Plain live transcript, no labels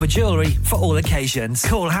For jewellery for all occasions.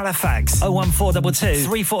 Call Halifax 01422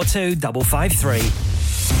 342 553.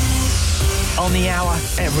 On the hour,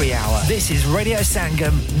 every hour. This is Radio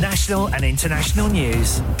Sangam, national and international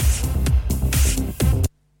news.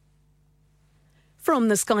 From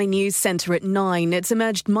the Sky News Centre at 9, it's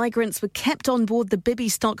emerged migrants were kept on board the Bibby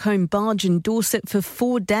Stockholm barge in Dorset for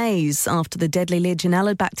 4 days after the deadly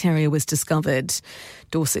Legionella bacteria was discovered.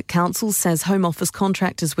 Dorset Council says Home Office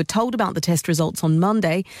contractors were told about the test results on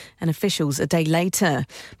Monday and officials a day later.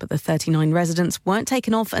 But the 39 residents weren't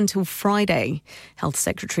taken off until Friday. Health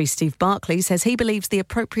Secretary Steve Barclay says he believes the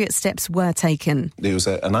appropriate steps were taken. There was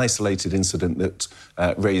an isolated incident that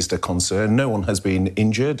raised a concern. No one has been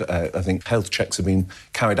injured. I think health checks have been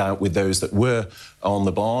carried out with those that were on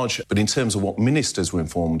the barge. But in terms of what ministers were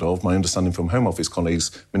informed of, my understanding from Home Office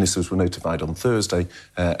colleagues, ministers were notified on Thursday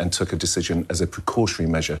and took a decision as a precautionary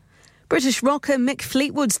measure. British rocker Mick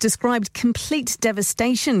Fleetwood's described complete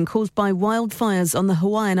devastation caused by wildfires on the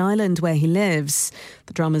Hawaiian island where he lives.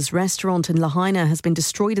 The drummer's restaurant in Lahaina has been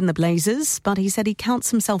destroyed in the blazes, but he said he counts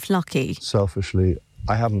himself lucky. Selfishly,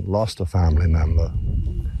 I haven't lost a family member.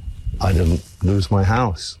 I didn't lose my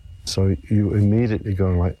house. So you immediately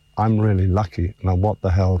go like, I'm really lucky. Now what the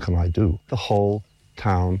hell can I do? The whole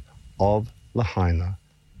town of Lahaina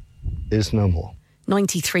is no more.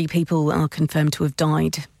 93 people are confirmed to have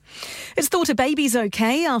died. It's thought a baby's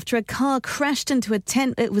okay after a car crashed into a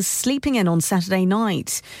tent it was sleeping in on Saturday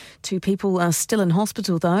night. 2 people are still in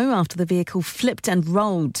hospital, though, after the vehicle flipped and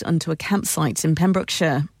rolled onto a campsite in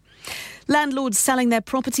Pembrokeshire. Landlords selling their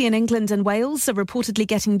property in England and Wales are reportedly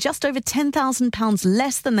getting just over £10,000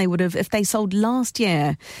 less than they would have if they sold last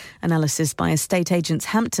year. Analysis by estate agents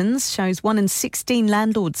Hamptons shows 1 in 16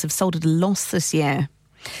 landlords have sold at a loss this year.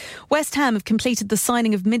 West Ham have completed the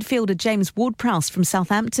signing of midfielder James Ward-Prowse from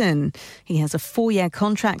Southampton. He has a 4-year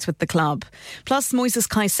contract with the club. Plus, Moises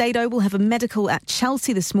Caicedo will have a medical at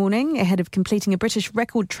Chelsea this morning ahead of completing a British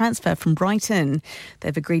record transfer from Brighton.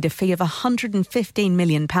 They've agreed a fee of £115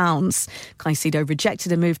 million. Caicedo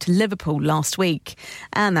rejected a move to Liverpool last week.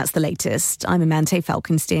 And that's the latest. I'm Amante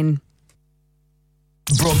Falkenstein.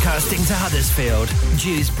 Broadcasting to Huddersfield,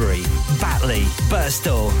 Dewsbury, Batley,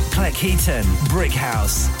 Birstall, Cleckheaton,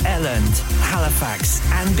 Brickhouse, Elland, Halifax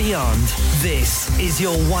and beyond. This is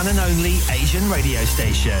your one and only Asian radio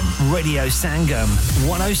station. Radio Sangam,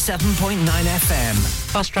 107.9 FM.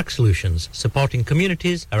 Fast Track Solutions, supporting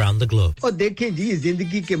communities around the globe. और देखें जी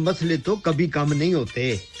जिंदगी के मसले तो कभी कम नहीं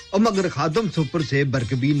होते और मगर खादम सुपर से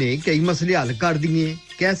बरकबी ने कई मसले हल कर दिए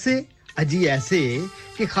कैसे अजी ऐसे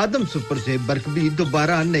कि खादम सुपर से बरकबी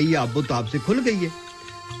दोबारा नई आबोताब से खुल गई है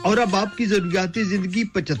और अब आपकी ज़रूरियाती ज़िंदगी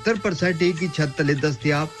 75% एक ही छत तले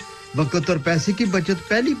दस्तयाब वक्त और पैसे की बचत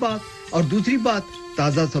पहली बात और दूसरी बात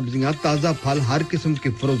ताज़ा सब्जियां ताज़ा फल हर किस्म के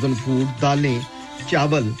फ्रोजन फूड दालें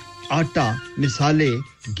चावल आटा मिसाले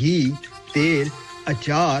घी तेल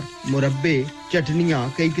अचार मुरब्बे चटनियां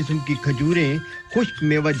कई किस्म की खजूरें खुश्क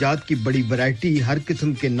मेवाजात की बड़ी वैरायटी हर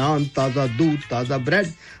किस्म के नान ताज़ा दूध ताज़ा ब्रेड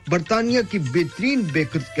बर्तानिया की बेहतरीन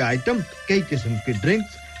बेकर्स के आइटम कई किस्म के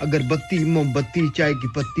ड्रिंक्स अगरबत्ती मोमबत्ती चाय की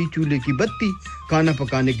पत्ती चूल्हे की बत्ती खाना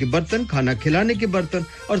पकाने के बर्तन खाना खिलाने के बर्तन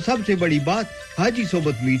और सबसे बड़ी बात हाजी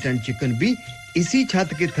सोबत मीट एंड चिकन भी इसी छत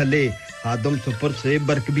के थले आदम सुपर से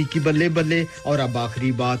बरकबी की बल्ले-बल्ले और अब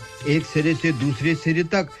आखिरी बात एक सिरे से दूसरे सिरे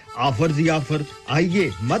तक ऑफर्स ही ऑफर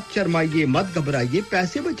आइए मत शर्माइए मत घबराइए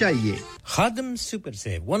पैसे बचाइए Khadam Super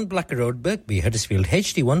Save, 1 Blacker Road, Birkby, Huddersfield,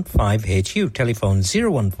 HD15HU, telephone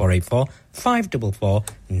 01484 544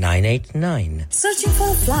 989. Searching for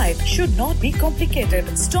a flight should not be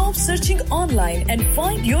complicated. Stop searching online and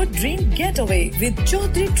find your dream getaway with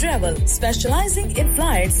Chaudhary Travel, specializing in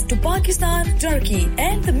flights to Pakistan, Turkey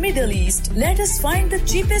and the Middle East. Let us find the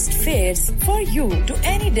cheapest fares for you to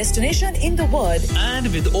any destination in the world.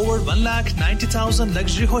 And with over 1,90,000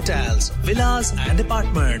 luxury hotels, villas and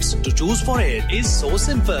apartments to choose for it is so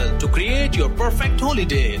simple. To create your perfect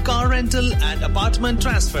holiday, car rental and apartment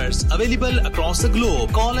transfers available across the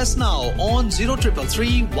globe. Call us now on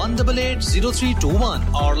 0333 188 0321.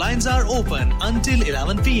 Our lines are open until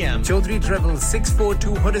 11 p.m. Chaudhary Travel,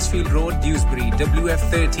 642 Huddersfield Road, Dewsbury,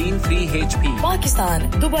 WF13 3HP. Pakistan,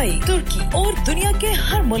 Dubai, तुर्की और दुनिया के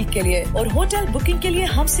हर मुल्क के लिए और hotel booking के लिए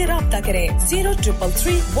हमसे राब्ता करें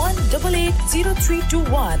 0333 188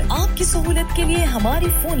 0321. आपकी सहूलियत के लिए हमारी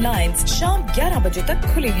फोन लाइंस आउटलेट्स शाम 11 बजे तक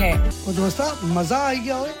खुले हैं। ओ दोस्ता मजा आ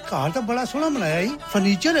गया ओए कार तो बड़ा सोहना बनाया है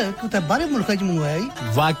फर्नीचर तो बाहर मुल्क से मंगवाया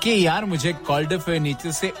है वाकई यार मुझे कॉल्डर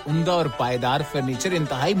फर्नीचर से उम्दा और पायदार फर्नीचर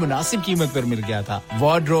इंतहाई मुनासिब कीमत पर मिल गया था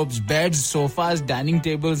wardrobes beds sofas dining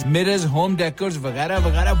tables mirrors home decors वगैरह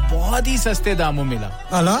वगैरह बहुत ही सस्ते दामों मिला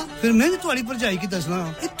आला फिर मैं भी तुम्हारी पर जाई की दसना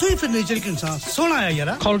इत्थों ही फर्नीचर के इंसान सोना आया यार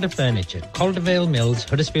Calder Furniture Caldervale Mills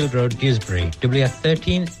Huddersfield Road Dewsbury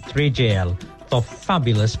WF13 3JL for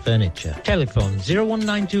fabulous furniture. Telephone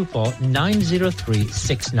 01924 903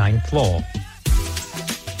 694.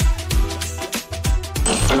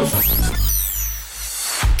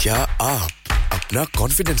 क्या आप अपना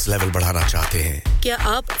कॉन्फिडेंस लेवल बढ़ाना चाहते हैं? क्या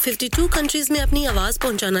आप 52 कंट्रीज में अपनी आवाज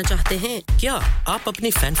पहुंचाना चाहते हैं? क्या आप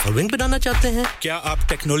अपनी फैन फॉलोइंग बनाना चाहते हैं? क्या आप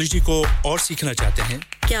टेक्नोलॉजी को और सीखना चाहते हैं?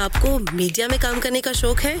 क्या आपको मीडिया में काम करने का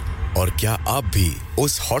शौक है? और क्या आप भी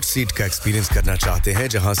उस हॉट सीट का एक्सपीरियंस करना चाहते हैं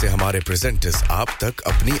जहां से हमारे प्रेजेंटर्स आप तक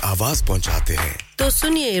अपनी आवाज पहुंचाते हैं? तो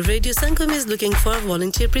सुनिए, radio Sangam is looking for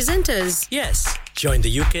volunteer presenters. Yes, join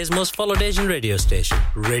the UK's most followed Asian radio station,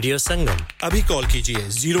 Radio Sangam. अभी कॉल कीजिए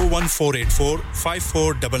 01484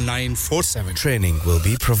 549947. Training will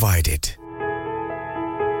be provided.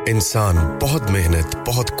 इंसान बहुत मेहनत,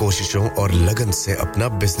 बहुत कोशिशों और लगन से अपना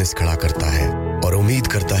बिजनेस खड़ा करता है और उम्मीद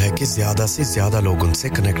करता है कि ज्यादा से ज्यादा लोग उनसे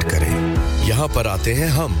कनेक्ट करें। यहाँ पर आते हैं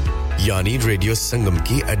हम, यानी रेडियो संगम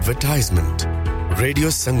की एडवर्टाइजमेंट। रेडियो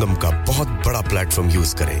संगम का बहुत बड़ा प्लेटफॉर्म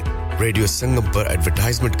यूज करें। रेडियो संगम पर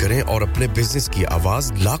एडवर्टाइजमेंट करें और अपने बिजनेस की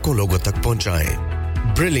आवाज लाखों लोगों तक पहुंचाएं।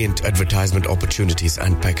 Brilliant advertisement opportunities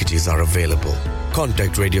and packages are available.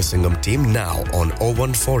 Contact Radio Sangam team now on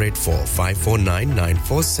 01484 549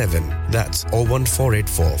 947. That's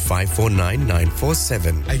 01484 549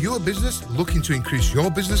 947. Are you a business looking to increase your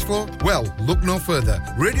business flow? Well, look no further.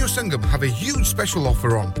 Radio Sangam have a huge special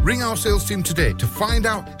offer on. Ring our sales team today to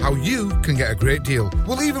find out how you can get a great deal.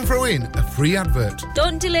 We'll even throw in a free advert.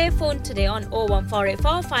 Don't delay, phone today on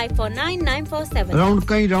 01484 549 947.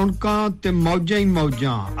 Round ka te mauja hi mauja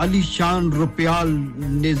Alishan Rupyal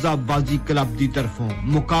Nezabazi club दी तरफों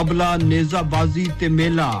मुकाबला नेज़ाबाजी ते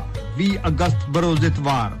मेला 20 अगस्त बरोज़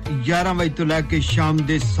इतवार 11 बजे तो लेके शाम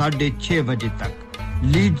दे 6:30 बजे तक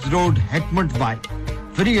Leeds road Heckmondwike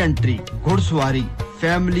free entry घुड़सवारी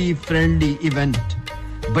फैमिली फ्रेंडली इवेंट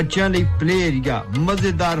बच्चों ਲਈ प्ले एरिया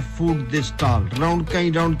मजेदार फूड दे स्टॉल राउंड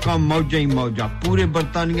का मौजा ही मौजा पूरे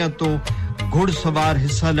बर्तानिया तो घुड़सवार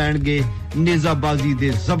हिस्सा लेंगे नेज़ाबाजी दे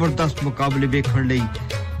जबरदस्त मुकाबले देखਣ ਲਈ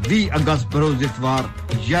 20 अगस्त बरोज़ इतवार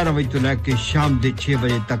 11 बजे तो लेके शाम दे 6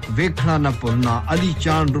 बजे तक देखना ना भूलना Ali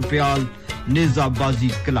Chand Rupyal Nezabazi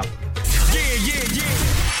club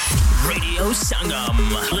Radio Sangam.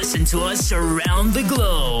 Listen to us around the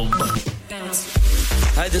globe.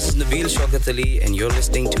 Hi, this is Nabil Shaukat Ali and you're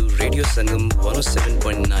listening to Radio Sangam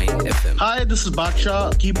 107.9 FM. Hi, this is Baksha.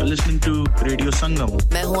 Keep listening to Radio Sangam.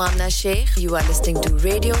 मैं हूँ आमना Sheikh. You are listening to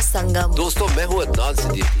Radio Sangam. दोस्तों, मैं हूँ अदनान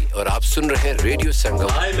सिद्दीकी और आप सुन रहे हैं radio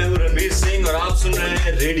संगम. Hi, मैं हूँ रणवीर सिंह और आप सुन रहे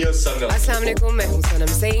हैं रेडियो संगम. अस्सलाम वालेकुम, मैं हूँ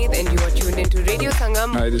सनम Saeed and you are tuned into Radio Sangam.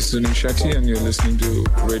 Hi, this is Zunin Shakti and you're listening to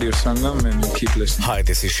Radio Sangam and keep listening. Hi,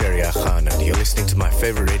 this is Sharia Khan and you're listening to my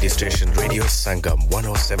favorite radio station, Radio Sangam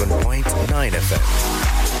 107.9 FM.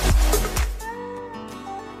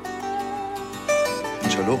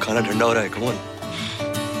 चलो खाना ठंडा हो रहा है come on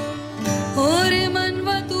और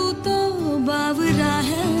मनवा तू तो बावरा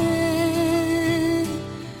है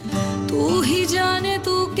तू ही जाने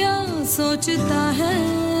तू क्या सोचता है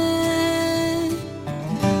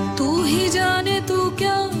तू ही जाने तू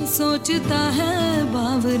क्या सोचता है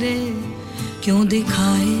बावरे क्यों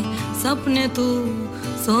दिखाए सपने तू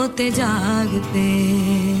सोते जागते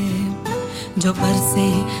जो बरसे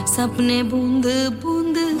सपने बूंद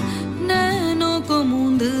बूंद नैनों को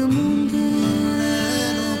मूंद मूंद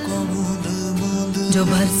जो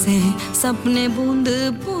बरसे सपने बूंद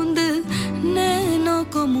बूंद नैनों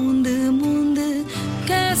को मूंद मूंद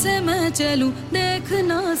कैसे मैं चलूं देख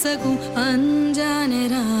ना सकूं अनजाने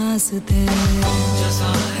रास्ते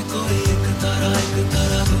जैसा है कोई एक तारा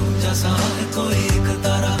तू जैसा है कोई एक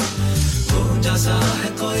तारा तू जैसा है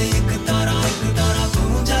कोई एक तारा तू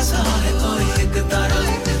जैसा है कोई एक तारा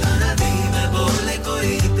दी में बोले कोई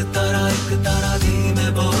एक तारा दी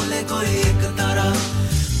में बोले कोई एक तारा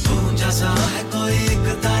तू जैसा है कोई एक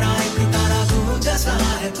तारा तू जैसा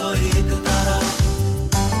है कोई एक तारा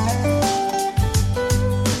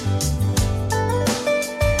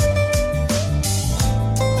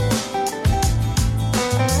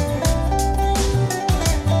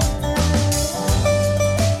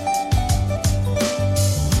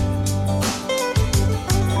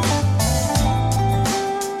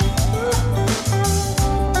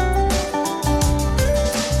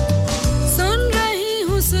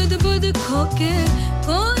होके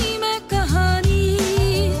कोई मैं कहानी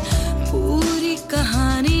पूरी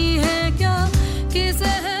कहानी है क्या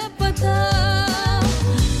किसे है पता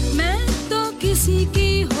मैं तो किसी की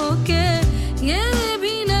होके ये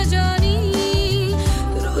भी न जानी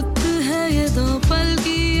रुत है ये दो पल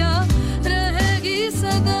की या रहेगी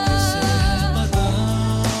सदा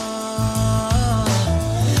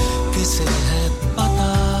किसे है पता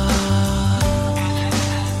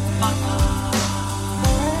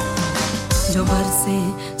जो बरसे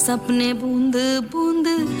सपने बूंद बूंद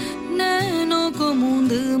नैनों को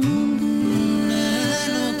मूंद मूंद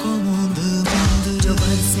नैनों को मूंद मूंद जो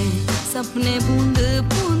बरसे सपने बूंद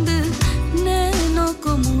बूंद नैनों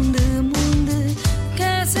को मूंद मूंद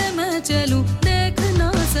कैसे मैं चलूं देख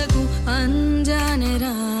ना सकूं अनजाने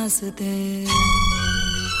रास्ते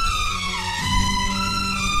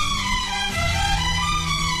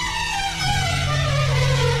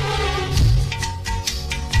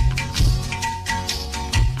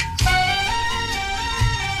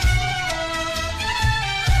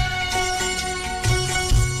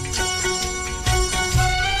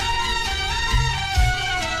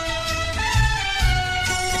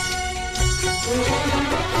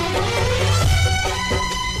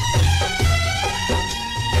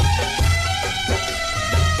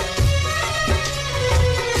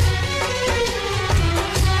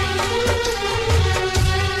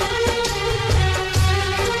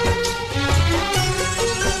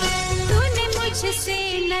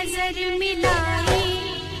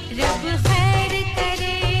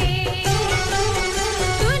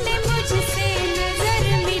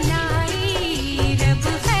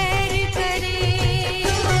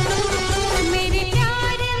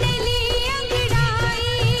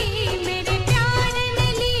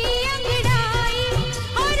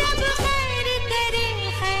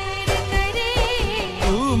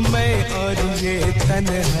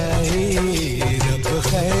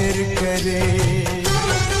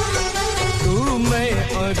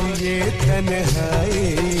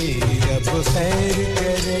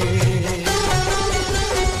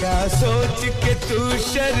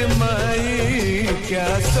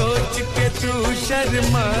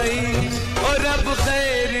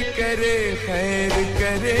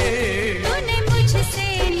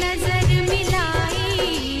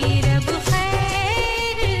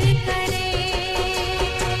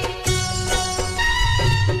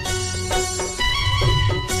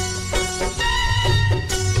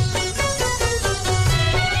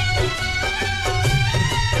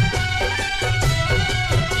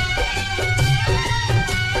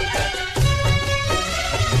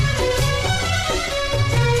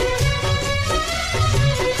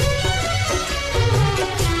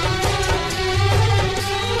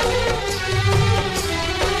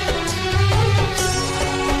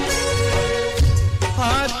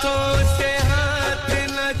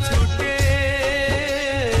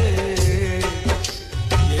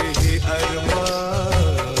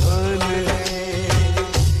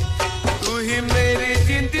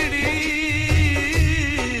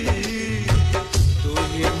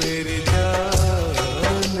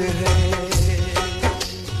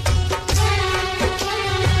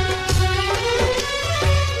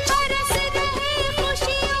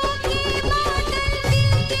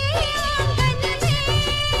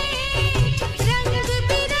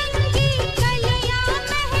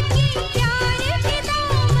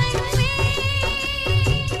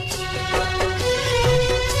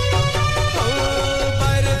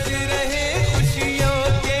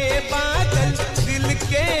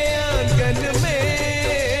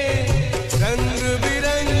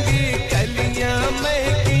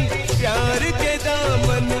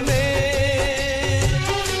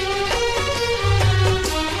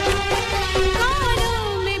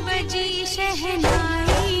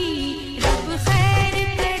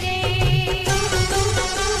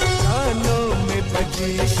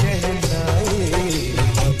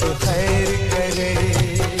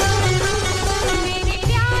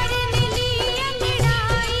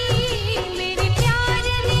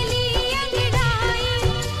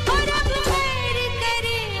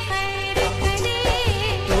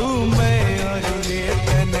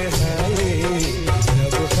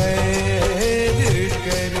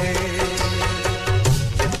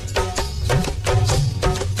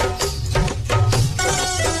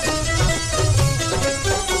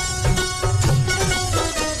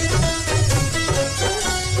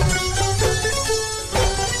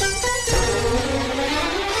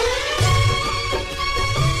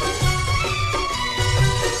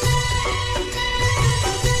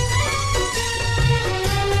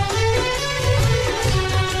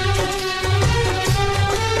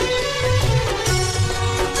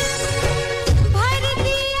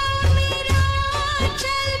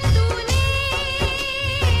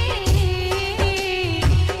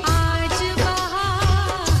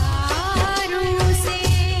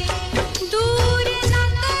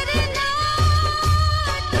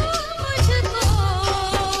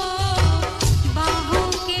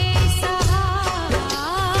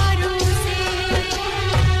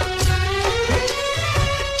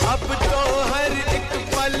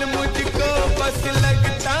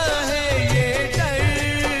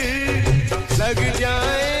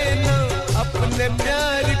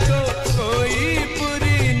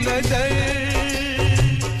नजर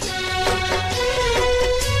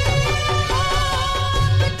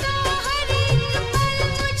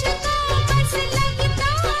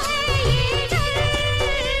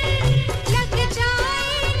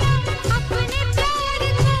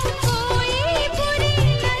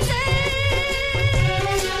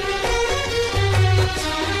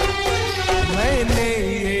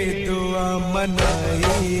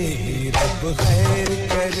खैर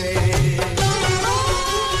करे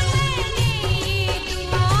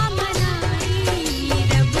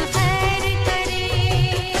रब खैर करे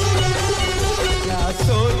क्या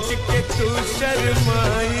सोच के तू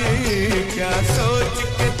शर्माई क्या सोच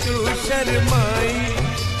के तू शर्माई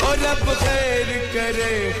और रब खैर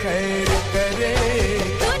करे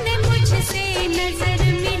तूने मुझसे नजर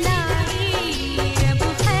मिलाई रब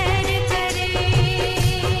खैर करे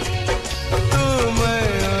तू मैं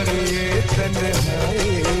और ये तन्हाई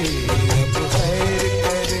रब खैर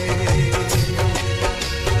करे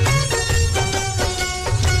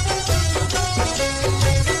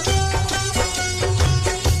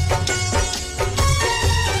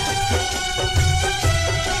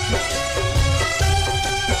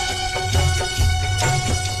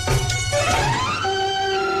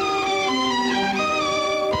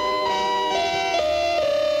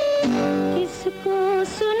किसको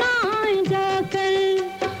सुनाए जाकर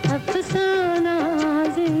अफसाना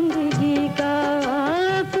जिंदगी का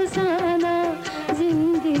अफसाना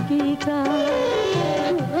जिंदगी का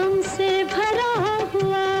हमसे भरा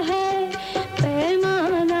हुआ है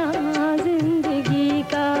पैमाना जिंदगी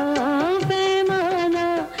का पैमाना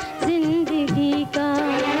जिंदगी का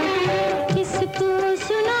किसको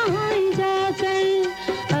सुनाए जाकर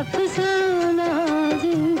अफसाना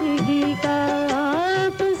जिंदगी का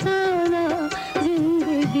अफसाना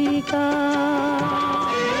जिंदगी का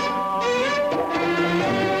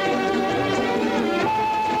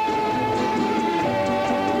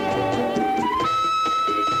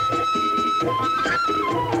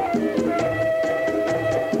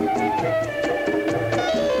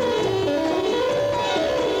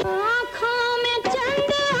आँखों में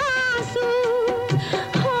चंद आंसू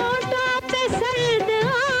होठों पे सर्द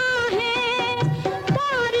आहें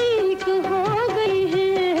तारीक हो गई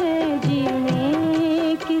है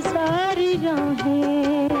जीने की सारी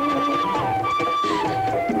राहें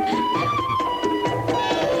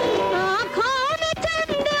आँखों में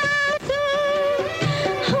चंद आंसू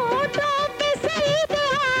होठों पे सर्द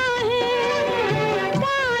आहें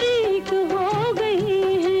तारीक हो गई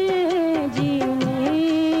है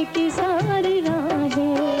जीने की सारी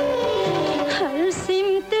राहें हर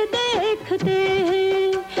सिमत देखते हैं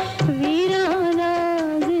वीराना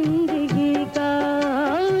जिंदगी का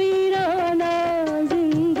वीराना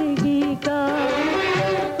जिंदगी का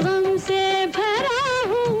हमसे भरा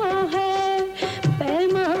हुआ है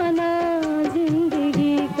पैमाना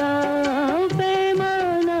जिंदगी का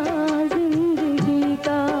पैमाना जिंदगी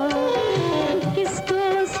का किसको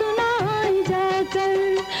सुनाए जाकर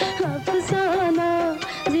अफसाना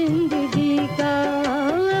जिंदगी का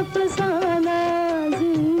अफसाना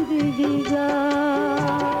जिंदगी का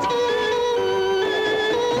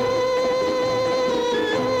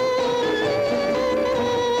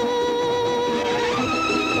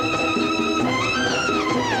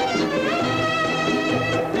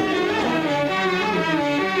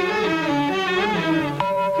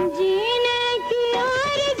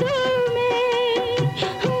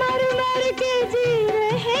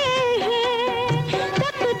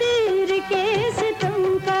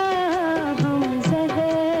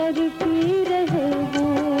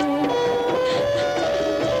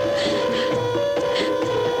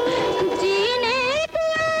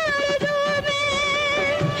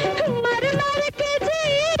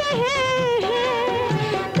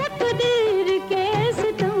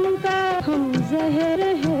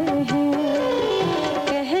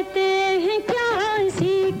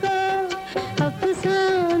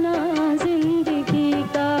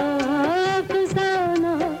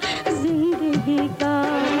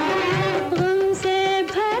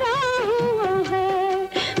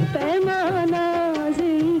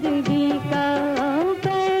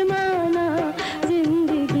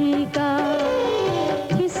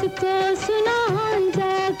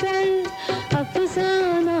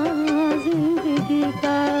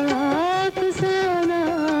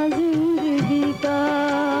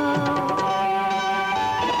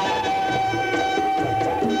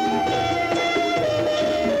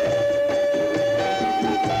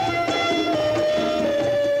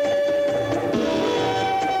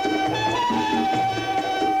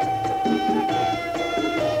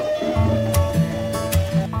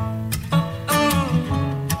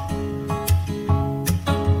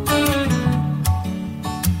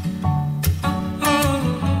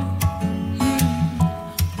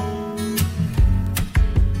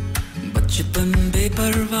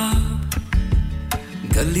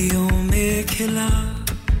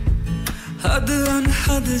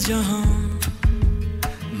सरहद जहां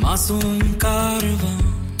मासूम कारवां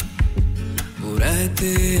वो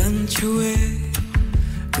रहते अनछुए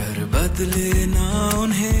कर बदले ना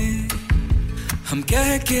उन्हें हम कह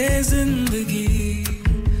के जिंदगी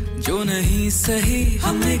जो नहीं सही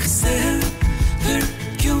हम एक से हैं फिर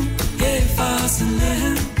क्यों ये फासले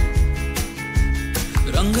हैं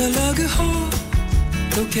रंग अलग हो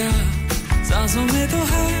तो क्या सांसों में तो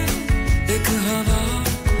है एक हवा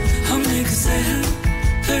हम एक से हैं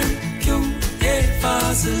फिर क्यों ये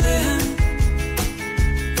फासले हैं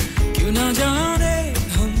क्यों ना जाने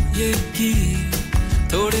हम ये की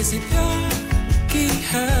थोड़े से प्यार की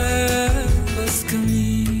है बस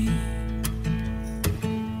कमी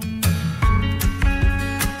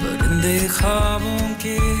परिंदे ख्वाबों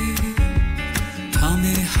के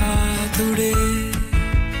थामे हाथ उड़े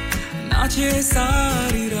नाचे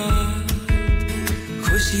सारी रात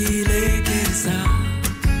खुशी लेके साथ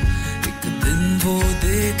एक दिन वो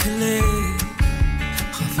देख ले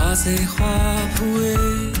खफा से ख्वाब हुए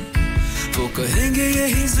वो कहेंगे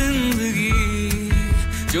यही जिंदगी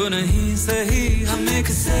जो नहीं सही हम एक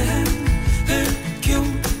से हैं फिर क्यों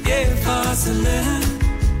ये फासले हैं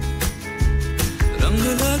रंग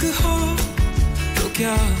अलग हो तो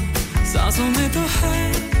क्या सांसों में तो है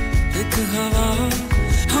एक हवा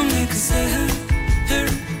हम एक से हैं फिर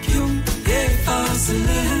क्यों ये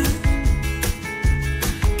फासले हैं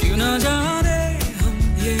क्यों ना जाने हम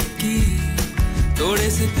ये की थोड़े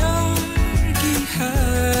से प्यार की है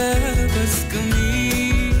बस कमी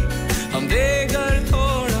हम देकर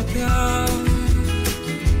थोड़ा प्यार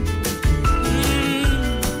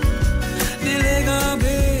दिलेगा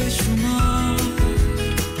बेशुमार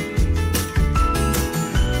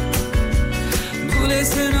भूले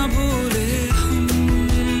से ना भूले हम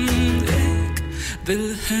एक दिल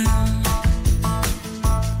है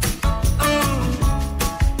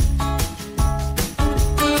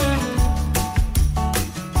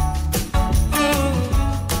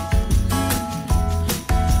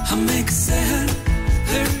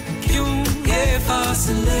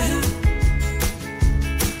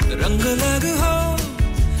रंग अलग हो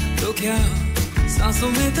तो क्या सांसों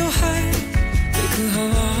में तो है एक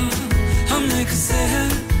हवा हम एक से हैं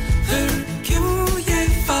फिर क्यों ये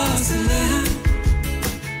फासले हैं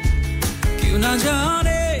क्यों ना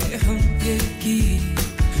जाने हम ये की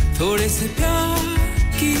थोड़े से प्यार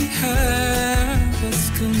की है बस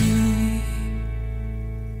कमी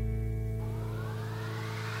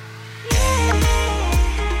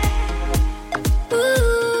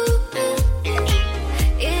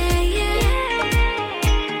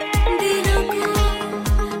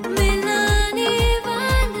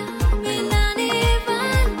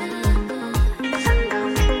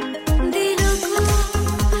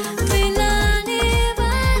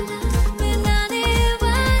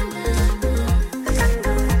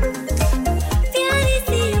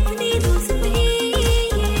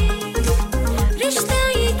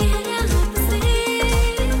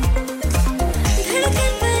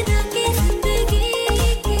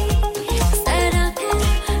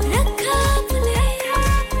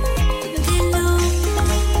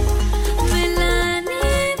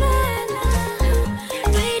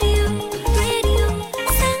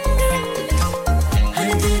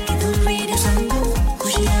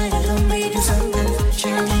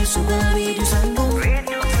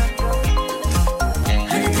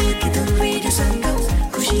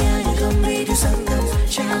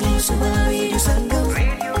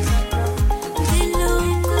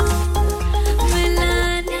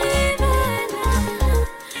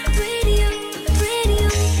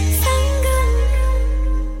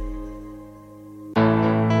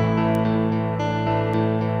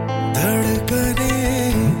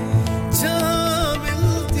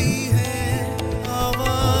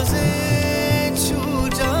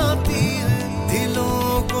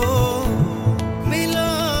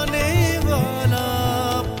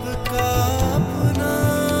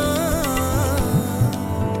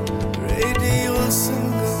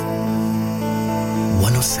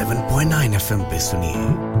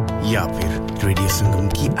या फिर रेडियो संगम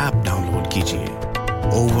की ऐप डाउनलोड कीजिए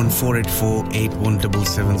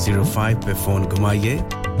 01484817705 पे फोन घुमाइए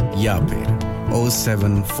या फिर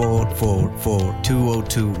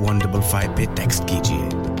 07444202155 पे टेक्स्ट कीजिए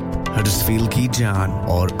हडर्सफील्ड की जान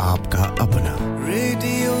और आपका अपना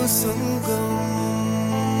radio Sangam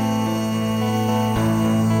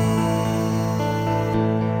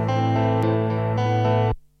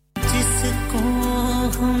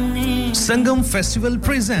Sangam Festival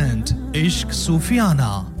present Ishq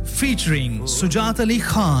Sufiana featuring Sujat Ali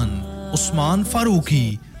Khan, Usman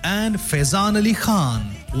Farooqi and Faizan Ali Khan.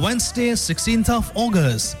 Wednesday, 16th of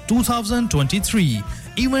August, 2023.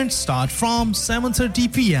 Events start from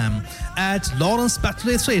 7:30 p.m. at Lawrence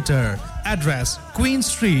Batley Theatre. Address: Queen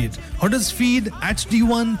Street, Huddersfield,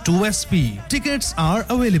 HD1 2SP. Tickets are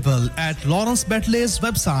available at Lawrence Batley's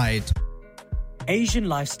website. Asian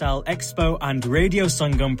Lifestyle Expo and Radio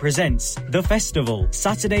Sangam presents The Festival,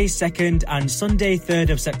 Saturday 2nd and Sunday 3rd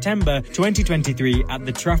of September 2023 at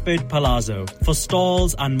the Trafford Palazzo. For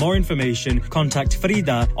stalls and more information, contact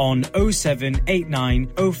Frida on 0789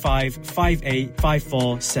 05 58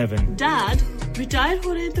 547. Dad, retire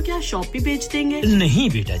हो रहे हैं तो क्या shop भी बेच देंगे? नहीं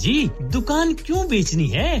बेटा जी, दुकान क्यों बेचनी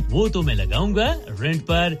है? वो तो मैं लगाऊंगा रेंट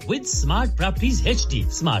पर with smart properties HD.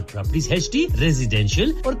 Smart properties HD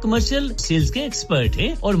residential और कमर्शियल सेल्स के एक्सपर्ट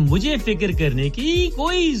हैं और मुझे फिक्र करने की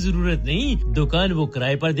कोई जरूरत नहीं। दुकान वो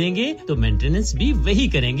किराए पर देंगे तो मेंटेनेंस भी वही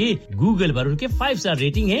करेंगे। गूगल पर उनके 5 स्टार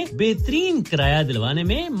रेटिंग है, बेहतरीन किराया दिलवाने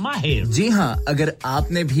में माहिर। जी हां, अगर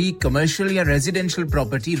आपने भी कमर्शियल या रेजिडेंशियल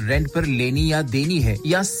प्रॉपर्टी रेंट पर लेनी या देनी है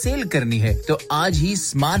या सेल करनी है तो आज ही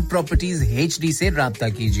स्मार्ट प्रॉपर्टीज एचडी से राब्ता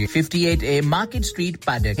कीजिए 58A market street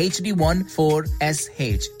Paddock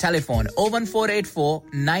HD14SH telephone 01484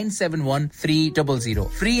 971 300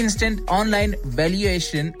 free instant online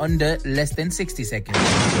valuation under less than 60 seconds.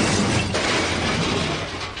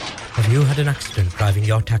 Have you had an accident driving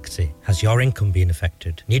your taxi? Has your income been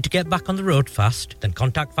affected? Need to get back on the road fast? Then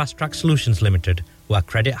contact Fast Track Solutions Limited, who are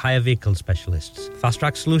credit hire vehicle specialists. Fast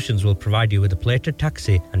Track Solutions will provide you with a plated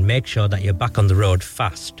taxi and make sure that you're back on the road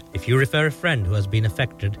fast. If you refer a friend who has been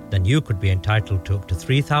affected, then you could be entitled to up to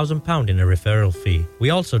 £3,000 in a referral fee. We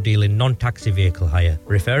also deal in non-taxi vehicle hire.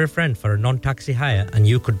 Refer a friend for a non-taxi hire and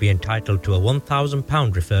you could be entitled to a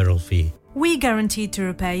 £1,000 referral fee. We guarantee to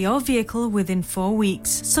repair your vehicle within 4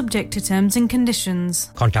 weeks, subject to terms and conditions.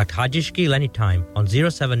 Contact Haji Shkil anytime on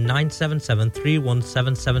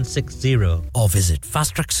 07977317760 or visit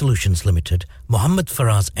Fast Track Solutions Limited, Mohammed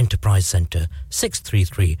Faraz Enterprise Centre,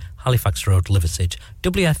 633 Halifax Road, Liversedge,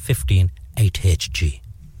 WF15 8HG.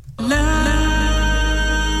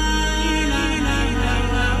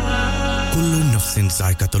 Kullu नफ्सिन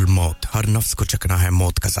जायकातुल मौत, हर नफ्स को चखना है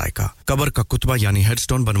मौत का जायका। कब्र का कुतबा यानी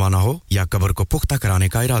हेडस्टोन बनवाना हो या कब्र को पुख्ता कराने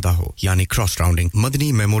का इरादा हो यानी cross rounding,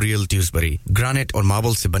 Madani memorial ट्यूसबरी granite और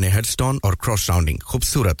मार्बल से बने हेडस्टोन और क्रॉस राउंडिंग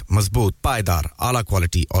खूबसूरत, मजबूत, पायदार, आला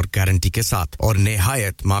क्वालिटी और गारंटी के साथ और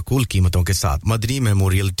निहायत माकूल कीमतों के साथ। मदनी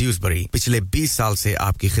मेमोरियल ट्यूसबरी पिछले 20 साल से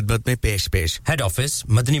आपकी खिदमत में पेश। Head Office,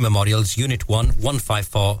 Madani Memorials, Unit 1,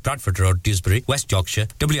 154 Bradford Road, Dewsbury, West Yorkshire,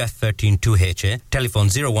 WF13 2HA. Telephone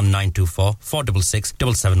 01924 466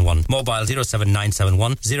 771. Mobile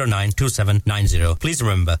 07971 092790. Please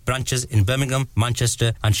remember, branches in Birmingham,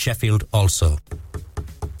 Manchester and Sheffield also.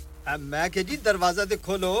 मैं के जी दरवाजा दे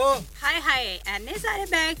खोलो। हाय हाय, एने सारे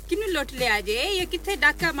बैग किनु लुट ले आजे? ये किथे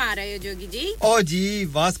डाका मार रहे हो जोगी जी? ओ जी,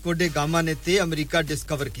 वास्को डे गामा ने ते अमेरिका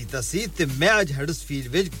डिस्कवर कीता सी ते मैं आज हडर्सफील्ड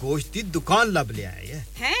विच गोश्त दी दुकान लब ले आए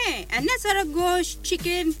हैं। एने सारा गोश्त,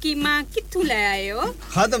 चिकन, कीमा किथु ले आए हो?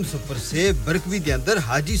 खादम सुपर से बरकवी दे अंदर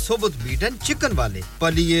हाजी सोबत मीट एंड चिकन वाले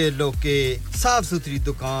पलिए लोके साफ सुथरी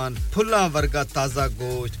दुकान, फुल्ला वर्गा ताजा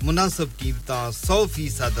गोश्त, मुनासिब कीमतां,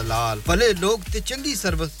 100% दलाल, भले लोग ते चंगी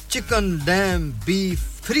service. Chicken, lamb, beef,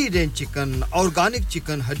 free range chicken, organic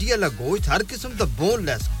chicken, हड्डी वाला गोश्त, हर किस्म दा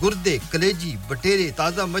बोनलेस, गुर्दे, कलेजी, बटेरे,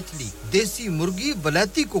 ताजा मछली, देसी मुर्गी,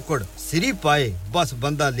 बलाती कुकड़, सिरी पाए, बस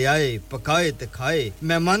बंदा ले आए, पकाए ते खाए,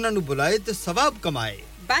 मेहमानां नु बुलाए ते सवाब कमाए।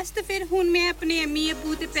 बस तो फिर हुन मैं अपने अम्मी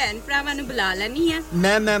अब्बू ते भैन भरावां नु बुला लनी है।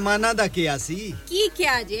 मैं मेहमानां दा किया सी की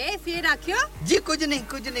क्या जे फिर आखियो जी? कुछ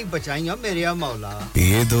नहीं बचाइयो मेरे या मौला।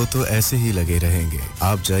 ये दो तो ऐसे ही लगे रहेंगे।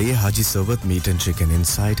 आप जाइए हाजी सोबत meet and chicken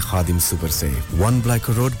inside Khadim super से 1 Black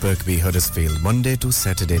Road, Birkby, Huddersfield, Monday to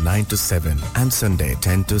Saturday 9 to 7 and Sunday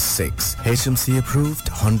 10 to 6. HMC approved,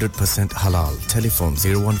 100% halal. Telephone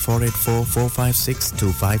 01484 456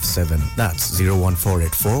 257. That's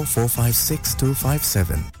 01484 456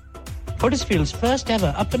 257. Huddersfield's first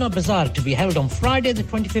ever Up and Up Bazaar to be held on Friday the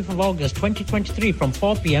 25th of August 2023 from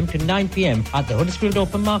 4 p.m. to 9 p.m. at the Huddersfield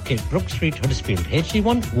Open Market, Brook Street, Huddersfield,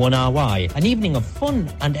 HD1 1RY. An evening of fun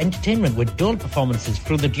and entertainment with dole performances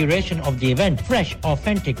through the duration of the event. Fresh,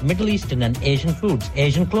 authentic Middle Eastern and Asian foods,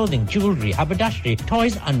 Asian clothing, jewellery, haberdashery,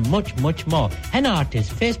 toys and much, much more. Henna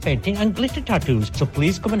artists, face painting and glitter tattoos. So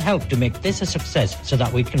please come and help to make this a success so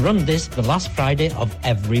that we can run this the last Friday of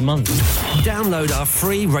every month. Download our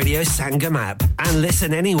free Radio Sangam app and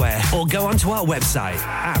listen anywhere or go onto our website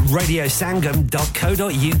at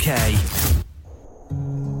radiosangam.co.uk.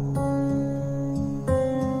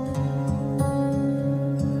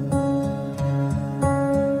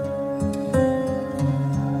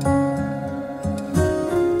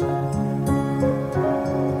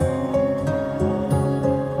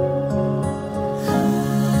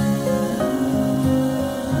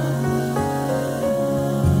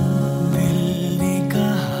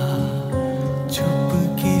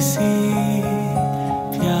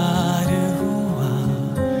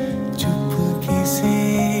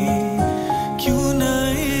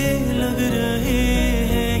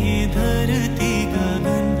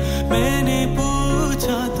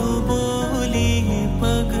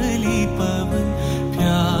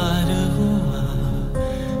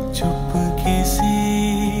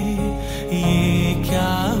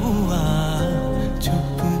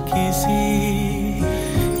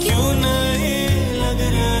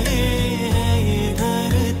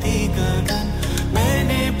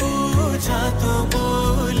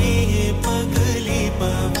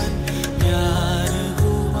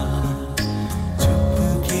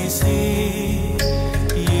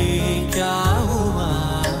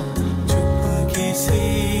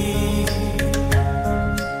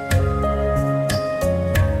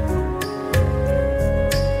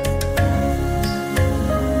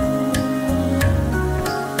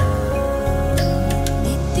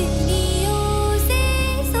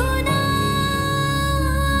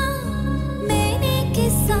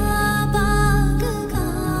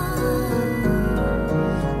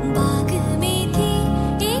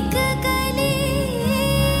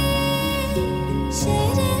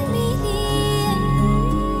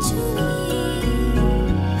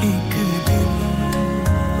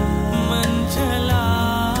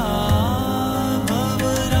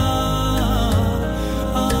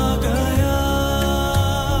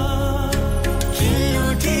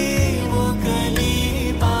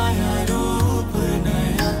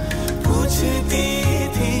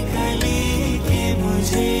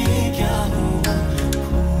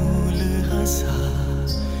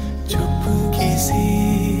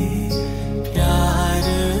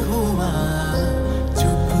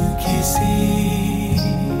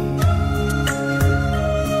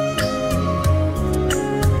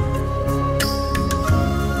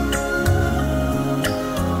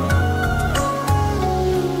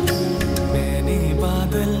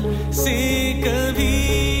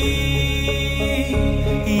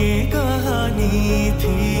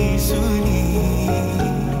 थी सुनी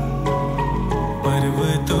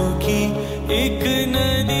पर्वतों की एक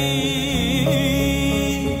नदी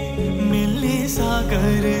मिलने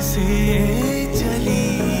सागर से चली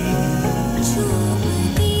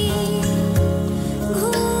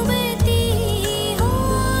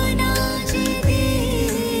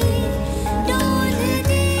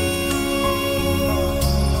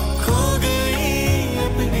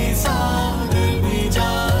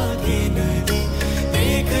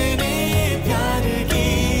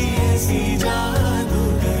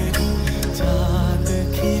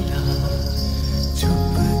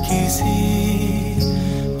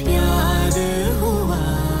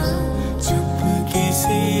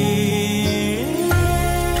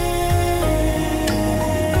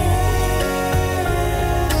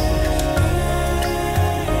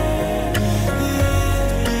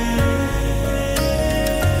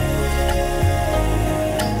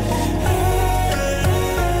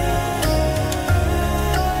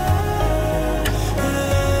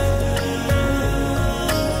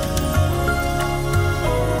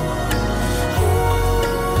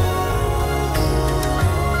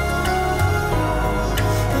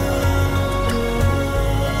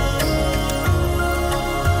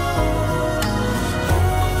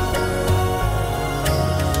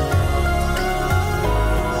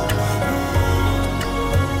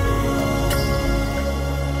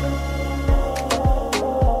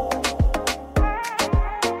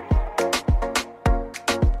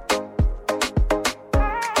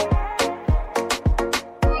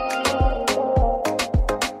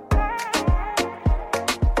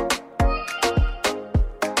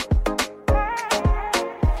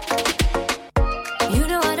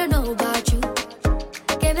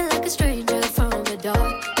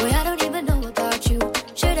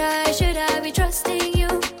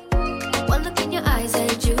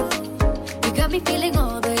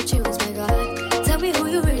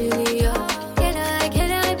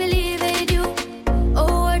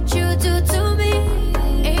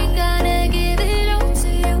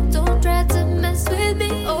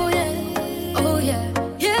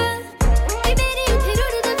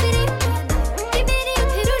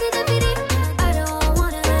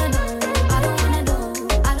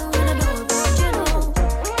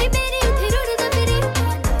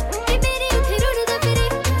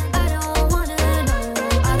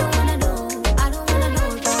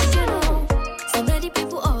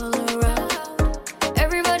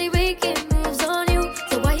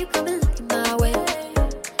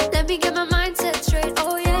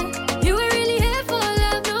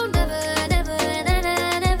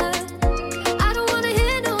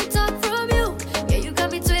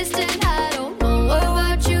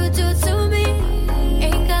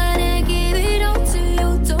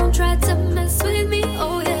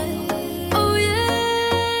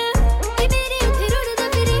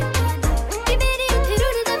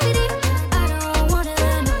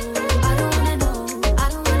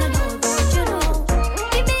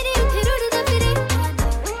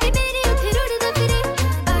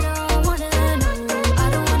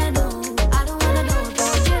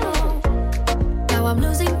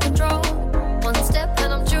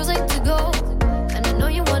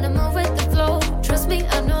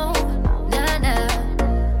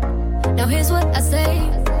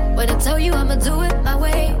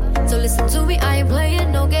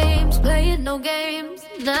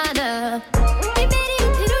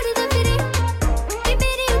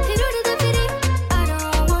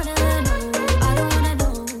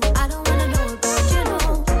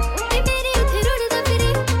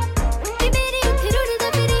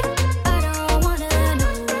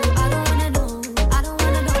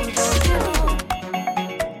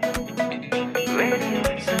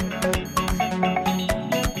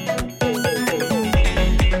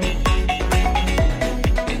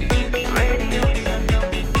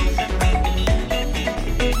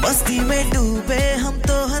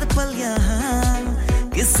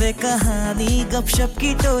गपशप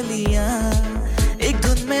की टोलियां एक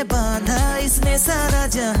धुन में बांधा इसने सारा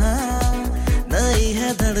जहां नई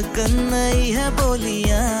है धड़कन नई है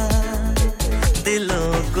बोलियां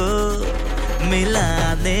दिलों को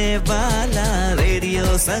मिलाने वाला रेडियो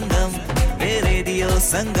संगम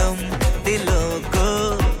दिलों को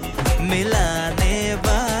मिलाने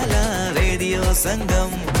वाला रेडियो संगम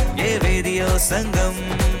ये रेडियो संगम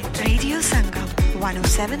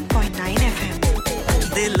 107.9 FM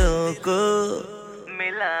दिलों को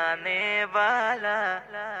मिलाने वाला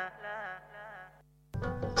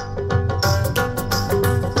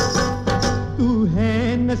तू है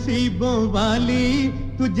नसीबों वाली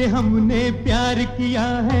तुझे हमने प्यार किया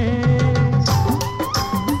है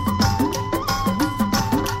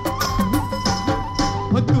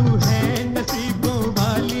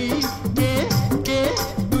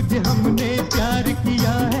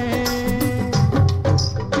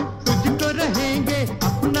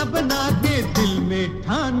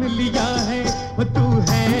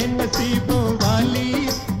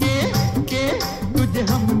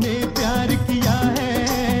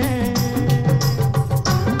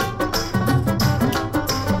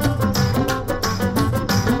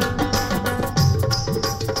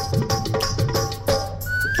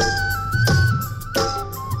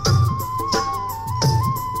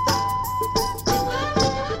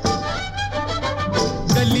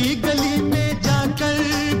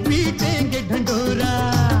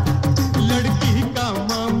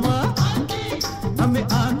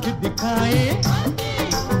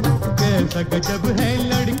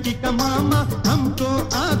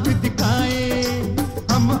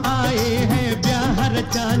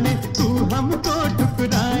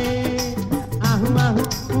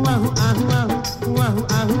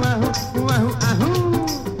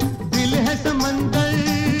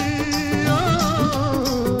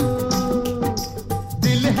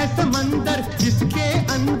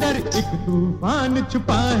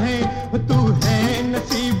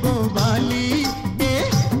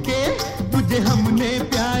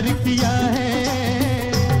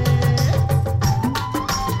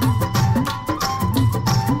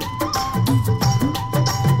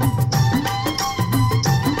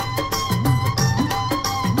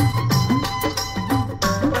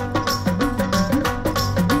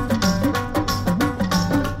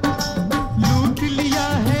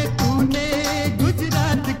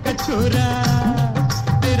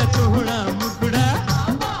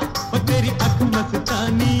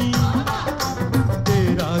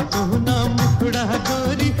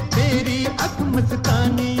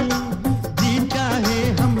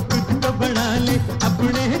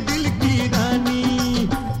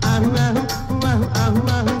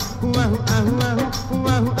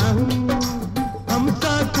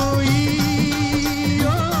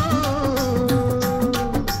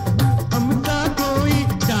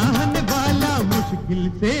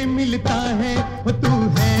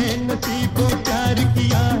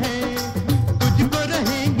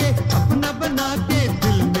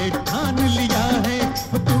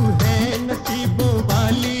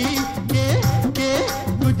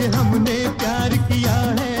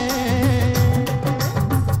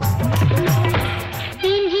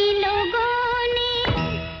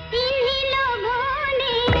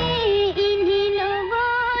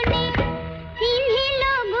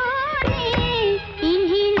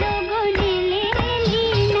इन्हीं लोगों ने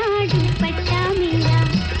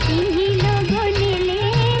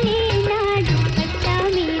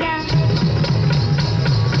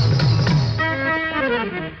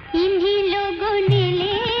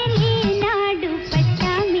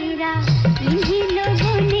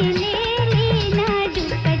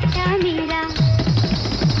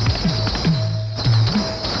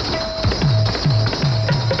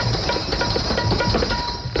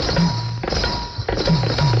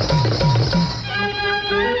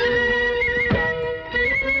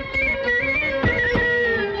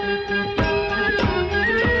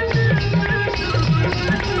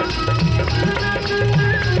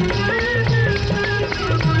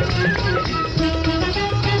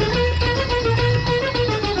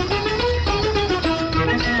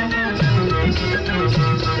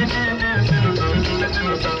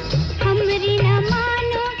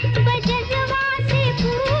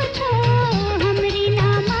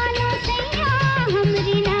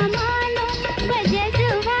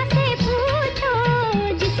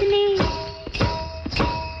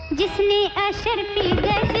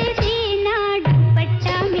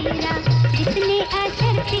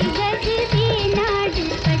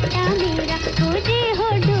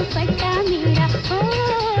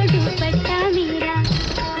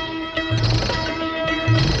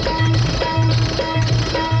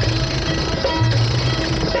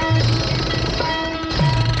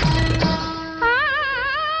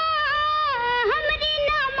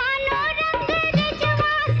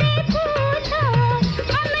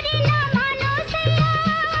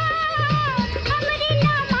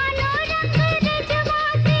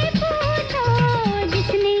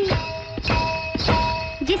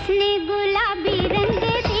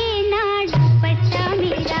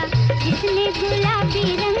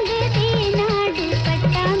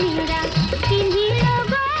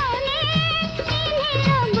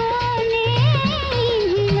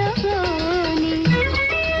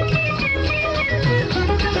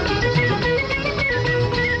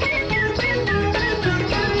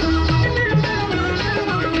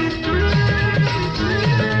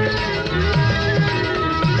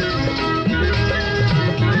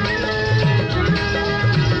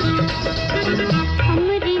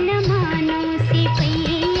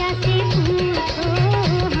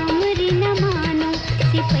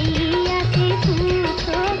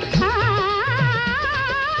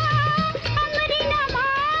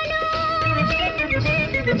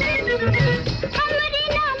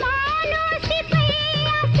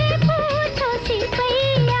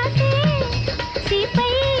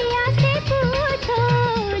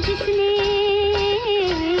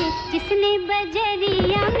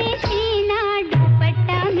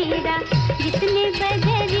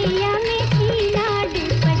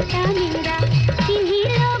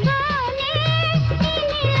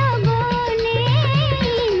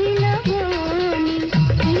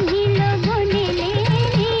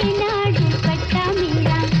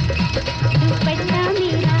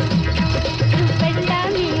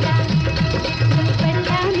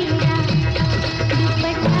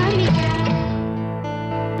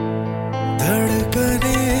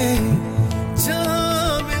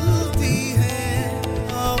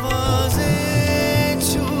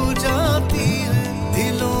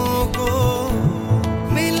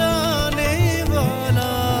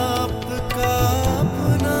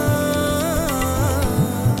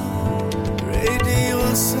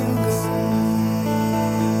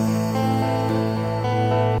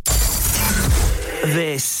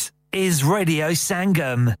This is Radio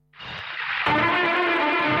Sangam.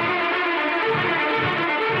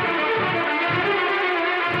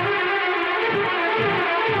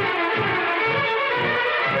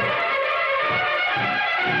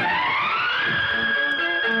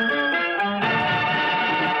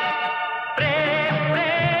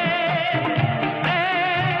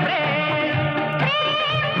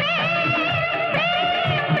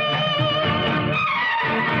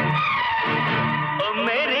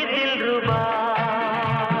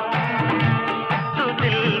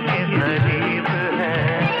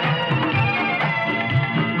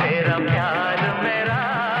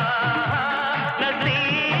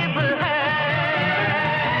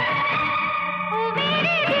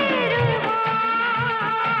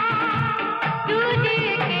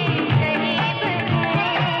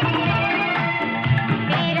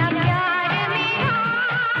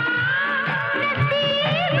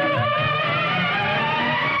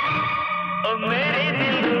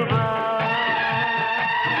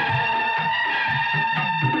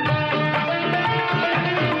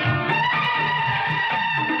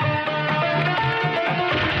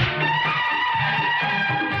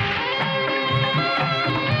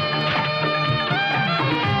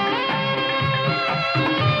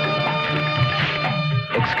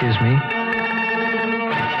 Excuse me.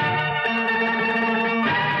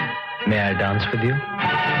 May I dance with you?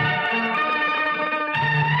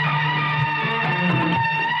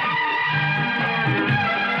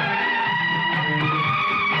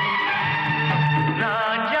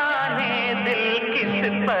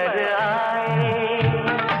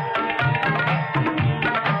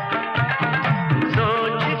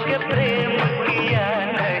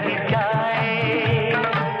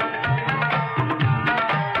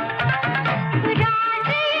 राज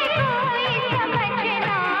कोई समझ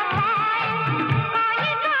ना पाए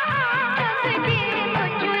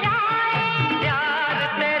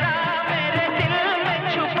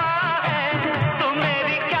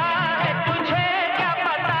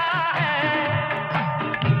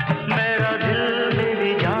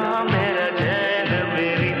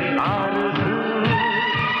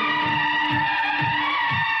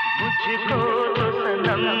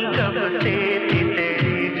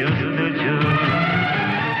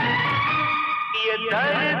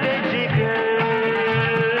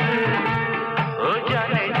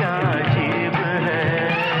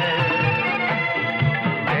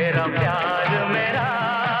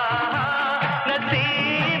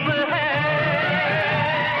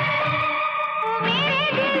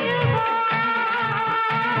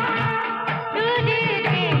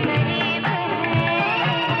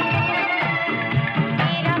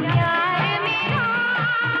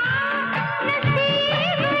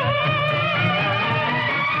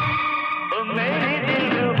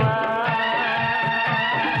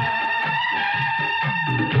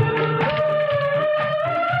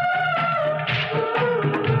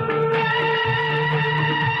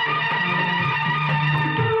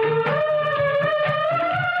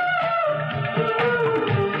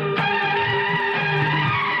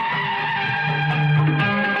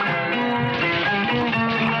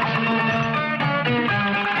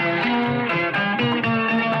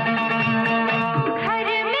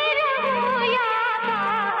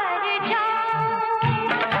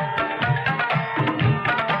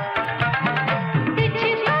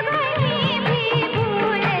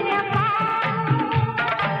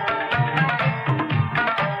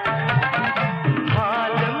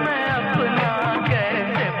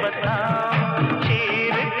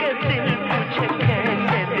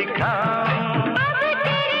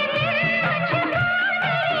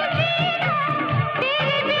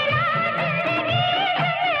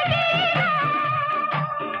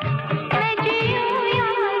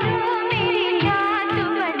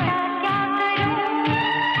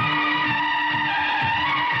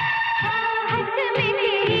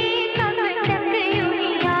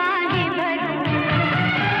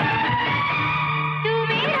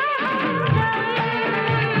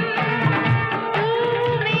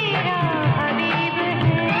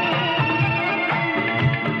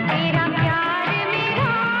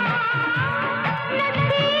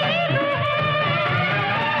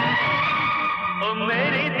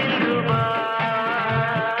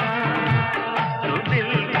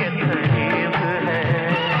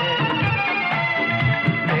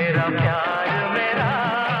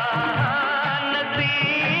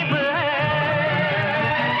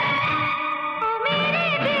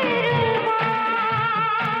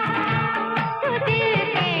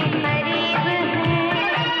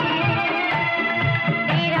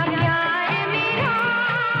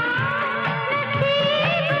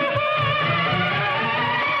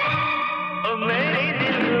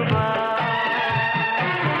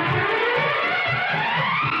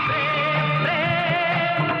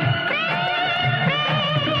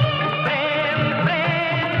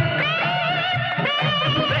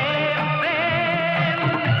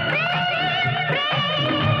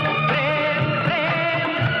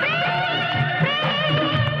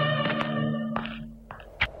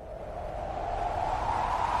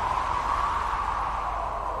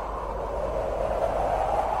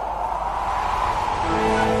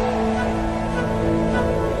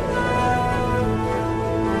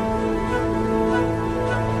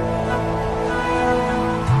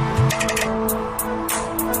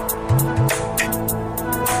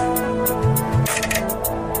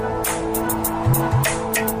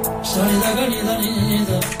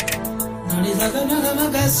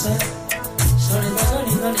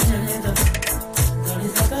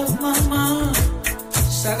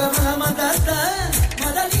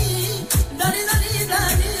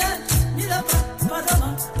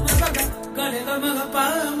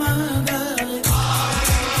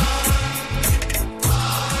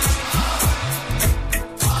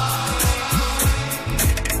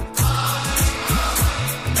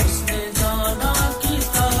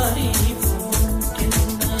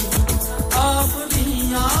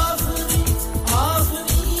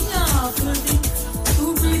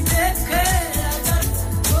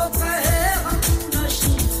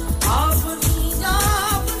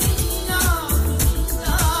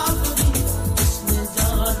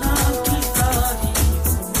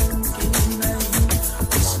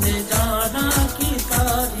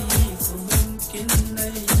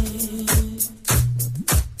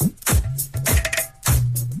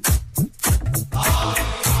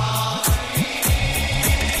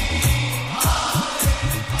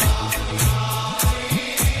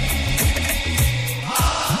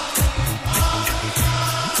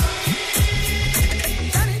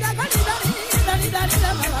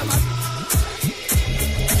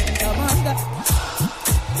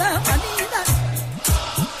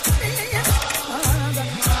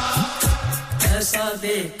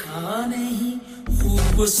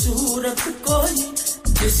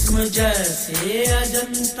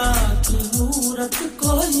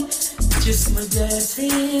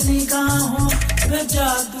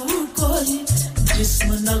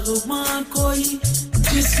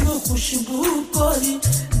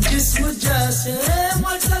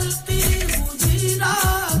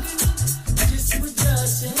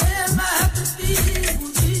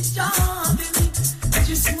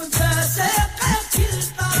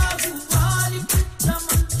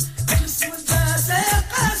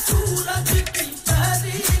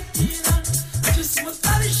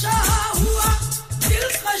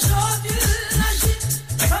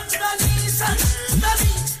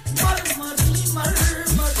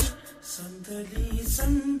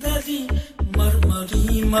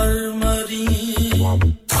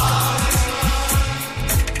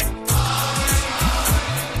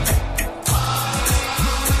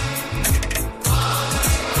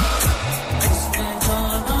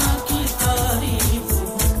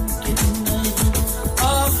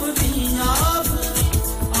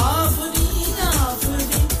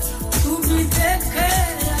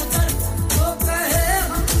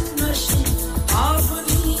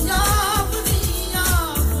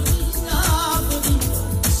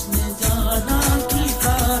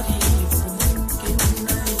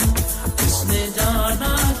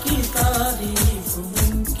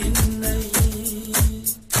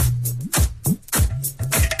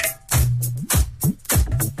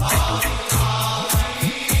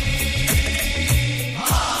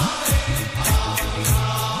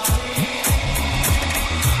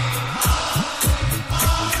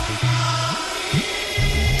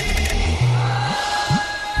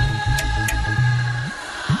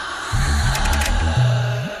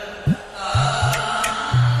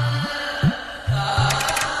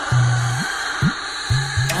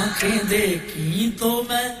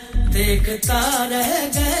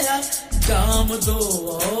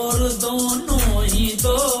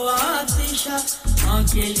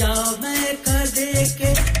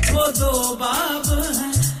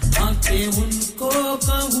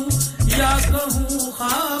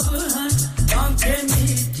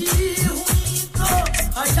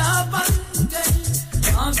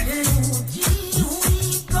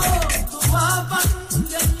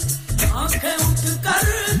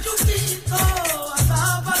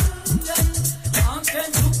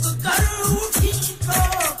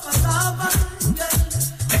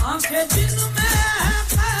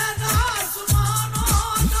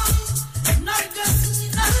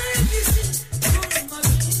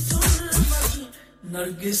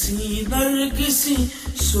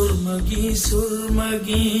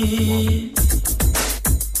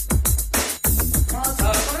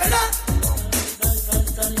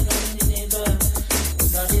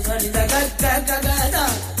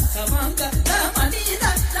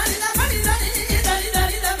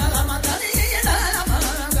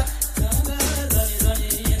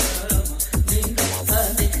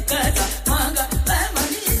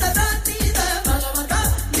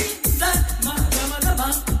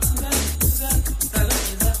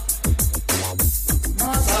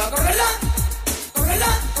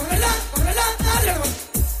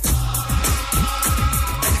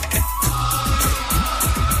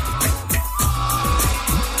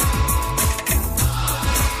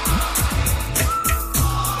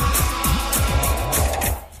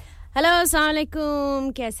अस्सलाम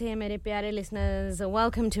वालेकुम कैसे हैं मेरे प्यारे listeners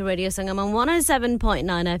welcome to Radio Sangam on 107.9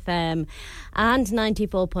 FM and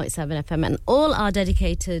 94.7 FM and all our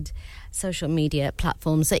dedicated social media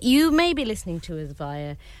platforms that you may be listening to us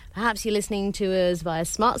via perhaps you're listening to us via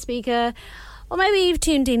smart speaker or maybe you've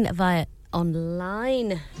tuned in via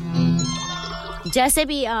online जैसे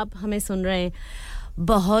भी आप हमें सुन रहे हैं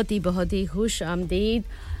बहुत ही खुश आमदीद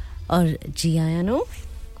और जी आया नो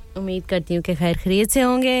उम्मीद करती हूं कि खैर खैरियत से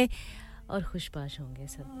होंगे और खुशबाश होंगे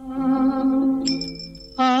सब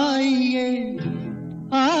आइए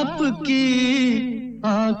आपकी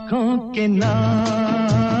आंखों के नाम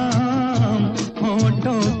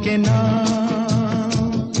होठों के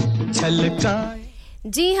नाम छलका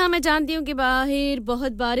जी हां मैं जानती हूं कि बाहर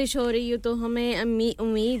बहुत बारिश हो रही है तो हमें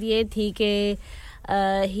उम्मीद ये थी कि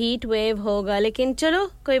हीट वेव होगा लेकिन चलो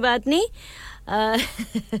कोई बात नहीं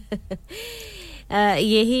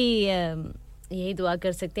यही दुआ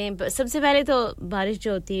कर सकते हैं सबसे पहले तो बारिश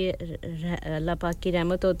जो होती है अल्लाह पाक की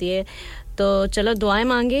रहमत होती है तो चलो दुआएं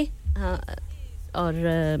मांगे हाँ और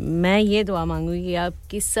मैं ये दुआ मांगूंगी कि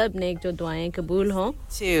आपकी सब नेक जो दुआएं कबूल हों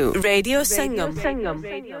Radio Sangam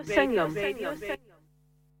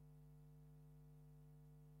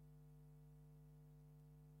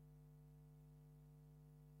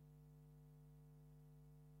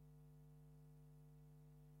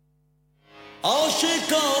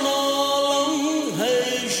आशिकाना आलम है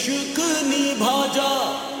इश्क निभा जा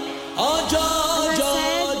आजा जा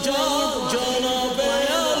जा जनाबे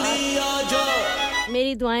अली आजा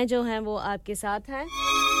मेरी दुआएं जो हैं वो आपके साथ हैं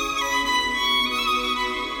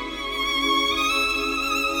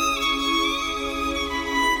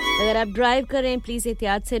अगर आप ड्राइव करें प्लीज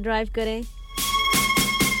एहतियात से ड्राइव करें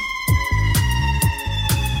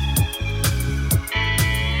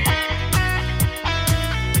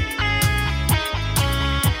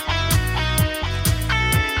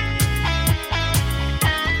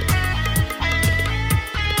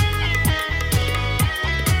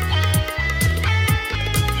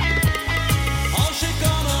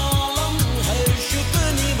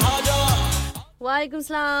वालेकुम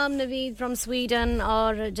सलाम नवीद फ्रॉम स्वीडन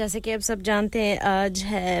और जैसे कि आप सब जानते हैं आज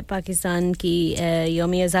है पाकिस्तान की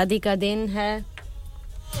यौम आज़ादी का दिन है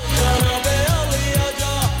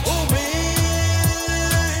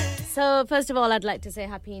So first of all I'd like to say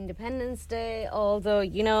happy Independence Day although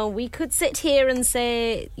you know we could sit here and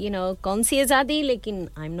say you know kaun si azadi lekin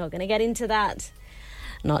I'm not going to get into that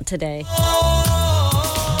not today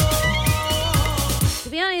To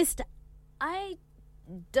be honest I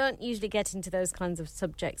don't usually get into those kinds of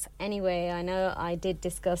subjects anyway I know I did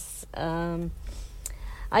discuss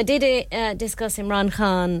discuss Imran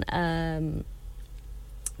Khan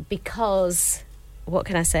because what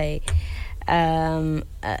can I say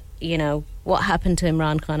you know what happened to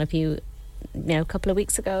Imran Khan a couple of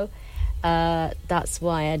weeks ago that's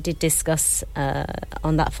why I did discuss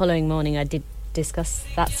on that following morning I did discuss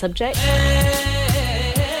that subject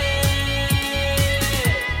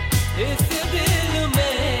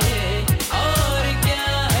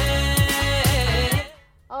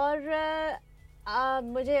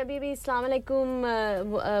मुझे अभी भी अस्सलाम वालेकुम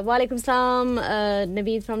वालेकुम सलाम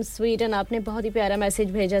Naveed from Sweden आपने बहुत ही प्यारा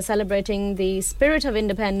मैसेज भेजा celebrating the spirit of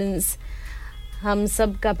independence हम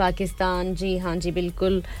सब का पाकिस्तान जी हां जी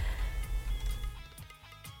बिल्कुल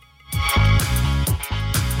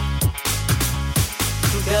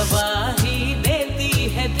गवाही देती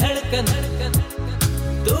है धड़कन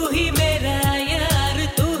तू ही मेरा यार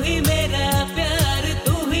तू ही मेरा प्यार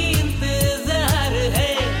तू ही इंतजार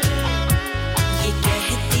है ये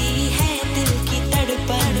कहती है दिल की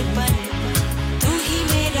तड़पन तू ही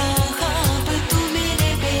मेरा ख्वाब तू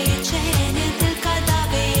मेरे बेचैन दिल का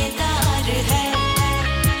दावेदार है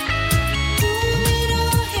तू मेरा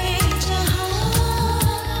है जहां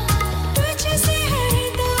तुझसे है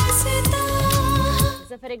दास्तां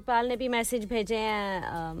जफर इकबाल ने भी मैसेज भेजे हैं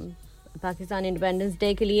पाकिस्तान इंडिपेंडेंस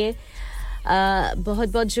डे के लिए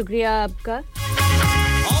बहुत-बहुत शुक्रिया आपका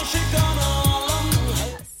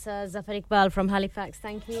Zafar Iqbal from Halifax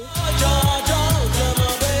thank you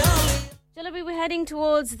चलो we're heading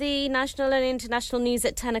towards the national and international news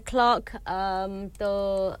at 10 o'clock तो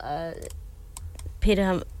फिर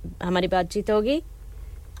हमारी बातचीत होगी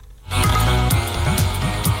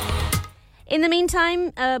In the meantime,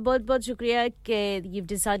 बहुत-बहुत शुक्रिया कि you've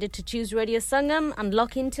decided to choose Radio Sangam and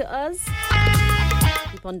lock into us.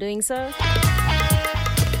 Keep on doing so.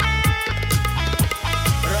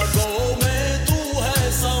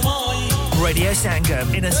 Radio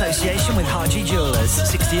Sangam in association with Haji Jewellers,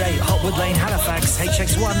 68 Hotwood Lane, Halifax,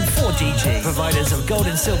 HX1 4DG. Providers of gold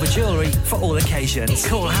and silver jewellery for all occasions.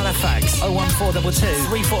 Call Halifax 01422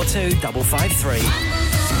 342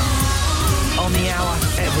 553. On the hour,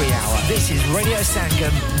 every hour. This is Radio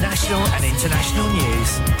Sangam, national and international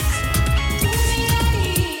news.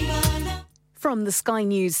 From the Sky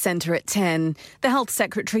News Centre at 10, the Health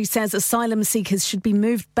Secretary says asylum seekers should be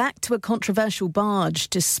moved back to a controversial barge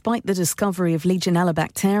despite the discovery of Legionella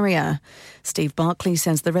bacteria. Steve Barclay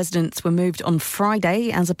says the residents were moved on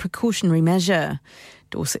Friday as a precautionary measure.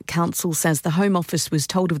 Dorset Council says the Home Office was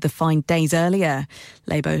told of the find days earlier.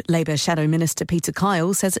 Labour Shadow Minister Peter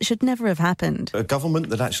Kyle says it should never have happened. A government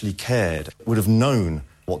that actually cared would have known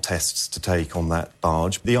what tests to take on that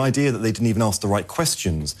barge. The idea that they didn't even ask the right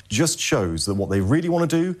questions just shows that what they really want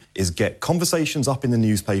to do is get conversations up in the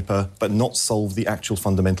newspaper but not solve the actual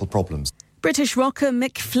fundamental problems. British rocker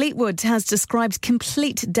Mick Fleetwood has described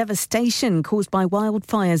complete devastation caused by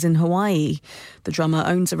wildfires in Hawaii. The drummer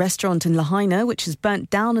owns a restaurant in Lahaina which has burnt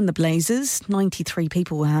down in the blazes. 93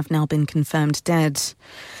 people have now been confirmed dead.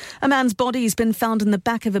 A man's body has been found in the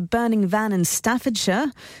back of a burning van in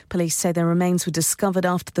Staffordshire. Police say their remains were discovered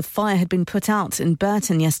after the fire had been put out in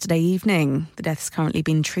Burton yesterday evening. The death's currently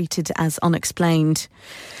been treated as unexplained.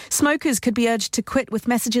 Smokers could be urged to quit with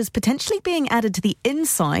messages potentially being added to the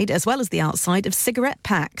inside as well as the outside of cigarette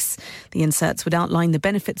packs. The inserts would outline the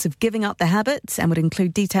benefits of giving up the habit and would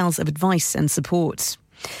include details of advice and support.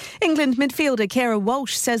 England midfielder Keira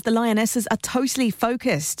Walsh says the Lionesses are totally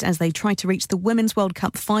focused as they try to reach the Women's World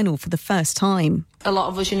Cup final for the first time. A lot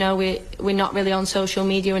of us, we're not really on social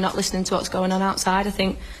media, we're not listening to what's going on outside. I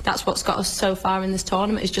think that's what's got us so far in this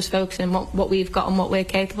tournament, is just focusing on what we've got and what we're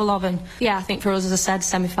capable of. And yeah, I think for us, as I said,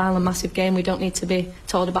 semi-final, massive game. We don't need to be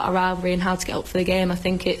told about a rivalry and how to get up for the game. I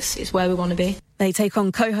think it's where we want to be. They take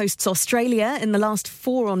on co-hosts Australia in the last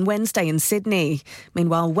 4 on Wednesday in Sydney.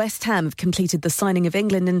 Meanwhile, West Ham have completed the signing of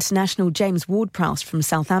England international James Ward-Prowse from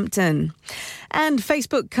Southampton. And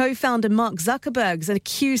Facebook co-founder Mark Zuckerberg has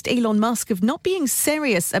accused Elon Musk of not being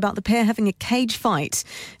serious about the pair having a cage fight.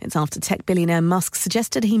 It's after tech billionaire Musk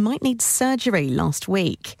suggested he might need surgery last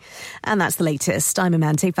week. And that's the latest. I'm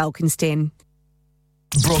Amante Falkenstein.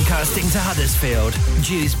 Broadcasting to Huddersfield,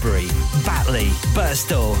 Dewsbury, Batley,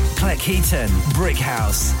 Birstall, Cleckheaton,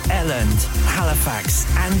 Brickhouse, Elland, Halifax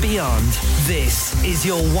and beyond. This is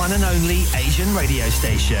your one and only Asian radio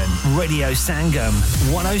station. Radio Sangam,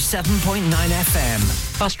 107.9 FM.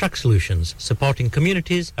 Fast Track Solutions, supporting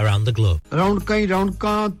communities around the globe. Round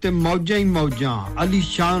ka te mauja Ali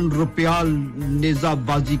Shan Rupial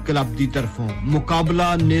Nezabazi Club di tarfon.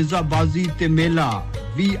 Muqabla Nezabazi te Mela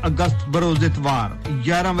 20 अगस्त बरोज इतवार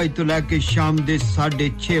 11 बजे तो लेके शाम दे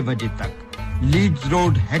 6:30 बजे तक Leeds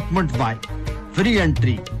road Heckmondwike free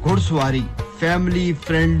entry घुड़सवारी family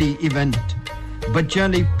friendly event बच्चों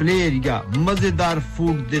ਲਈ प्ले एरिया मजेदार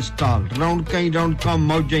फूड दे स्टॉल राउंड का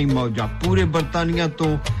मौजा ही मौजा पूरे बर्तानिया तो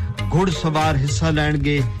घुड़सवार हिस्सा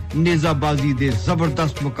लेंगे नेजाबाजी दे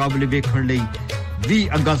जबरदस्त मुकाबले देखਣ ਲਈ 20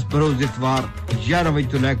 अगस्त बरोज इतवार 11 बजे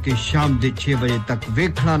तो लेके शाम दे 6 बजे तक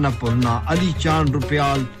देखना ना भूलना अली चांद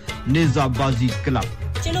रुपयाल नेजाबाजी क्लब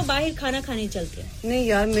चलो बाहर खाना खाने चलते हैं नहीं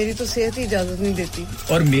यार मेरी तो सेहत ही इजाजत नहीं देती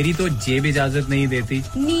और मेरी तो जेब इजाजत नहीं देती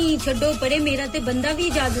नहीं छोड़ो परे मेरा ते बंदा भी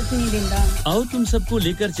इजाजत नहीं देता आओ तुम सबको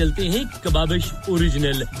लेकर चलते हैं कबाबिश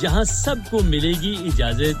ओरिजिनल जहां सबको मिलेगी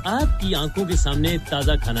इजाजत आपकी आंखों के सामने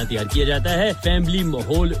ताजा खाना तैयार किया जाता है फैमिली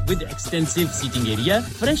माहौल with extensive seating area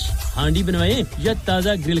fresh handi बनवाएं या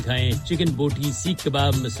ताजा ग्रिल खाएं chicken boti seekh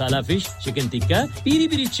kebab masala fish chicken tikka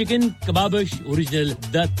peri peri chicken Kababish original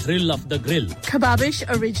the thrill of the grill Kababish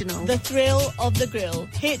Original. The Thrill of the Grill.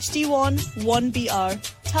 HD1 1BR.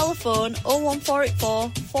 Telephone 01484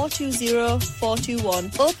 420 421.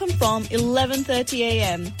 Open from 11:30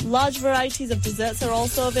 a.m. Large varieties of desserts are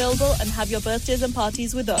also available and have your birthdays and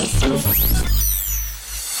parties with us.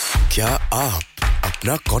 क्या आप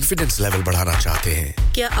अपना confidence level बढ़ाना चाहते हैं?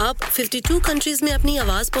 क्या आप 52 countries में अपनी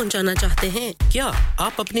आवाज पहुंचाना चाहते हैं? क्या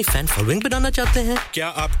आप अपनी फैन फॉलोइंग बनाना चाहते हैं? क्या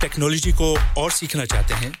आप टेक्नोलॉजी को और सीखना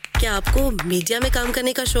चाहते हैं? क्या आपको मीडिया में काम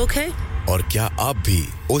करने का शौक है? और क्या आप भी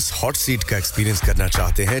उस हॉट सीट का एक्सपीरियंस करना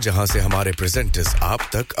चाहते हैं जहां से हमारे प्रेजेंटर्स आप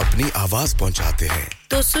तक अपनी आवाज पहुंचाते हैं?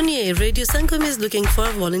 तो सुनिए, Radio Sangam is looking for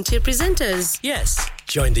volunteer presenters. Yes.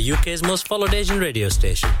 Join the UK's most followed Asian radio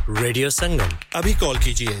station, Radio Sangam. Abhi call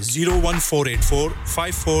kijiye 01484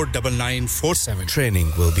 549947.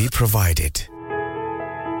 Training will be provided.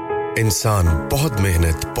 इंसान बहुत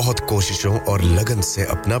मेहनत, बहुत कोशिशों और लगन से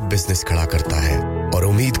अपना बिजनेस खड़ा करता है और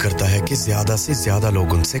उम्मीद करता है कि ज्यादा से ज्यादा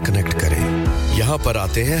लोग उनसे कनेक्ट करें। यहाँ पर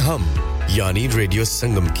आते हैं हम, यानी रेडियो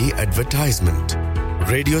संगम की एडवर्टाइजमेंट।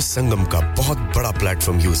 रेडियो संगम का बहुत बड़ा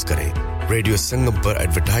प्लेटफॉर्म यूज करें। रेडियो संगम पर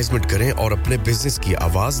एडवर्टाइजमेंट करें और अपने बिजनेस की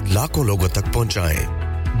आवाज लाखों लोगों तक पहुंचाएं।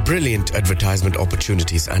 Brilliant advertisement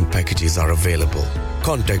opportunities and packages are available.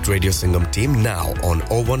 Contact Radio Sangam team now on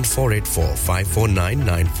 01484 549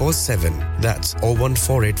 947. That's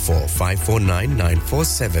 01484 549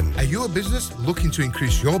 947. Are you a business looking to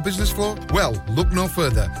increase your business flow? Well, look no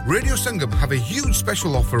further. Radio Sangam have a huge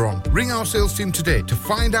special offer on. Ring our sales team today to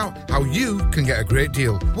find out how you can get a great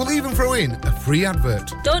deal. We'll even throw in a free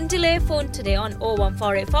advert. Don't delay, phone today on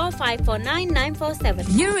 01484 549 947.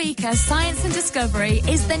 Eureka Science and Discovery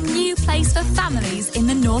is the new place for families in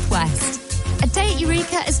the Northwest. A day at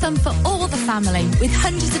Eureka is fun for all the family, with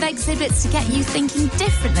hundreds of exhibits to get you thinking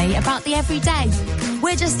differently about the everyday.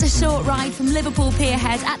 We're just a short ride from Liverpool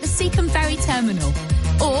Pierhead at the Seacombe Ferry Terminal.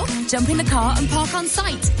 Or jump in the car and park on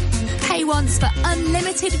site. Pay once for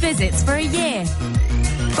unlimited visits for a year.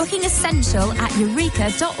 Booking essential at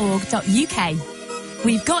eureka.org.uk.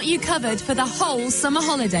 We've got you covered for the whole summer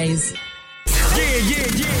holidays. Yeah.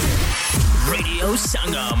 Radio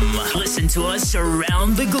Sangam. Listen to us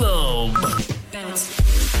around the globe.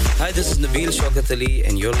 Hi, this is Nabil Shaukat Ali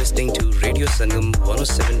and you're listening to Radio Sangam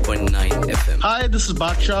 107.9 FM. Hi, this is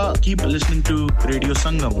Baksha. Keep listening to Radio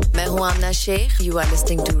Sangam. मैं हूँ आमना Sheikh. You are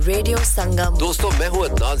listening to Radio Sangam. दोस्तों मैं हूँ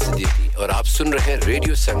अदनान सिद्दीकी और आप सुन रहे हैं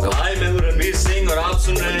radio संगम. Hi, मैं हूँ रणवीर सिंह और आप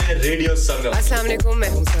सुन रहे हैं रेडियो संगम. Assalamu alaikum, मैं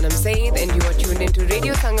हूँ सनम Saeed and you are tuned into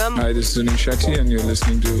Radio Sangam. Hi, this is Zunin Shakti and you're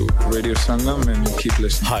listening to Radio Sangam and keep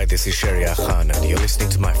listening. Hi, this is Sharia Khan and you're listening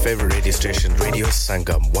to my favorite radio station Radio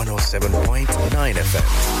Sangam 107.9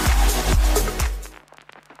 FM.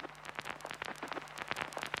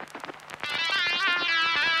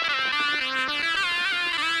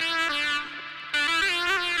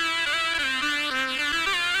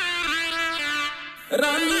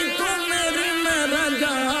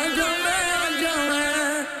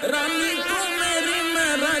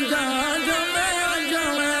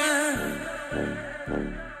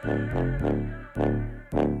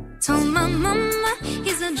 Told my mama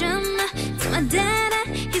he's a drummer. To my dada,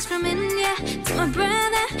 he's from India. To my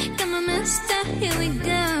brother, got my mister. Here we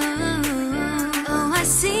go. Oh, I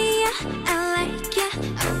see ya, I like ya,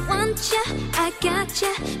 I want ya, I got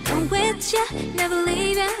ya, I'm with ya, never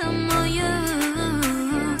leave ya, I'm all yours.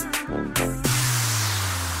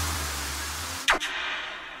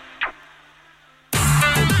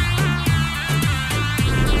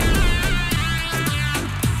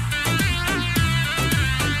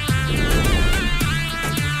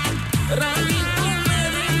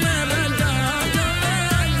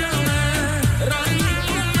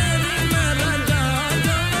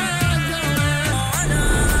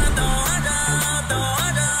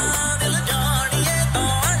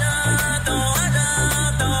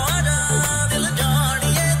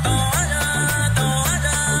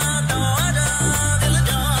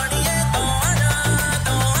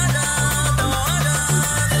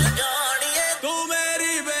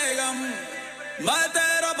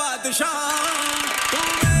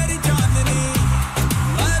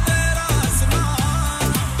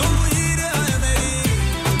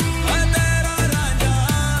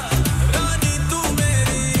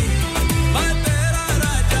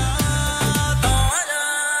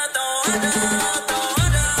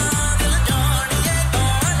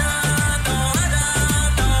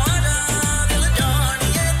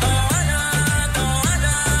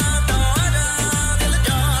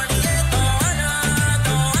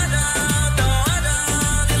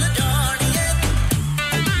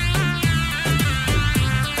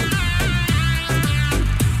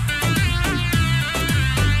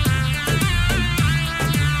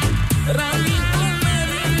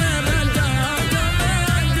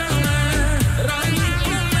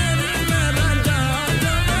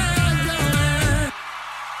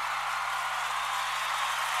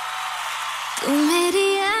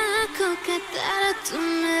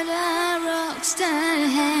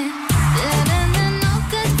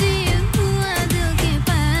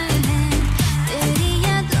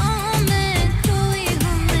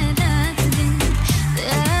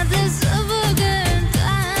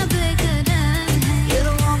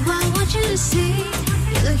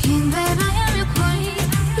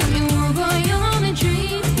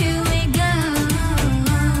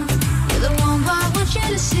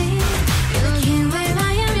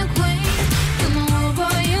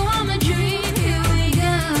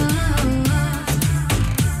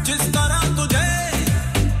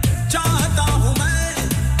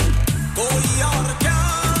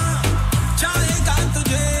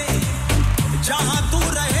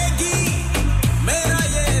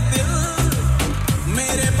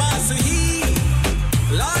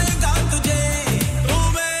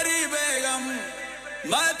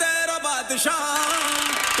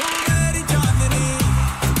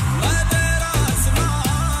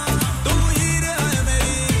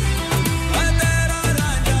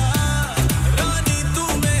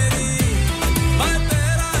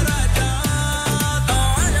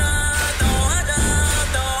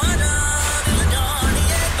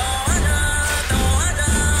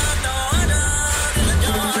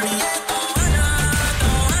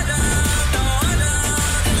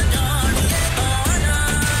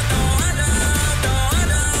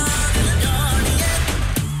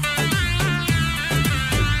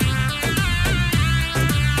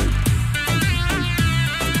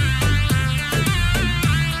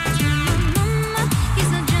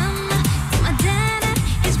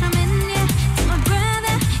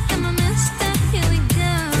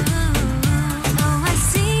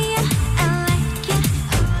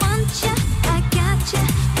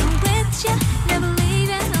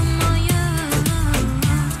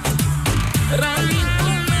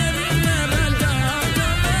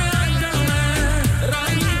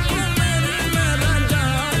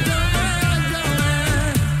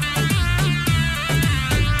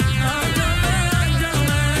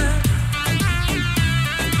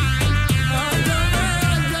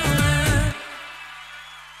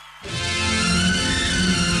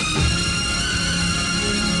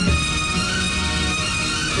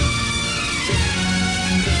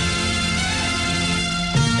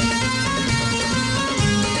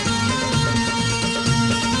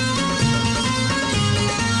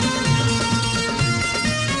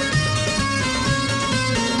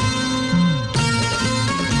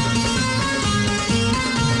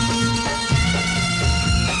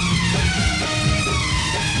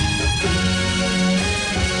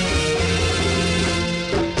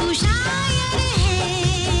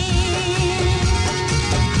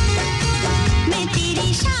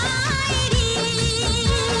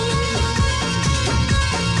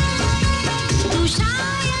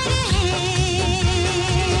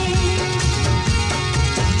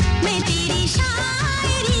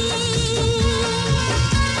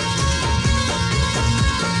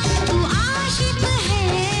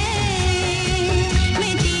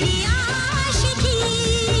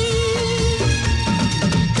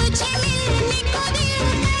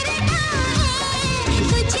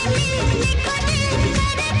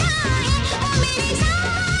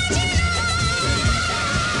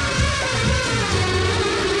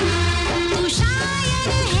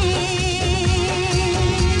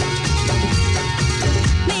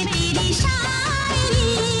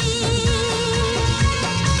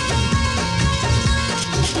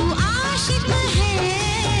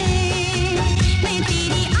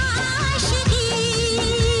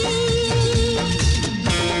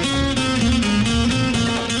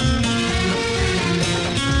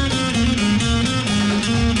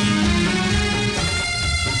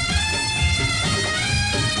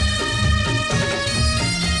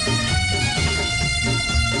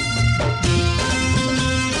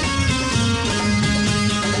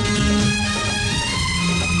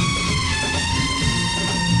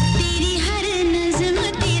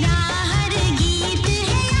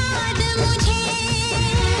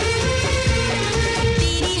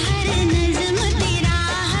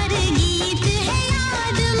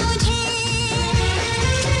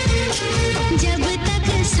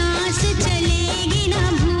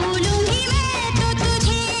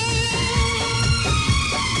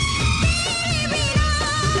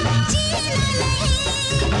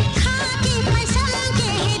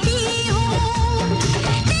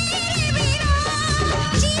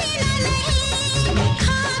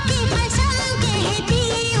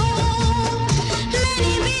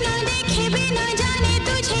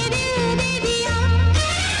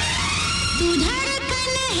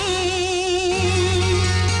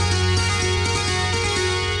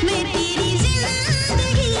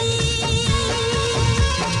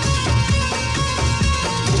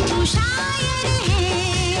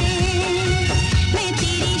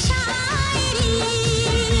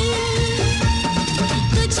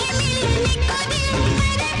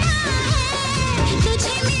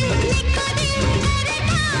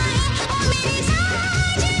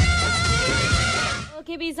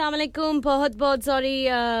 Baby अस्सलाम वालेकुम बहुत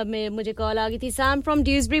sorry मुझे call आ गई थी Sam from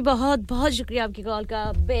Dewsbury बहुत शुक्रिया आपकी call का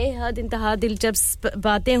बेहद इंतहा दिलचस्प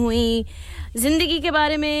बातें हुई जिंदगी के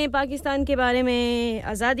बारे में पाकिस्तान के बारे में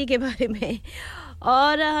आज़ादी के बारे में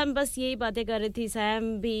और हम बस यही बातें कर रही थी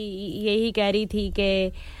सैम भी यही कह रही थी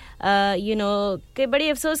कि यू नो कि बड़ी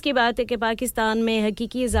अफसोस की बात है कि पाकिस्तान में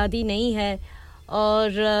हकीकी आज़ादी नहीं है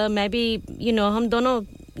और मैं भी यू नो हम दोनों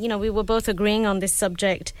you know we were both agreeing on this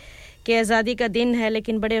subject कि आज़ादी का दिन है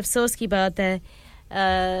लेकिन बड़े अफसोस की बात है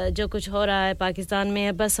जो कुछ हो रहा है पाकिस्तान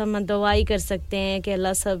में बस हम दुआ ही कर सकते हैं कि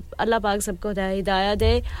अल्लाह पाक सबको हिदायत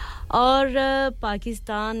दे और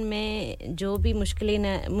पाकिस्तान में जो भी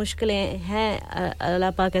मुश्किलें हैं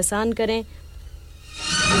अल्लाह पाक आसान करें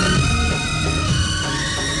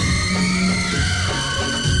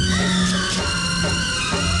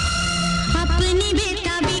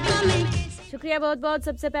शुक्रिया बहुत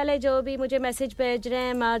सबसे पहले जो भी मुझे मैसेज भेज रहे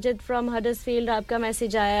हैं माजिद फ्रॉम हडर्सफील्ड आपका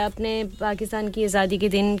मैसेज आया अपने पाकिस्तान की आज़ादी के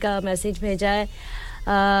दिन का मैसेज भेजा है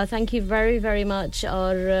थैंक यू वेरी मच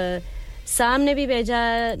और साम ने भी भेजा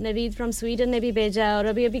है नवीद फ्रॉम स्वीडन ने भी भेजा है और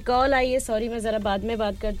अभी कॉल आई है सॉरी मैं ज़रा बाद में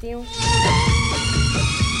बात करती हूँ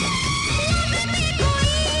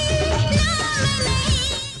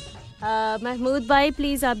महमूद भाई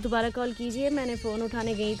प्लीज़ आप दोबारा कॉल कीजिए मैंने फ़ोन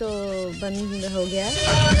उठाने गई तो बंद हो गया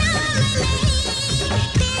है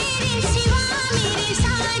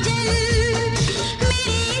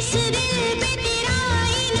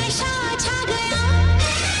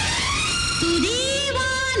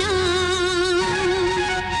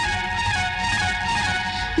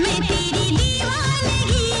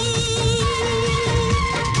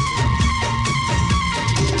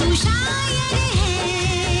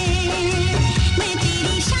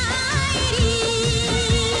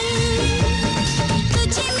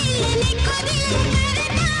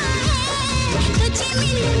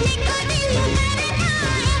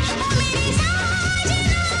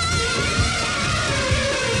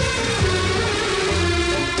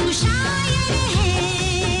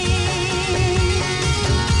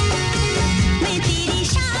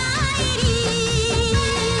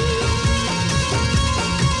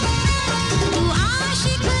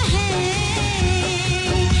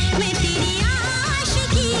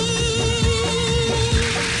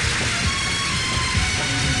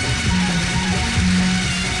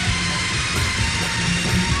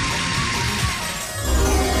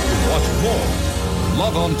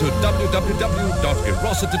Log on to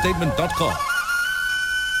www.erosentertainment.com.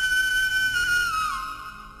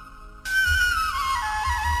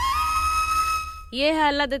 ये है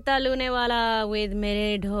अल्लाह देता लूने वाला विद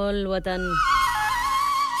मेरे ढोल वतन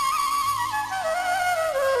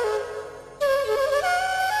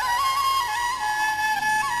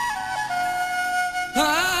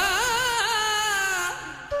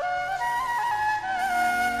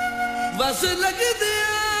बस लग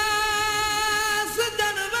दिया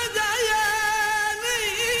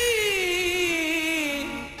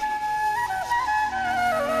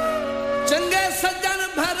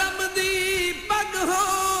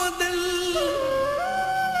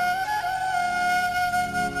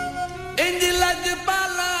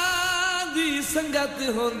संगत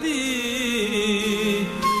होंदी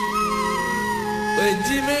ओए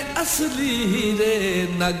जिवें असली हीरे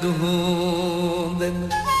नग होंदे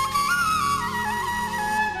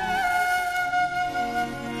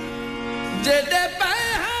जेडे पे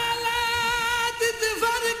हालात च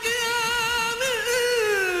फर्क आवे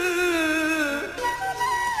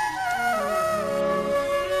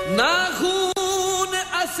ना खून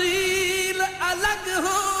असील अलग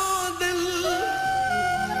हो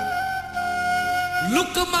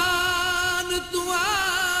लुकमान तू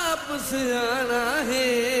आप सियाना है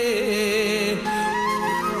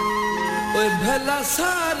ओए भला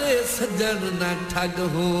सारे सज्जन ना ठग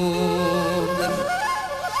हो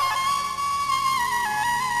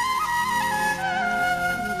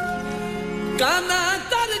काना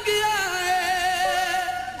तर गया है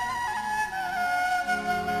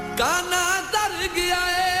काना तर गया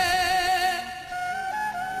है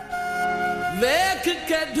वेख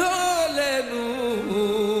के ढोले नू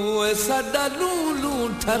साडा लूलू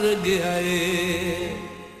ठर गया है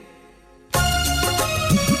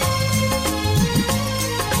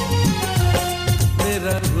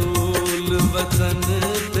मेरा ढोल वतन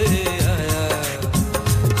पे आया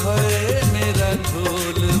हाय मेरा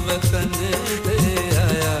ढोल वतन पे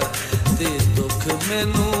आया ते दुख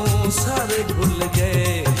मैनू सारे भूल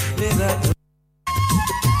गए मेरा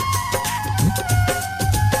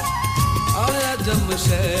आया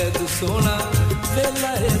जमशेद सोना वेला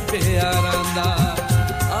है प्यारा दा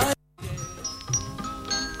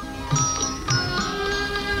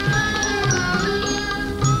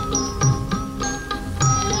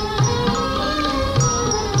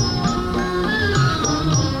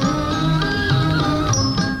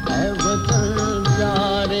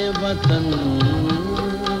वतन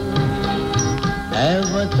है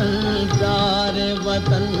वतन प्यारे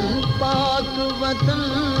वतन पाक वतन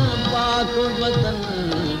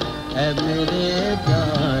है मेरे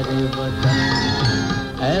प्यारे वतन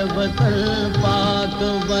है वतन पाक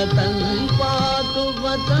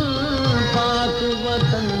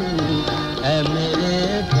वतन है मेरे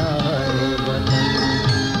प्यारे वतन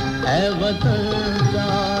है वतन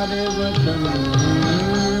प्यारे वतन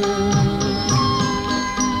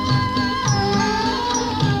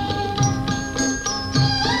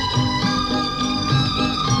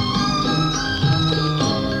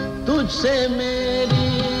तुझसे मेरी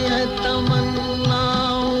है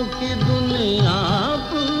तमन्नाओं की दुनिया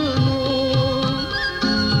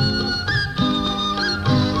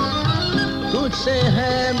तुझसे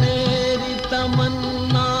है मेरी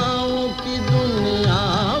तमन्नाओं की दुनिया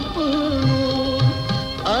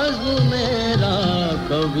अज़्म मेरा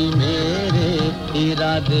कभी मेरे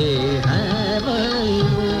इरादे हैं वही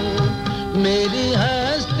मेरी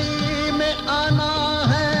हस्ती में आना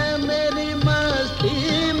है मेरी मस्ती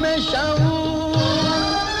में शऊर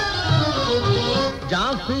जा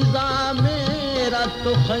फिजा मेरा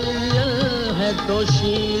तो ख़य्यल है तो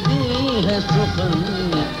शीरी है सुखन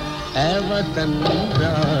है वतन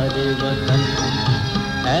प्यारे वतन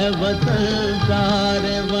है वतन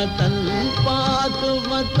प्यारे वतन पाक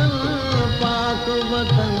वतन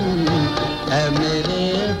है मेरे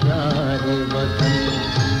प्यारे वतन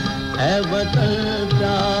है वतन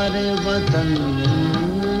प्यारे वतन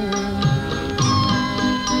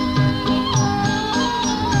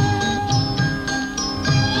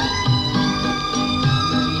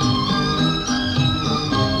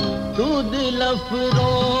तू दिल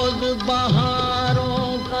अफरोज बहारों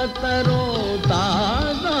का तरो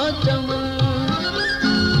ताजा चमन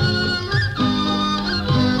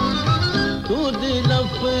तू दिल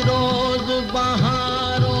अफरोज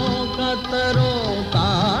बहारों का तरो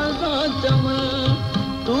ताजा चमन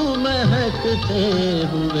तू महकते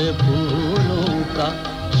हुए फूलों का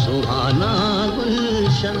सुहाना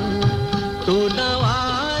गुलशन तू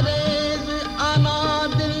नवारेज अना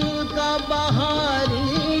दिल का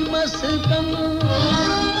बहारी मस्कन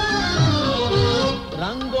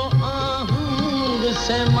रंगो आहंग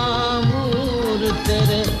से मामूर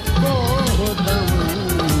तेरे कोदम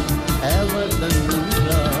है वतन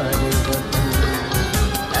प्यारे वतन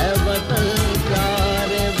है वतन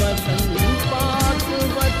प्यारे वतन पाक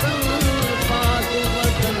वतन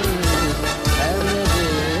है मेरे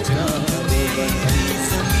प्यारे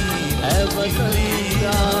वतन है वतन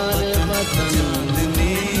प्यारे वतन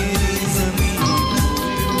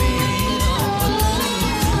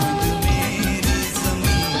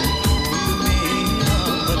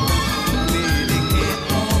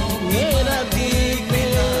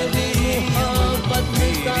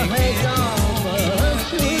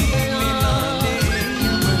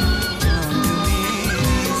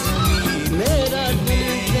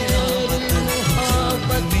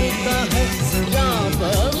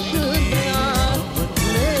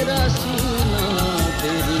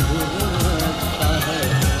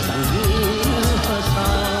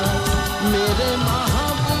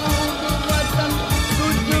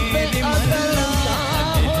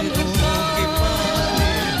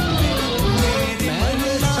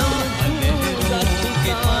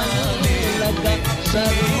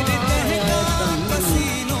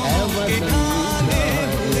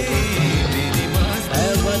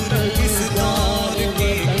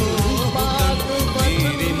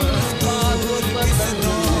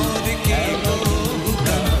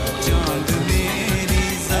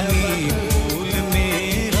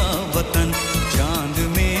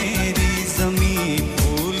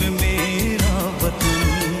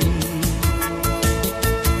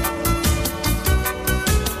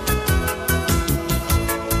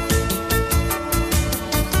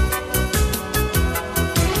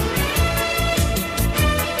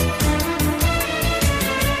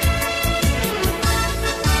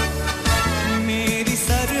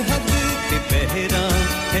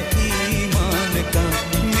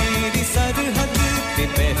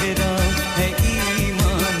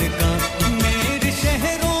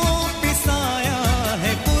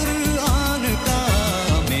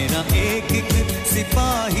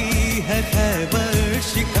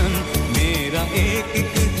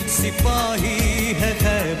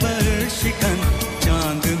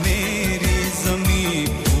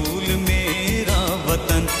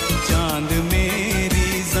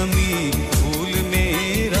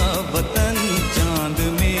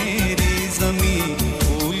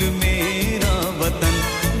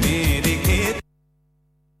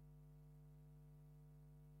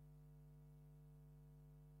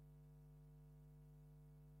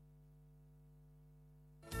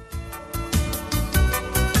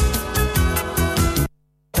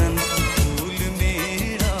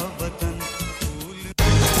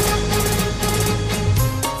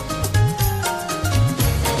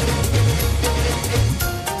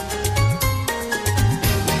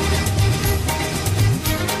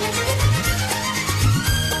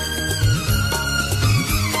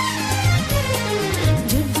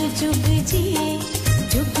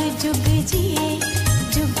जिए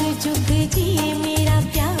जुग जुग जिए मेरा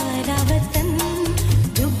प्यारा वतन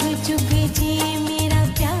जुग जुग जिए मेरा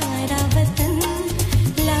प्यारा वतन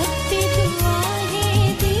लगती दुआ है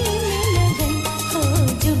दिल में लगन हो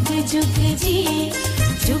जुग जुग जिए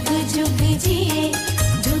जुग जुग जिए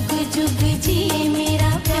जुग जुग जिए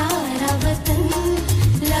मेरा प्यारा वतन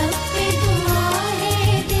लगती दुआ है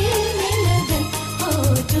दिल में लगन हो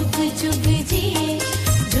जुग जुग जिए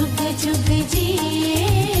जुग जुग जिए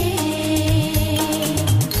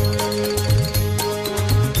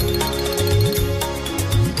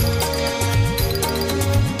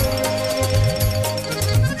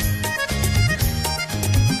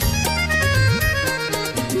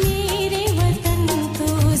मेरे वतन तो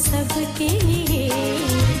सबके लिए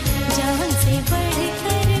जान से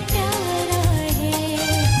बढ़कर प्यारा है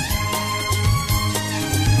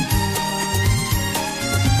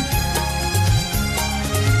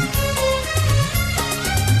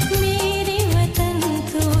मेरे वतन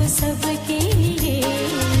तो सबके लिए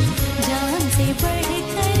जान से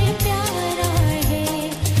बढ़कर प्यारा है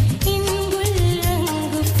इन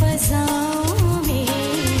गुलरंग फज़ाओं में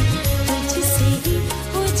तुझसे ही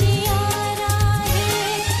उजियारा है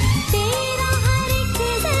तेरा हर एक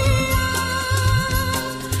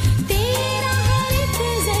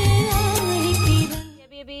ज़र्रा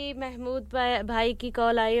अभी महमूद भाई की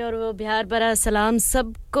कॉल आई और वो बिहार बरा सलाम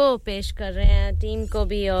सबको पेश कर रहे हैं टीम को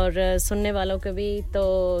भी और सुनने वालों को भी तो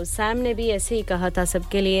सैम ने भी ऐसे ही कहा था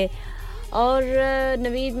सबके लिए और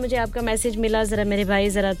नवीद मुझे आपका मैसेज मिला जरा मेरे भाई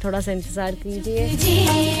जरा थोड़ा सा इंतजार कीजिए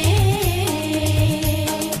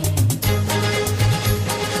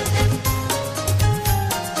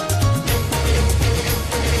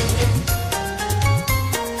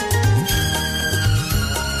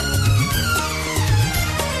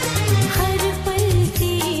हर पल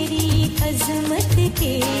तेरी अज़मत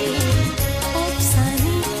के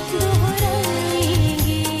अफ़साने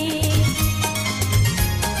दोहराएंगे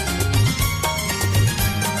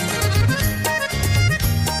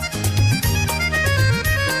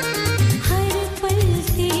हर पल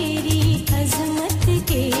तेरी अज़मत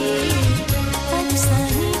के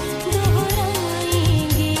अफ़साने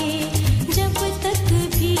दोहराएंगे जब तक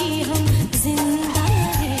भी हम जिंदा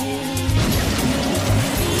हैं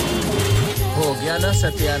हो गया ना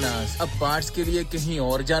सत्यानाश अब पार्ट्स के लिए कहीं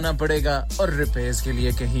और जाना पड़ेगा और रिपेयर्स के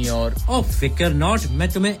लिए कहीं और ओ फिकर नॉट मैं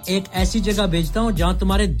तुम्हें एक ऐसी जगह भेजता हूं जहां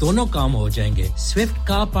तुम्हारे दोनों काम हो जाएंगे स्विफ्ट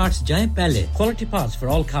कार पार्ट्स जाएं पहले quality parts for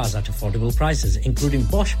all cars at affordable prices including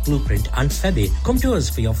Bosch Blueprint and Febby come to us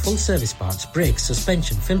for your full service parts brakes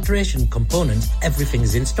suspension filtration components everything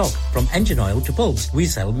is in stock from engine oil to bulbs we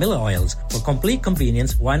sell Miller oils for complete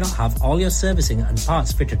convenience why not have all your servicing and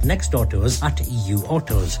parts fitted next door to us at EU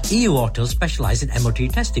Autos EU Autos specialize in MOT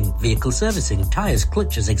testing vehicle servicing tires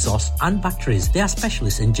clutches exhausts and batteries they are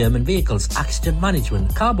specialists in German vehicles accident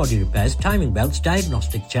management car body repairs timing belts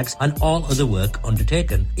diagnostic checks and all other work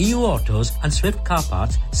undertaken EU Autos and Swift Car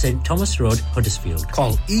Parts St Thomas Road Huddersfield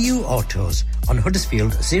call EU Autos on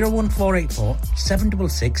Huddersfield 01484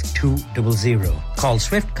 766 200 call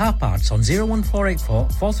Swift Car Parts on 01484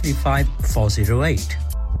 435 408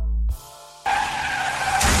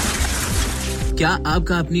 क्या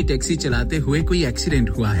आपका अपनी taxi चलाते हुए कोई accident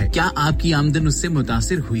हुआ है क्या आपकी आमदन उससे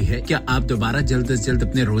मुतासिर हुई है क्या आप दोबारा जल्द से जल्द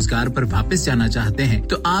अपने रोजगार पर वापस जाना चाहते हैं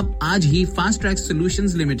तो आप आज ही फास्ट ट्रैक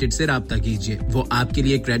सॉल्यूशंस लिमिटेड से राब्ता कीजिए वो आपके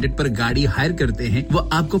लिए क्रेडिट पर गाड़ी हायर करते हैं वो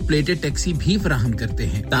आपको प्लेटेड टैक्सी भी फराहम करते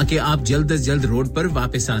हैं ताकि आप जल्द से जल्द रोड पर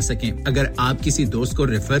वापस आ सकें अगर आप किसी दोस्त को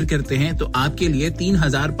रेफर करते हैं तो आपके लिए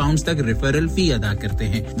 3000 पाउंड तक रेफरल फी अदा करते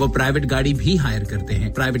हैं वो प्राइवेट गाड़ी भी हायर करते हैं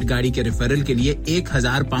प्राइवेट गाड़ी के रेफरल के लिए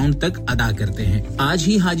 1000 पाउंड तक अदा करते हैं आज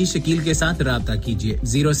ही हाजी शकील के साथ राब्ता कीजिए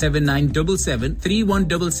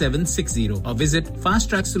 07977317760 और visit fast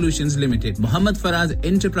track solutions limited Mohammad Faraz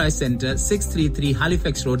enterprise centre 633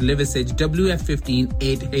 Halifax road Liversedge WF15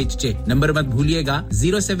 8HJ number मत भूलिएगा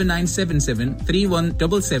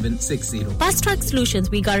 07977317760 Fast Track Solutions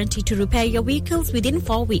we guarantee to repair your vehicles within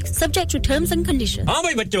 4 weeks subject to terms and conditions हां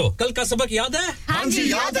भाई बच्चों कल का सबक याद है हां जी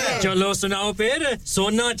याद है चलो सुनाओ फिर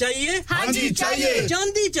सोना चाहिए हां जी चाहिए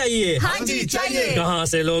चांदी चाहिए हां जी चाहिए कहां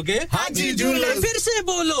से लोगे हाजी जूलर्स फिर से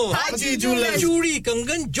बोलो हाजी जूलर्स चूड़ी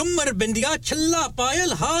कंगन झुमर बिंदिया छल्ला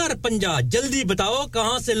पायल हार पंजा जल्दी बताओ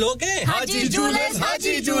कहां से लोगे हाजी जूलर्स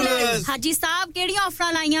हाजी साहब केड़ी ऑफर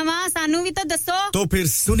लाईया वा सानू भी तो दसो तो फिर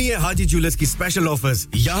सुनिए हाजी जूलर्स की स्पेशल ऑफर्स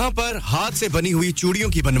यहाँ पर हाथ से बनी हुई चूड़ियों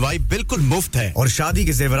की बनवाई बिल्कुल मुफ्त है और शादी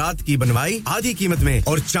के जेवरात की बनवाई आधी कीमत में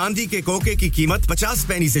और चांदी के कोके की कीमत 50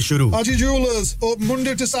 पैसे से शुरू Haji Jewelers open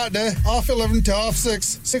Monday to Saturday half 11 to half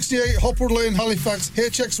 6 68 Hopwood Lane, Halifax,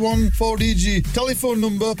 HX1 4DG. Telephone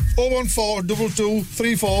number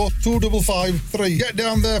 01422342553. Get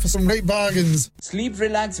down there for some great bargains. Sleep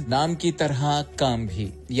Relax नाम की तरह काम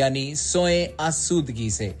भी यानी सोए आसूदगी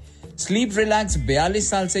से स्लीप रिलैक्स 42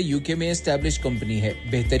 साल से यूके में एस्टैब्लिश कंपनी है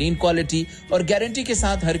बेहतरीन क्वालिटी और गारंटी के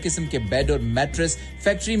साथ हर किस्म के बेड और मैट्रेस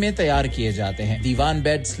फैक्ट्री में तैयार किए जाते हैं दीवान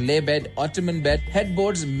bed slay bed ottoman bed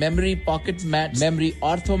headboards memory pocket mat memory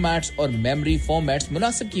ortho mats और मेमोरी फोम मैट्स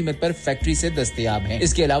मुनासिब कीमत पर फैक्ट्री से दस्तयाब हैं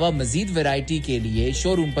इसके अलावा मजीद वैरायटी के लिए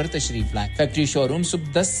शोरूम पर तशरीफ लाएं फैक्ट्री शोरूम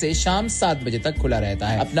सुबह 10 से शाम 7 बजे तक खुला रहता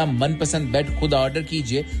है अपना मनपसंद बेड खुद ऑर्डर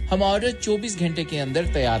कीजिए हम ऑर्डर 24 घंटे के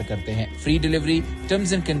अंदर तैयार करते हैं free delivery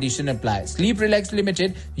terms and condition apply. Sleep Relax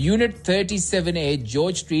Limited, Unit 37A,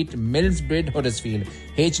 George Street, Millsbridge, Huddersfield,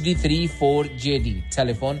 HD34JD.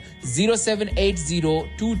 Telephone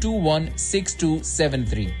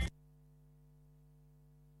 0780-221-6273.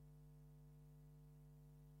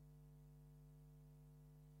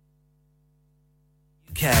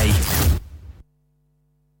 Okay.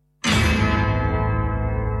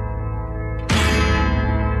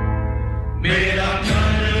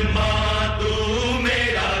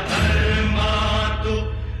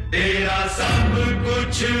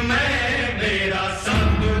 मैं मेरा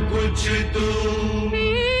सब कुछ तू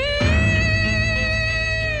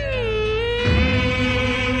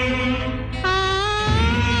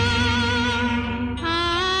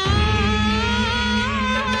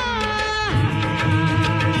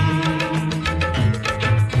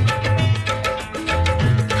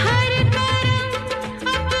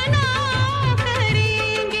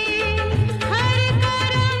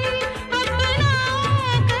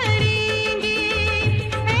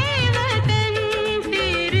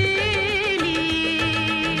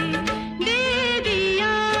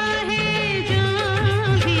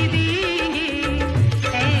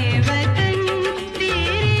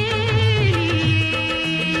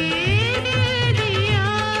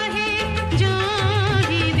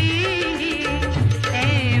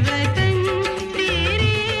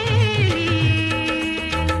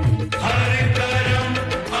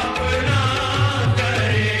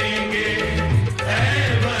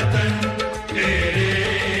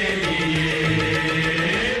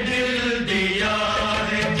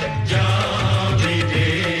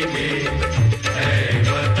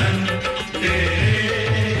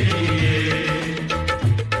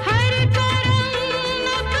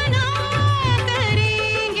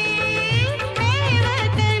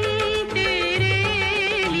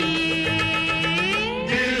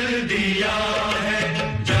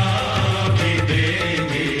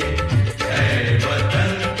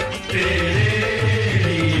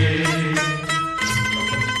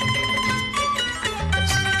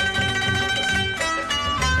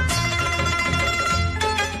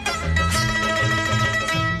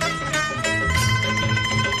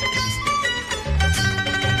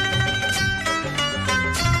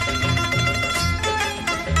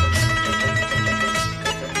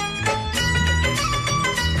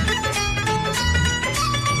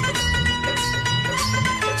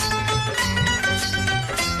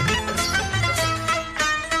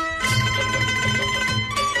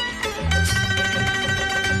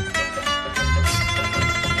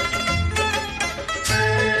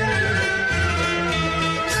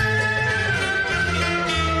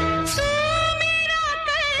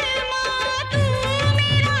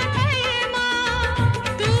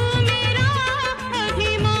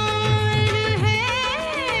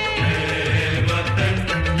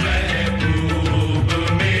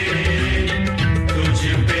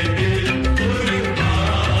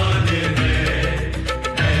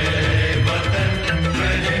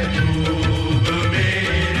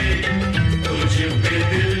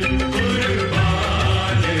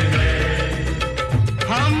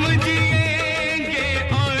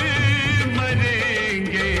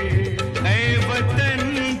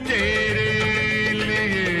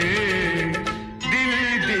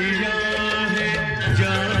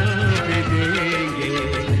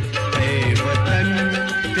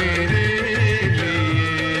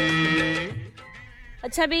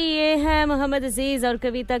अच्छा भी ये है मोहम्मद अजीज और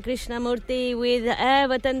कविता कृष्णमूर्ति विद ए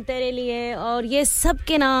वतन तेरे लिए और ये सब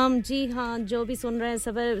के नाम जी हाँ जो भी सुन रहे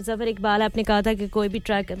हैं ज़फर इकबाल आपने कहा था कि कोई भी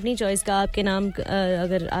ट्रैक अपनी चॉइस का आपके नाम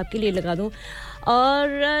अगर आपके लिए लगा दूं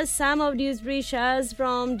और Sam of Dewsbury Shaz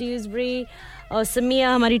from Dewsbury और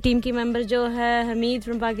समिया हमारी टीम की मेंबर जो है Hamid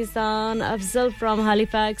from Pakistan Afzal from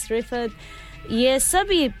Halifax Rifat ये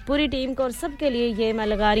सभी पूरी टीम को और सब के लिए ये मैं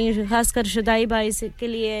लगा रही हूँ खासकर शुदाई भाई के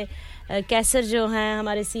लिए कैसर जो हैं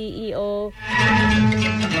हमारे सीईओ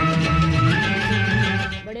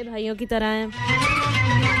बड़े भाइयों की तरह हैं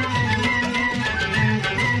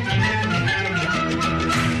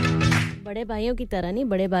बड़े भाइयों की तरह नहीं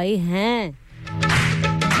बड़े भाई हैं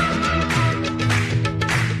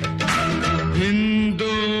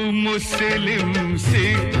हिंदू मुस्लिम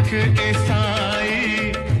सिख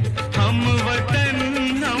ईसाई हम वतन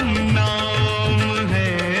हम नाम है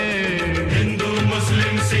हिंदू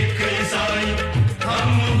मुस्लिम सिख ईसाई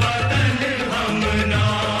हम वतन हम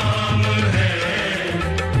नाम है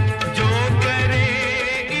जो करे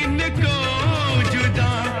इनको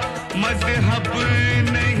जुदा मजहब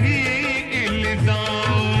नहीं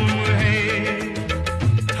इल्जाम है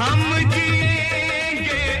हम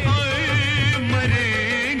जिएंगे और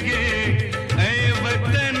मरेंगे ऐ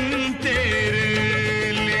वतन तेरे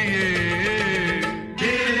लिए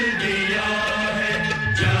दिल दिया है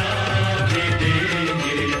जान भी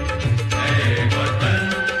देंगे ऐ वतन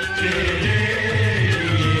तेरे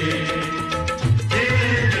लिए दिल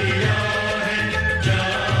दिया है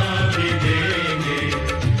जान भी देंगे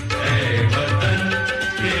ऐ वतन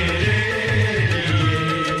तेरे लिए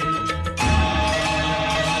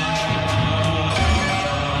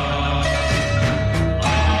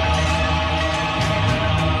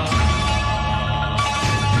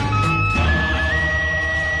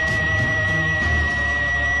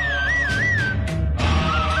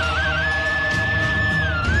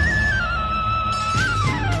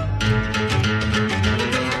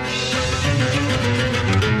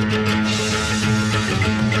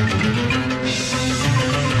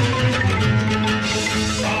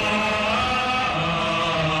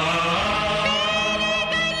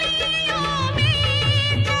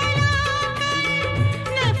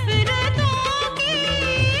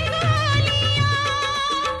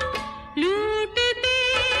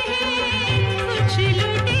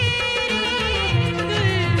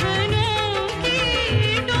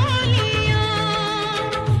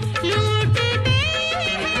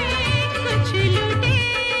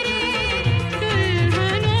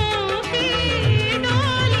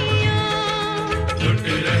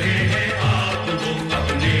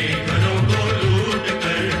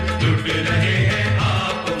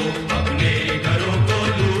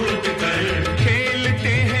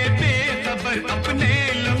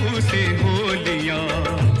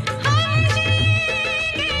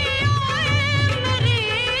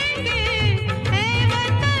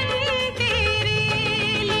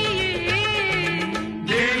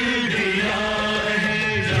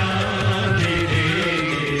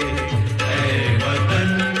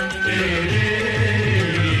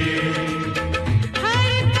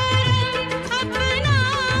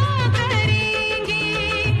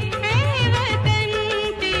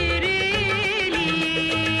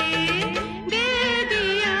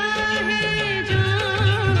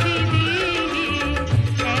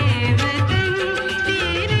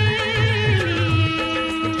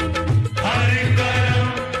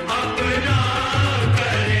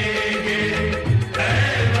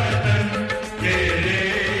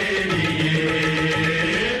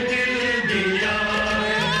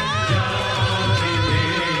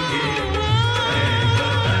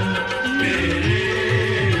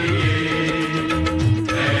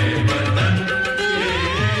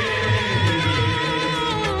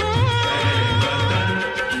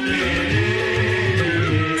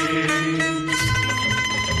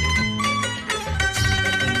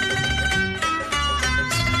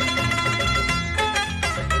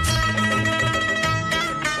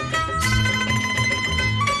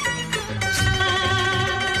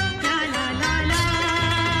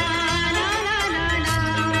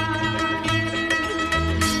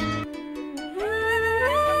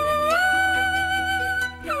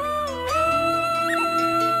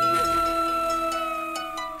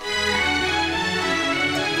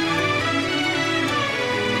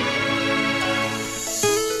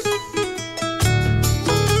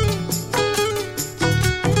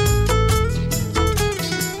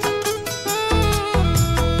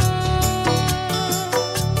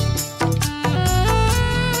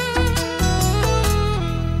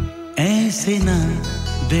ऐसे ना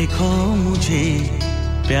देखो मुझे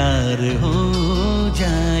प्यार हो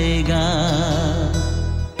जाएगा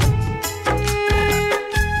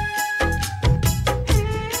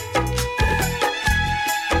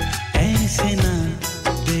ऐसे ना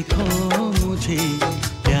देखो मुझे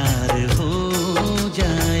प्यार हो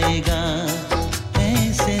जाएगा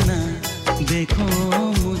ऐसे ना देखो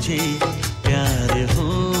मुझे प्यार हो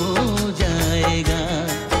जाएगा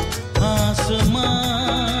आसमान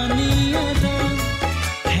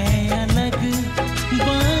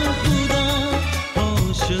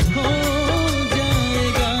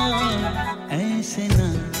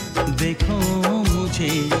देखो मुझे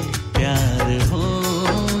प्यार हो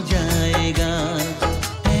जाएगा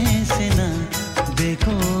ऐसे ना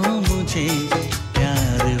देखो मुझे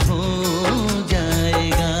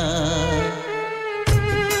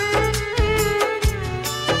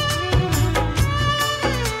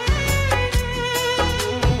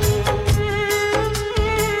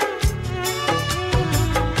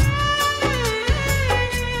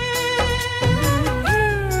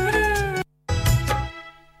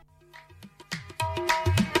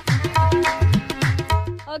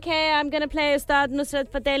Okay, I'm going to play उस्ताद नुसरत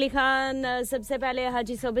फ़तेह अली खान. सबसे पहले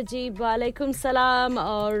हाजी सोबत जी वालेकुम सलाम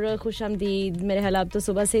और खुशामदीद. मेरे ख्याल आप तो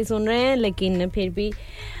सुबह से ही सुन रहे हैं लेकिन फिर भी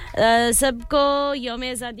सबको यौम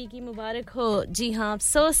आज़ादी की मुबारक हो. जी हाँ,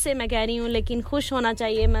 अफसोस से मैं कह रही हूँ लेकिन खुश होना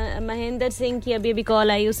चाहिए. महेंद्र सिंह की अभी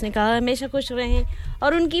कॉल आई, उसने कहा हमेशा खुश रहें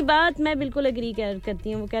और उनकी बात मैं बिल्कुल एग्री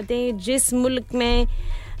करती हूँ. वो कहते हैं जिस मुल्क में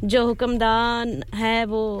जो हुक्मरान है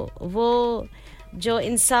वो जो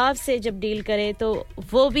इंसाफ से जब डील करे तो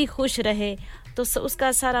वो भी खुश रहे तो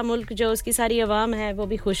उसका सारा मुल्क जो उसकी सारी आवाम है वो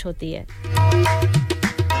भी खुश होती है.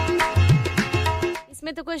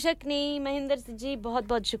 इसमें तो कोई शक नहीं. महेंद्र जी बहुत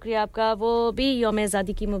बहुत शुक्रिया आपका. वो भी यौम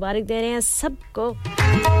आज़ादी की मुबारक दे रहे हैं सबको.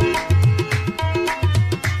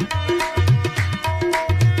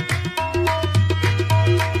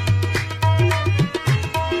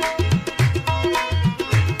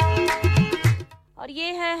 और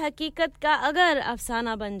ये है हकीकत का अगर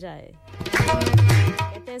अफसाना बन जाए.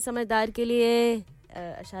 कहते हैं समझदार के लिए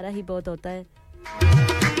इशारा ही बहुत होता है.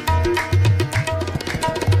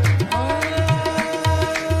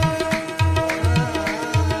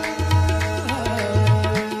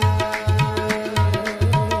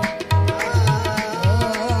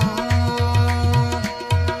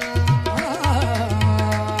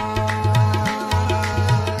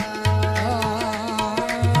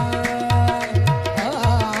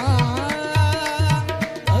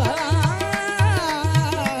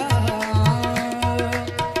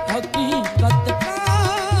 हकीकत का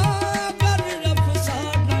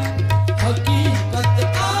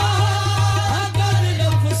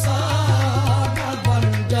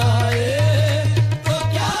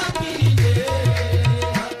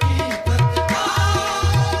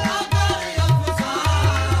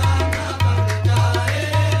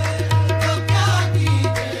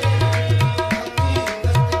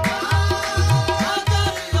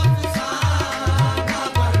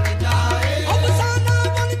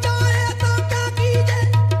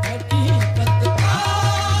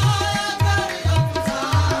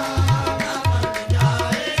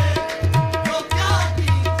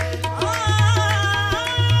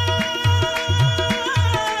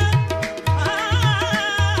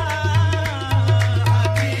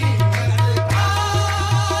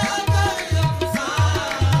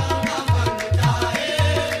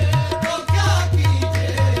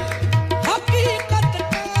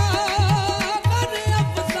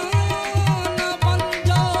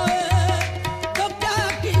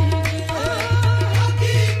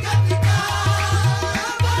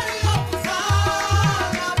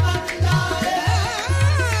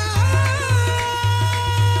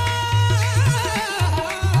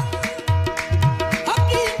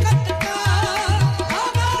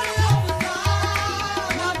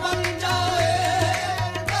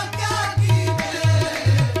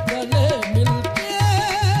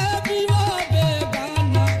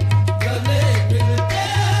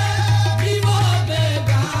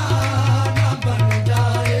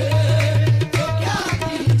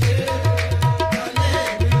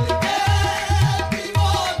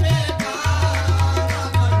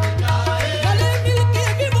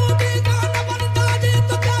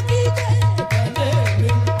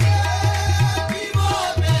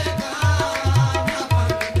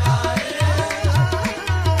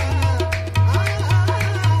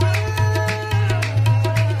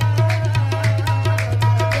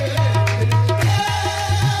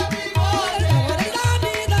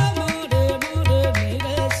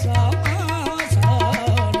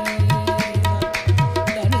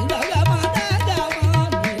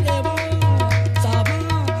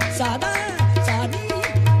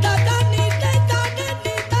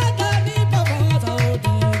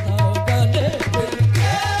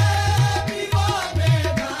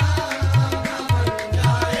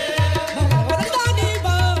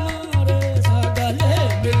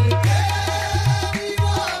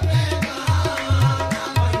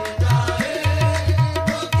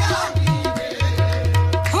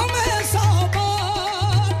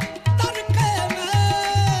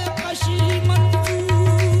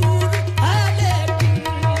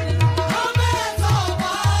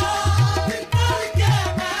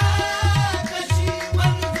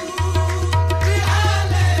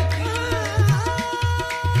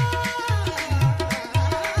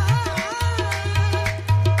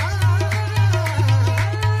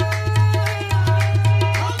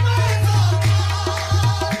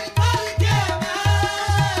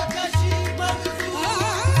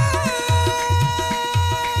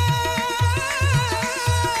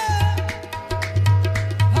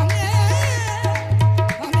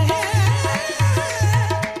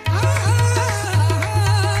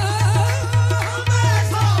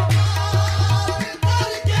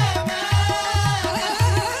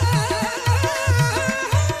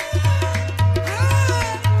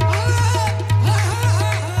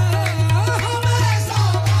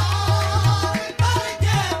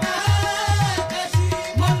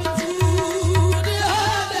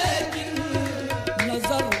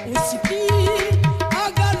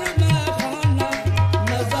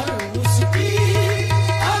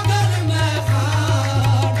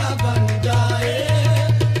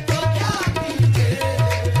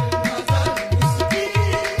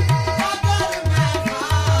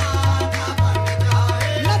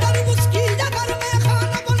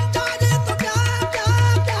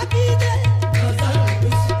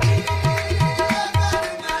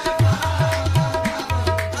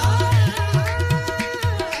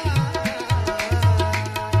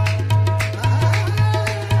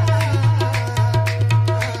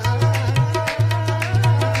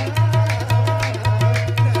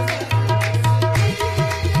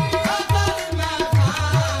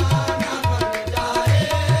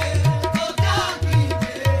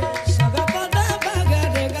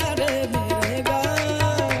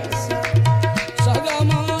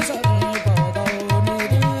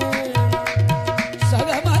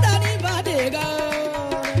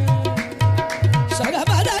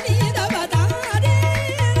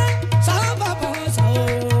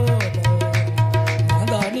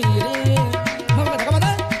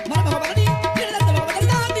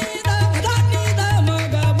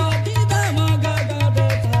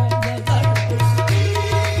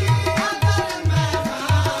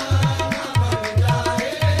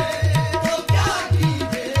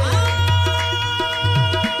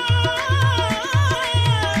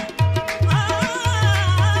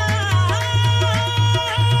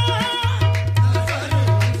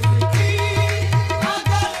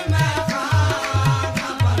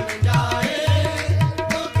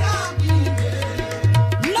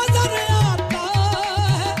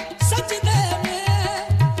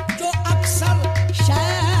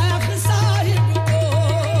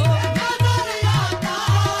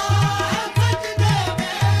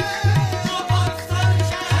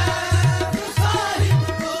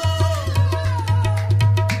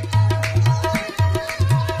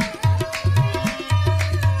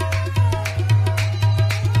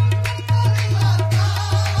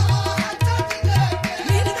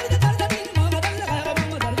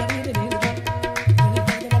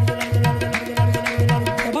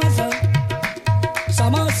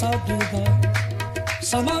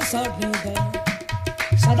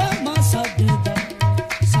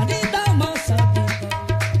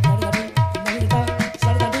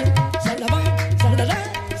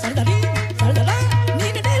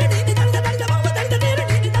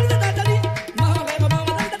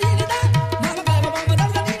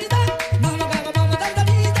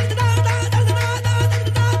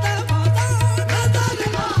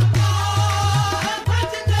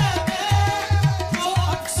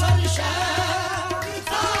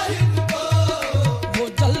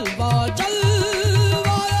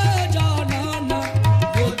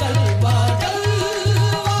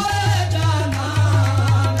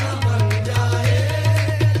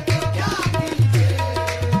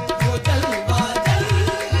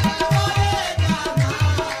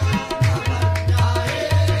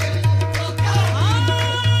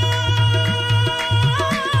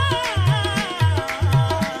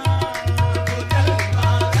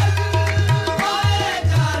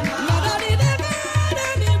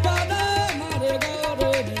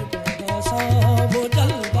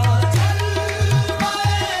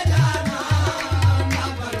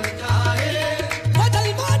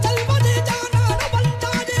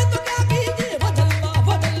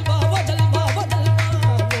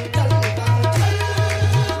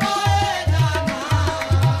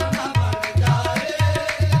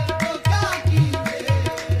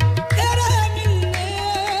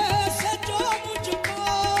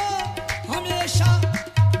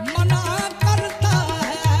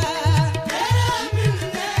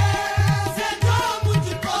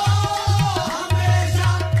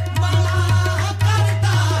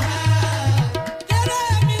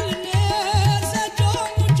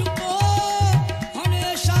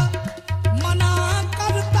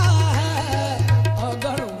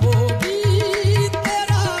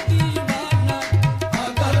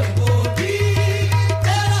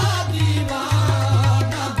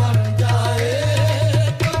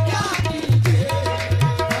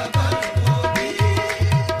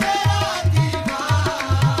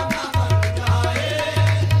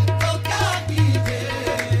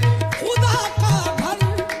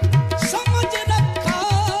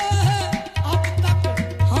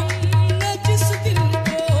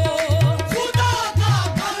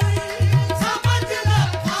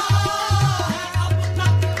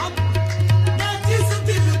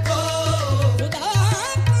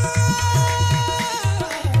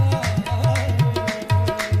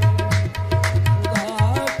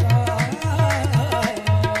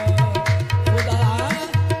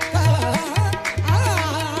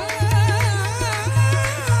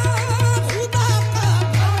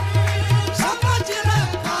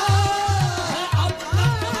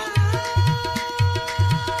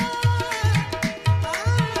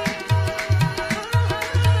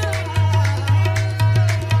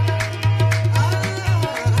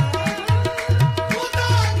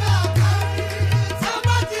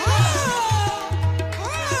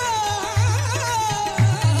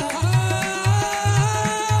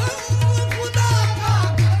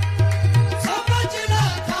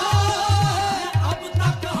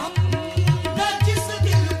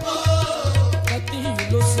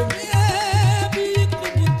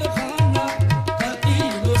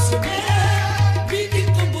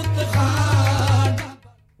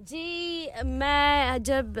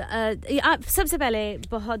जब आप सबसे पहले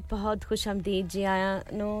बहुत बहुत खुशामदीद जी आया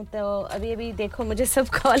नो तो अभी देखो मुझे सब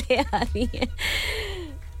कॉलें आ रही हैं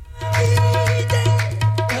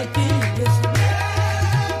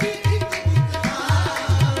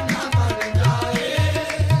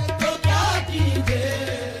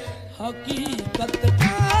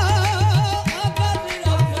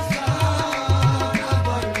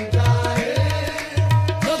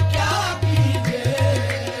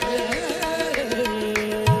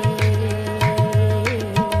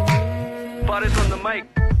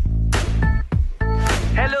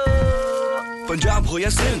पंजाब हो या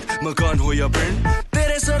सिंध मकान हो या पिंड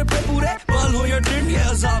तेरे सर पे पूरे बाल हो या टिंड ये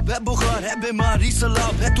अजाब है बुखार है बीमारी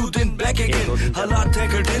सलाब है तू दिन बैक अगेन हालात है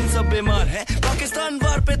कठिन सब बीमार है पाकिस्तान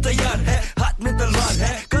वार पे तैयार है हाथ में तलवार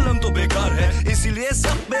है कलम तो बेकार है इसीलिए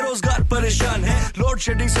सब बेरोजगार परेशान है लोड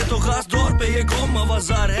शेडिंग से तो खास तौर पे ये कौम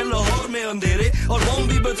आवाजार है लाहौर में अंधेरे और बम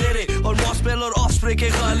भी बतेरे और मॉस्पेल और ऑस्प्रे के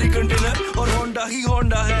खाली कंटेनर और होंडा ही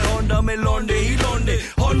होंडा है होंडा में लौंडे ही लौंडे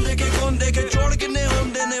होंडे के कोंडे के छोड़ के ने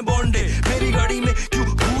होंडे ने बॉन्डे मेरी गाड़ी में क्यों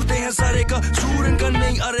घूरते हैं सारे का सूर इनका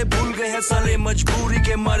नहीं अरे भूल गए हैं साले मजबूरी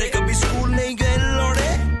के मारे कभी स्कूल नहीं गए लौड़े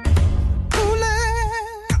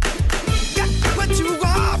What you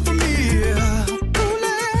want from me?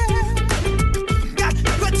 Got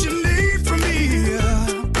what you need from me?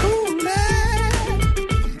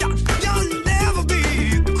 You'll never be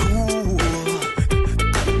cool.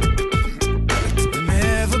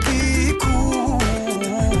 Never be cool.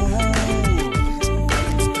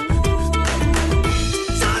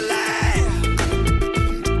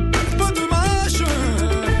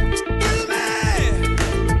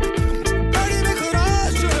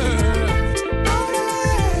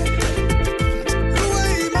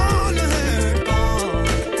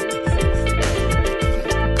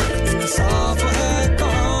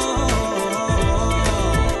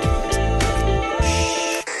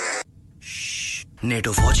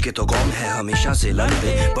 NATO फौज के तो कौम है हमेशा से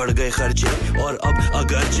लड़ते पड़ गए खर्चे और अब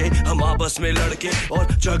अगरचे हम आपस में लड़के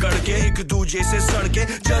और झगड़ के एक दूजे से सड़के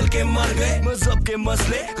जल के मर गए मजहब के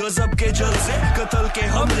मसले गजब के जल से कत्ल के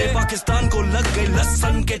हमले पाकिस्तान को लग गए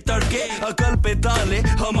लहसन के तड़के अकल पे ताले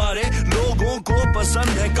हमारे लोगों को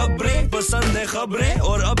पसंद है कब्रें पसंद है खबरें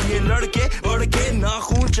और अब ये लड़के बढ़ के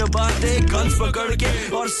नाखून चबाते गन पकड़ के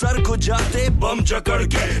और सर को जाते बम जकड़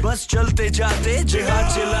के बस चलते जाते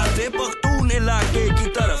जिहाद चलाते पख्तून इलाके की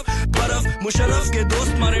तरफ बर्फ मुशर्रफ के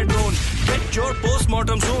दोस्त मारे drone get your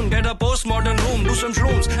postmortem soon get a postmodern room do some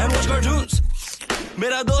shrooms and watch cartoons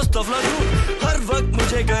मेरा दोस्त अफलातून हर वक्त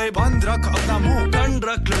मुझे कहे बंद रख अपना मुंह ठंड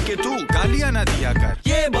रख लड़के तू गालियां ना दिया कर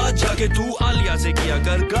ये बात जाके तू आलिया से किया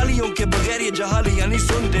कर गालियों के बगैर ये जहालियां नहीं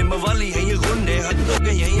सुनते मवाली है ये गुंडे हद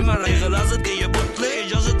के यही मारे गलाजत के ये पुतले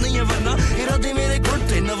इजाजत नहीं है वरना इरादे मेरे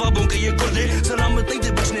गुर्दे नवाबों के ये गुर्दे सलामत नहीं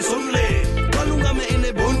थे बचने सुन ले डालूंगा मैं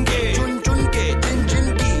इन्हें भून के चुन चुन के जिन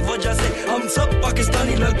जिन की वजह से हम सब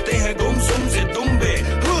पाकिस्तानी लगते हैं गुमसुम से दुम्बे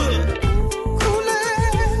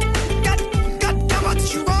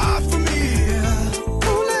You are for me,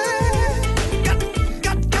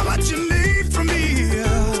 got what you need from me,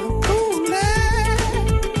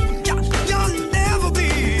 you'll never be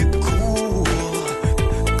cool,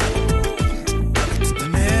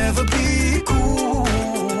 never be cool.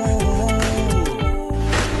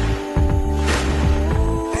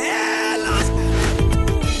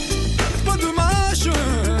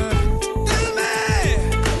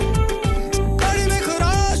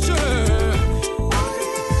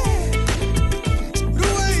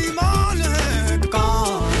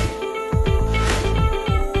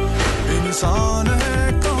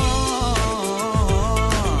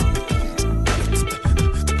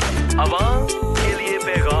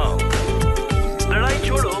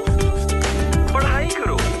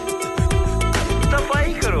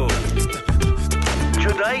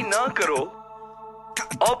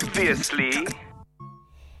 Obviously.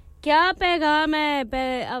 क्या पैगाम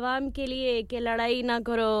है आवाम के लिए कि लड़ाई ना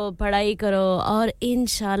करो पढ़ाई करो और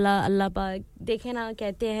इंशाल्लाह अल्लाह पाक देखे ना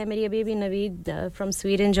कहते हैं मेरी अभी नवीद फ्रॉम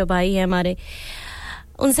स्वीडन जो भाई है हमारे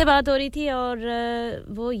उनसे बात हो रही थी और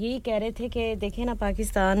वो यही कह रहे थे कि देखे ना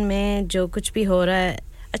पाकिस्तान में जो कुछ भी हो रहा है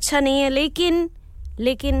अच्छा नहीं है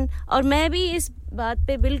लेकिन और मैं भी इस बात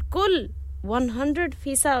पे बिल्कुल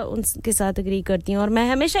 100% उनके साथ एग्री करती हूं और मैं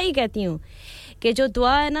हमेशा ही कहती हूं कि जो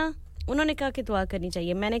दुआ है ना उन्होंने कहा कि दुआ करनी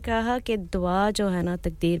चाहिए मैंने कहा कि दुआ जो है ना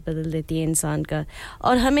तकदीर बदल देती है इंसान का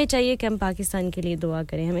और हमें चाहिए कि हम पाकिस्तान के लिए दुआ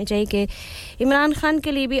करें हमें चाहिए कि इमरान खान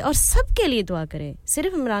के लिए भी और सब के लिए दुआ करें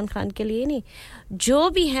सिर्फ इमरान खान के लिए नहीं जो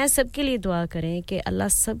भी हैं सब के लिए दुआ करें कि अल्लाह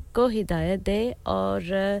सबको हिदायत दे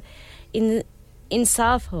और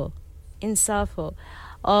इंसाफ हो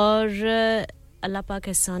और अल्लाह पाक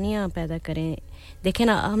आसानियां पैदा करें देखें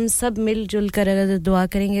ना हम सब मिलजुल कर अगर दुआ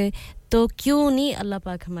करेंगे तो क्यों नहीं अल्लाह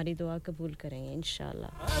पाक हमारी दुआ कबूल करेंगे इंशाल्लाह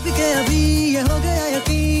अभी के अभी ये हो गया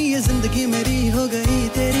यकीन ये जिंदगी मेरी हो गई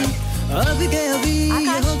तेरी अभी के अभी ये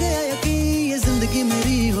हो गया यकीन ये जिंदगी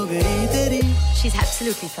मेरी हो गई तेरी She's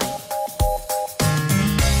absolutely fine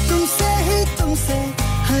तुमसे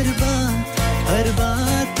हर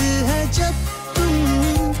बात है जब तुम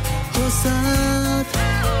हो साथ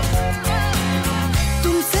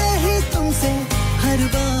तुमसे हर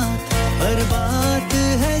बात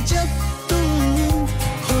है जब तुम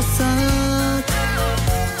हो साथ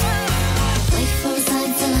Wait for a sign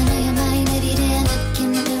till I know your mind every day I look in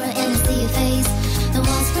the mirror and I see your face the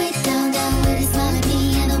walls break down when you smile at me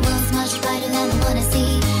and the world's much brighter than the one I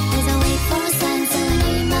see as I wait for a sign till I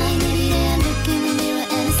know your mind every day I look in the mirror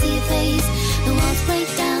and I see your face the walls break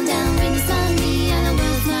down when you smile at me and the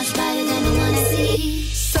world's much brighter than the one I see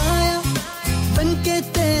साया बनके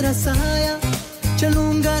तेरा साया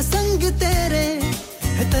चलूंगा संग तेरे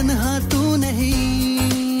है तन्हा तू नहीं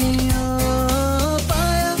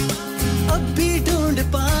पाया अब भी ढूंढ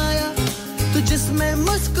पाया तू जिसमें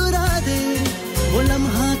मुस्कुरा दे वो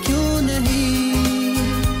लम्हा क्यों नहीं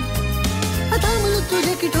थाम लो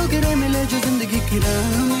तुझे की ठोकरें मिले जो जिंदगी की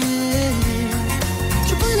राह में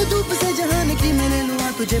छुपा लो धूप से जहां निकली मैंने लुआ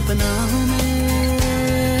तुझे पनाहों में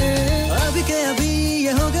अभी के अभी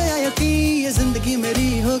ये हो गया यकीन ये जिंदगी मेरी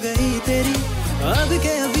हो गई तेरी अभी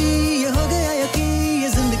के अभी ये हो गया यकीन ये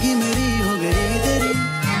जिंदगी मेरी हो गई तेरी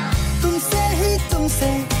तुमसे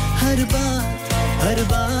हर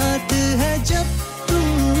बात है जब तुम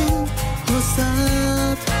हो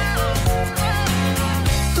साथ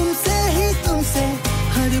तुमसे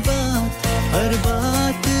हर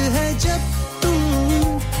बात है जब तुम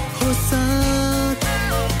हो साथ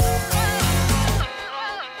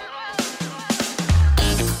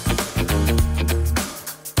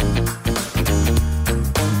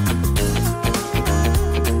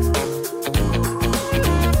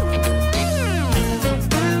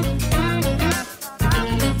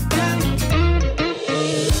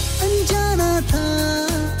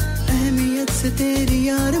तेरी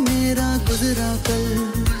यार मेरा गुजरा कल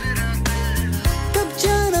कब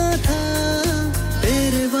जाना था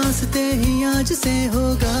तेरे वास्ते ही आज से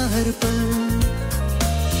होगा हर पल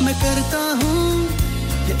मैं करता हूँ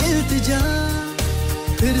ये इल्तिजा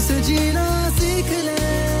फिर से जीना सीख ले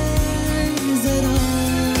जरा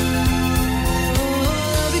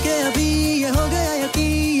अभी के अभी ये हो गया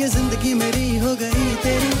यकीन ये जिंदगी मेरी हो गई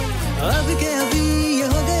तेरी अभी के अभी ये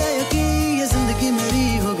हो गया यकीन ये जिंदगी मेरी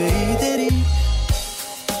हो गई तेरी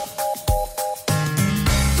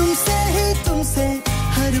तुमसे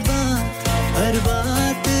हर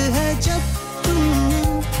बात है जब तुम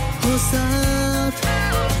हो साथ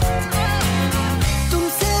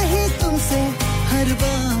तुमसे हर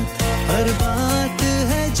बात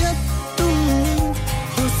है जब तुम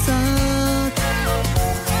हो साथ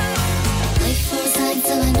Wait for a sign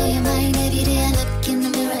till I know your mind every day I look in the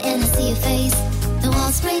mirror and I see your face the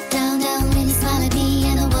walls break down when you smile at me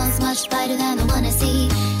and the world's much brighter than the one I see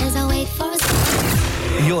as I wait for a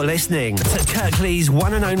You're listening to Kirklees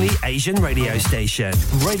one and only Asian radio station,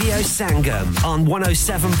 Radio Sangam on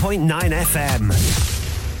 107.9 FM.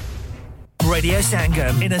 Radio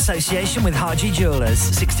Sangam in association with Haji Jewellers,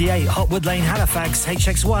 68 Hotwood Lane, Halifax,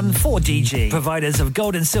 HX1 4DG. Providers of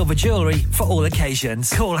gold and silver jewellery for all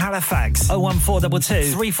occasions. Call Halifax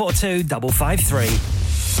 01422 342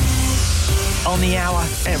 553. On the hour,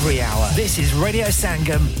 every hour. This is Radio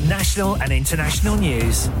Sangam, national and international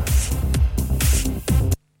news.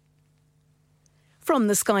 From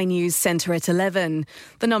the Sky News Centre at 11,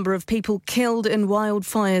 the number of people killed in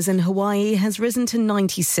wildfires in Hawaii has risen to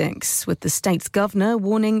 96, with the state's governor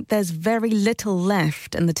warning there's very little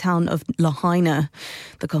left in the town of Lahaina.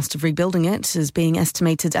 The cost of rebuilding it is being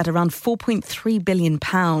estimated at around £4.3 billion.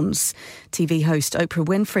 TV host Oprah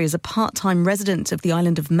Winfrey is a part-time resident of the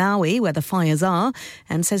island of Maui, where the fires are,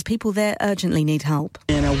 and says people there urgently need help.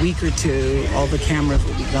 In a week or two, all the cameras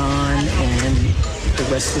will be gone and the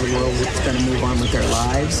rest of the world is going to move on with their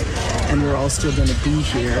lives, and we're all still going to be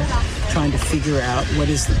here trying to figure out what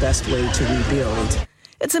is the best way to rebuild.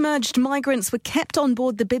 It's emerged migrants were kept on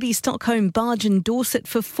board the Bibby Stockholm barge in Dorset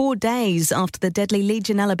for 4 days after the deadly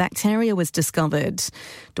Legionella bacteria was discovered.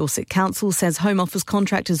 Dorset Council says Home Office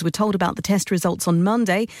contractors were told about the test results on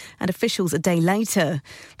Monday and officials a day later.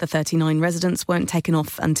 The 39 residents weren't taken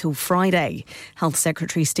off until Friday. Health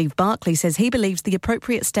Secretary Steve Barclay says he believes the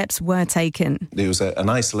appropriate steps were taken. There was an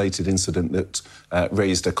isolated incident that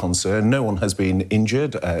raised a concern. No one has been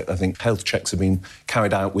injured. I think health checks have been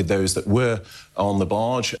carried out with those that were on the barge.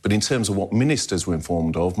 large, but in terms of what ministers were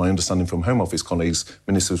informed of, my understanding from Home Office colleagues,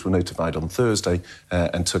 ministers were notified on Thursday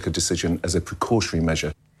and took a decision as a precautionary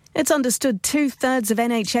measure. It's understood 2/3 of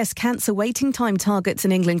NHS cancer waiting time targets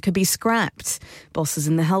in England could be scrapped. Bosses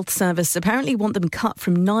in the health service apparently want them cut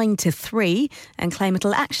from 9 to 3 and claim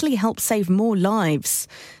it'll actually help save more lives.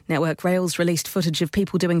 Network Rail's released footage of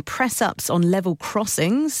people doing press-ups on level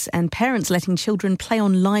crossings and parents letting children play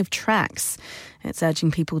on live tracks. It's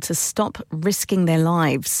urging people to stop risking their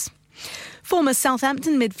lives. Former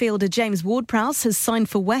Southampton midfielder James Ward-Prowse has signed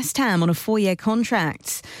for West Ham on a 4-year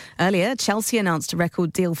contract. Earlier, Chelsea announced a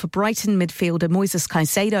record deal for Brighton midfielder Moises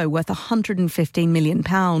Caicedo worth £115 million.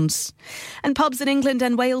 And pubs in England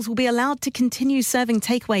and Wales will be allowed to continue serving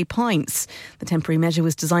takeaway pints. The temporary measure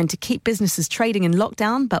was designed to keep businesses trading in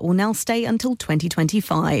lockdown, but will now stay until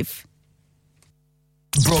 2025.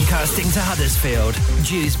 Broadcasting to Huddersfield,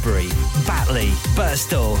 Dewsbury, Batley,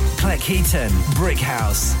 Birstall, Cleckheaton,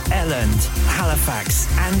 Brickhouse, Elland, Halifax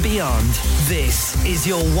and beyond. This is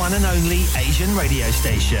your one and only Asian radio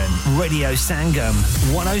station. Radio Sangam,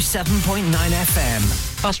 107.9 FM.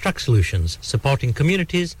 Fast Track Solutions, supporting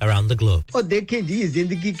communities around the globe. और देखें जी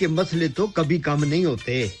जिंदगी के मसले तो कभी कम नहीं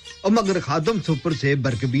होते और मगर खादम सुपर से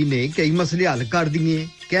बरकबी ने कई मसले हल कर दिए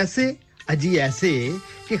कैसे अजी ऐसे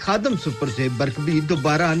कि खादम सुपर से बरकबी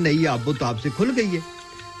दोबारा नई आबोताब से खुल गई है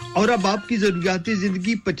और अब आपकी ज़रूरियाती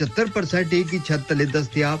ज़िंदगी 75% एक ही छत तले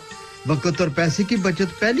दस्तयाब वक्त और पैसे की बचत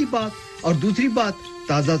पहली बात और दूसरी बात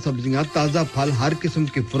ताज़ा सब्जियां ताज़ा फल हर किस्म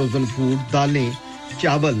के फ्रोजन फूड दालें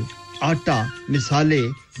चावल आटा मिसाले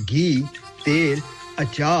घी तेल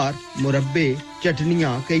अचार मुरब्बे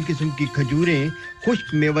चटनियां कई किस्म की खजूरें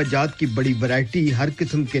खुश्क मेवाजात की बड़ी वैरायटी हर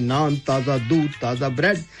किस्म के नान ताज़ा दूध ताज़ा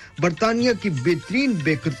ब्रेड बर्तानिया की बेहतरीन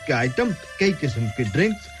बेकर्स के आइटम कई किस्म के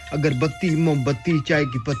ड्रिंक्स अगरबत्ती मोमबत्ती चाय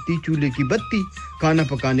की पत्ती चूल्हे की बत्ती खाना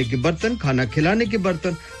पकाने के बर्तन खाना खिलाने के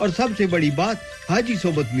बर्तन और सबसे बड़ी बात हाजी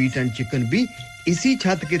सोबत मीट एंड चिकन भी इसी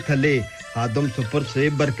छत के थले आदम सुपर से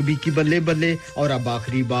बरकबी की बल्ले बल्ले और अब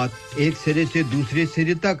आखिरी बात एक सिरे से दूसरे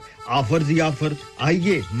सिरे तक ऑफर्स ही ऑफर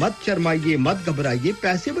आइए मत शर्माइए मत घबराइए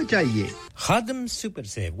पैसे बचाइए Khadam Super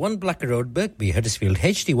Save, 1 Blacker Road, Birkby, Huddersfield,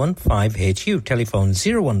 HD15HU, telephone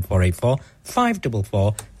 01484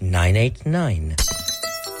 544 989.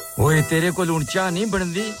 ओए तेरे को लूण चा नहीं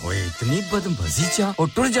बनदी ओए इतनी बदमजी चा और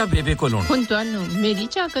टुर जा बेबे को लूण हुन ਤੁਹਾਨੂੰ ਮੇਰੀ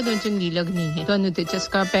ਚਾਹ ਕਦੋਂ ਚੰਗੀ ਲੱਗਣੀ ਹੈ ਤੁਹਾਨੂੰ ਤੇ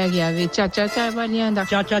ਚਸਕਾ ਪੈ ਗਿਆ ਵੇ ਚਾਚਾ ਚਾय ਵਾਲਿਆਂ ਦਾ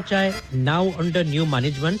Chacha Chai now under new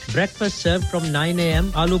management breakfast served from 9 am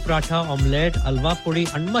aloo paratha omelette alwa puri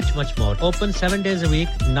and much more open 7 days a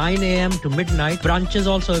week 9 am to midnight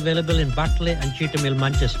branches also available in Batley and Cheetham Hill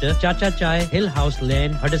Manchester Chacha Chai Hill House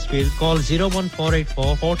Lane Huddersfield call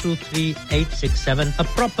 01484 423 867 a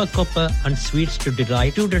proper cuppa and sweets to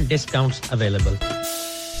delight student discounts available.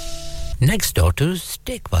 Next door to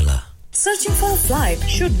Steakwala. Searching for a flight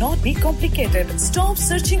should not be complicated. Stop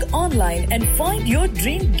searching online and find your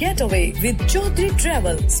dream getaway with Chaudhry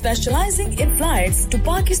Travel, specializing in flights to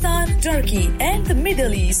Pakistan, Turkey and the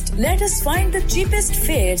Middle East. Let us find the cheapest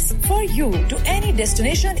fares for you to any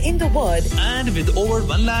destination in the world. And with over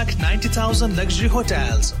 1,90,000 luxury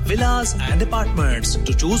hotels, villas and apartments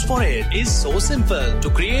to choose for it is so simple.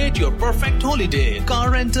 To create your perfect holiday, car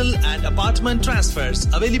rental and apartment transfers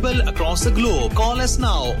available across the globe. Call us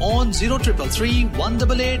now on 0333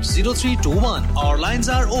 188 0321. Our lines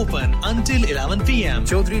are open until 11 p.m.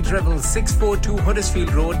 Chaudhry Travel 642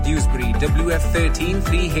 Huddersfield Road, Dewsbury, WF13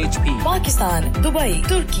 3HP. Pakistan, Dubai,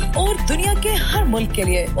 तुर्की और दुनिया के हर मुल्क के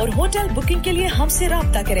लिए और hotel booking के लिए हमसे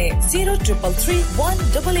राब्ता करें 0333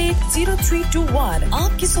 188 0321.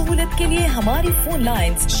 आपकी सहूलियत के लिए हमारी फोन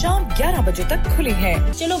लाइंस शाम 11 बजे तक खुली हैं.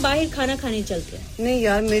 चलो बाहर खाना खाने चलते हैं. नहीं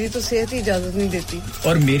यार मेरी तो सेहत ही इजाजत नहीं देती.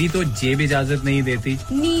 और मेरी तो जेब इजाजत नहीं देती.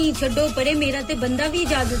 नहीं छड्डो परे मेरा ते बंदा भी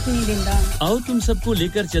इजाजत नहीं देता. आओ तुम सबको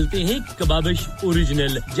लेकर चलते हैं कबाबिश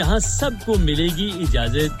ओरिजिनल जहां सबको मिलेगी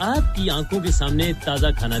इजाजत. आपकी आंखों के सामने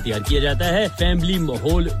ताजा खाना तैयार किया जाता है. फैमिली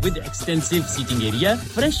माहौल with extensive seating area.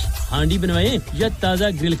 Fresh handi बनवाएं या ताजा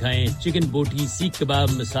ग्रिल खाएं. Chicken boti seekh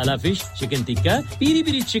kebab masala fish chicken tikka peri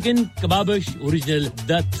peri chicken. Kababish original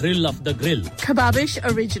the thrill of the grill. Khababish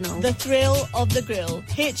Original, the thrill of the grill.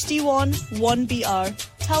 HD1 1BR.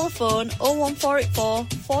 Telephone 01484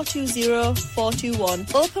 420 421.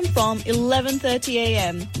 Open from 11:30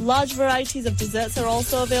 a.m. Large varieties of desserts are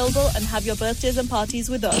also available and have your birthdays and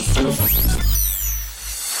parties with us.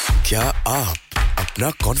 क्या आप अपना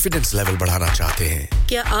confidence level बढ़ाना चाहते हैं?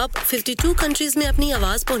 क्या आप 52 countries में अपनी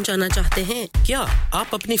आवाज पहुंचाना चाहते हैं? क्या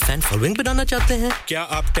आप अपनी फैन फॉलोइंग बनाना चाहते हैं? क्या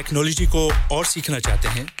आप टेक्नोलॉजी को और सीखना चाहते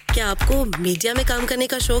हैं? क्या आपको मीडिया में काम करने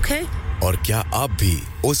का शौक है? और क्या आप भी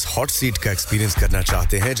उस हॉट सीट का एक्सपीरियंस करना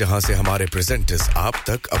चाहते हैं जहां से हमारे प्रेजेंटर्स आप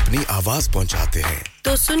तक अपनी आवाज पहुंचाते हैं?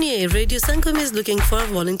 तो सुनिए, Radio Sangam is looking for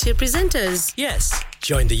volunteer presenters. Yes,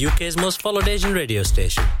 join the UK's most followed Asian radio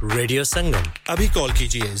station, Radio Sangam. Abhi call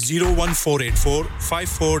kijiye 01484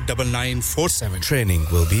 549947. Training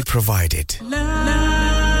will be provided.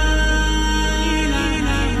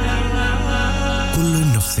 Kullu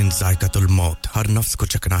नफ्सिन ज़ायक़तुल मौत, हर नफ्स को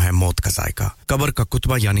चखना है मौत का जायका। कब्र का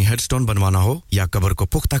कुतबा यानी हेडस्टोन बनवाना हो या कब्र को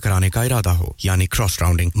पुख्ता कराने का इरादा हो यानी cross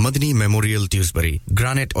rounding, Madani memorial Dewsbury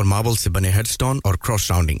granite और मार्बल से बने हेडस्टोन और क्रॉस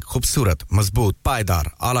राउंडिंग खूबसूरत, मजबूत,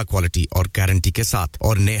 पायदार, आला क्वालिटी और गारंटी के साथ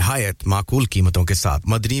और निहायत माकूल कीमतों के साथ।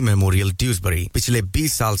 मदनी मेमोरियल ड्यूसबरी पिछले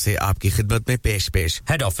 20 साल से आपकी खिदमत में पेश।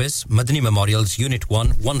 Head office, Madani Memorials, Unit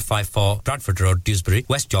 1, 154 Bradford Road, Dewsbury,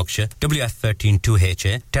 West Yorkshire, WF13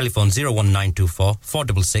 2HA. Telephone 01924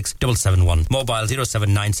 466 771. Mobile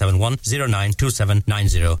 07971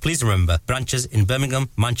 092790. Please remember, branches in Birmingham,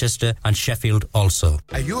 Manchester and Sheffield also.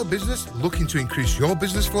 Are you a business looking to increase your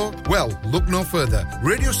business flow? Well, look no further.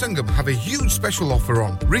 Radio Sangam have a huge special offer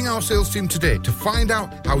on. Ring our sales team today to find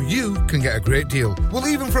out how you can get a great deal. We'll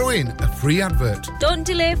even throw in a free advert. Don't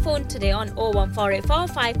delay, phone today on 01484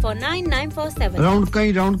 549 947.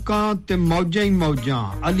 Round ka te maujain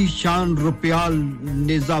Ali Shan Rupial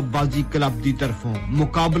Nezabazi Club di tarfon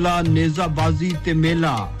मुकाबला नेज़ाबाजी ते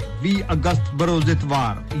मेला 20 अगस्त बरोज़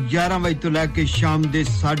इतवार 11 बजे तो लेके शाम दे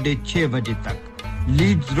 6:30 बजे तक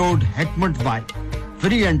Leeds road Heckmondwike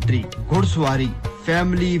free entry घुड़सवारी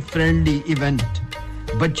फैमिली फ्रेंडली इवेंट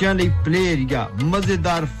बच्चों ਲਈ प्ले एरिया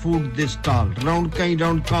मजेदार फूड दे स्टॉल राउंड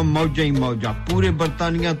का मौजा पूरे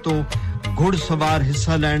बर्तानिया तो घुड़सवार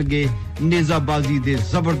हिस्सा लेंगे नेज़ाबाजी दे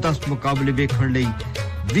जबरदस्त मुकाबले देखण ਲਈ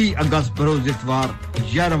 20 अगस्त बरोज़ इतवार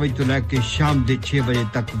 11 बजे तो लेके शाम दे 6 बजे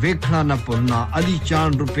तक देखना ना भूलना Ali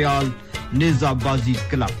Chand Rupyal Nezabazi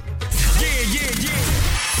club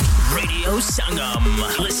Radio Sangam.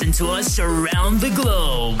 Listen to us around the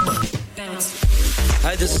globe.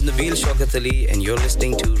 Hi, this is Nabil Shaukat Ali and you're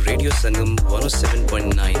listening to Radio Sangam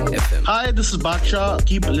 107.9 FM. Hi, this is Baksha.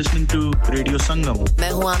 Keep listening to Radio Sangam. मैं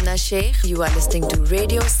हूँ आमना Sheikh. You are listening to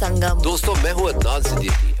Radio Sangam. दोस्तों, मैं हूँ अदनान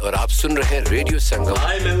सिद्दीकी और आप सुन रहे हैं Radio Sangam.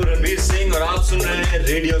 Hi, मैं हूँ रणवीर सिंह और आप सुन रहे हैं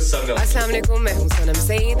Radio Sangam. अस्सलाम वालेकुम, मैं हूँ सनम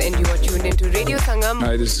Saeed and you are tuned into Radio Sangam.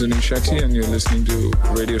 Hi, this is Zunin Shakti and you're listening to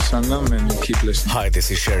Radio Sangam and keep listening. Hi, this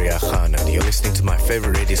is Sharia Khan and you're listening to my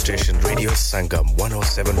favorite radio station, Radio Sangam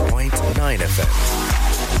 107.9 FM.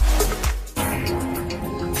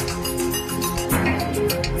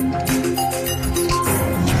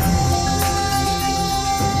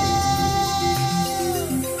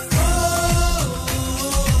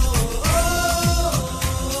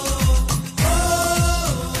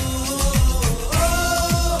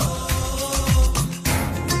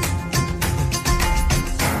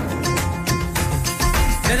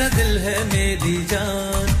 मेरा दिल है मेरी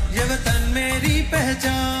जान ये वतन मेरी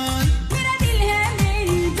पहचान मेरा दिल है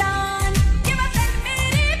मेरी जान ये वतन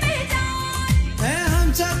मेरी पहचान है हम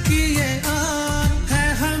सब की ये आन है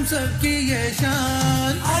हम सब की ये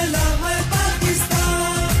शान I love my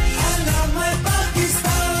Pakistan I love my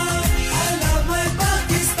Pakistan I love my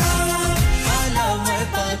Pakistan I love my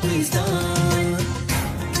Pakistan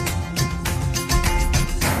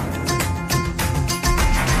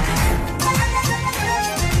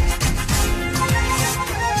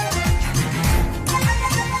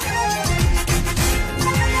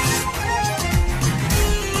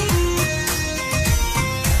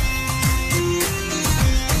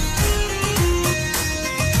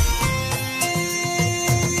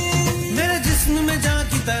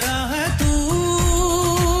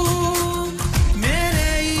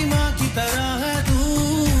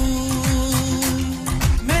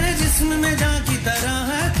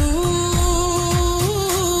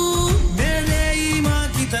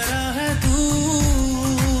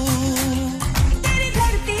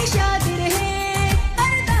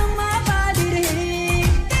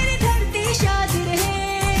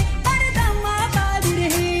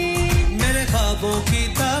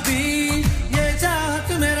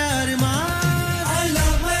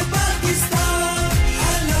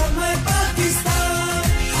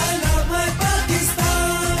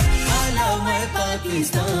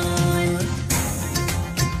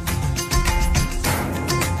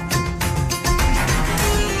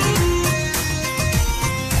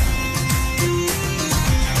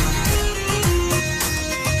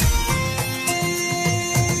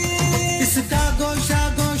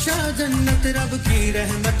रब की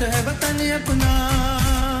रहमत है वतन अपना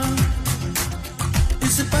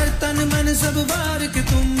इस पर तन मन सब वार के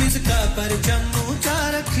तुम इसका परचम ऊंचा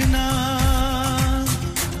रखना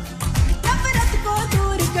नफरत को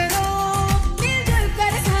दूर करो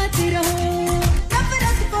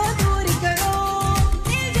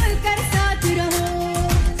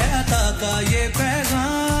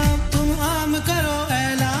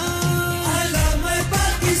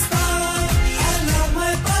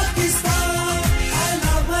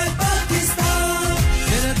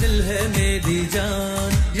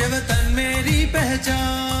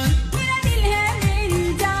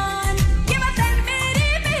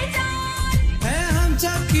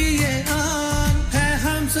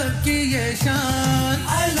की ये शान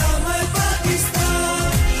I love my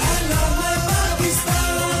Pakistan I love my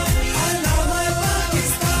Pakistan I love my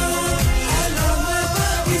Pakistan I love my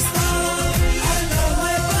Pakistan I love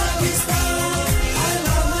my Pakistan I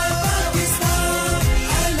love my Pakistan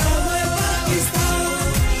I love my Pakistan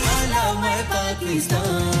I love my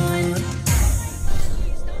Pakistan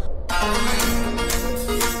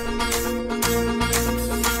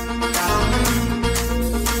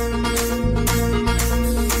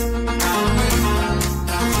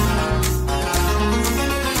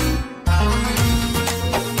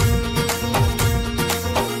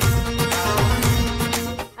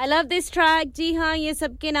love this track जी हाँ ये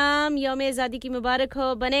सबके नाम यौम आज़ादी की मुबारक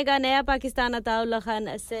हो बनेगा नया पाकिस्तान अताउल्लाह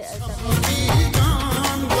खान से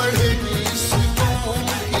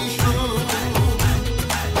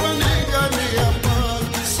बनेगा नया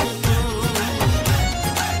पाकिस्तान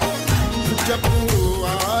जब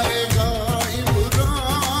आएगा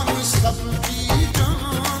इमरान सबकी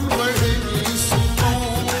जान बढ़ेगी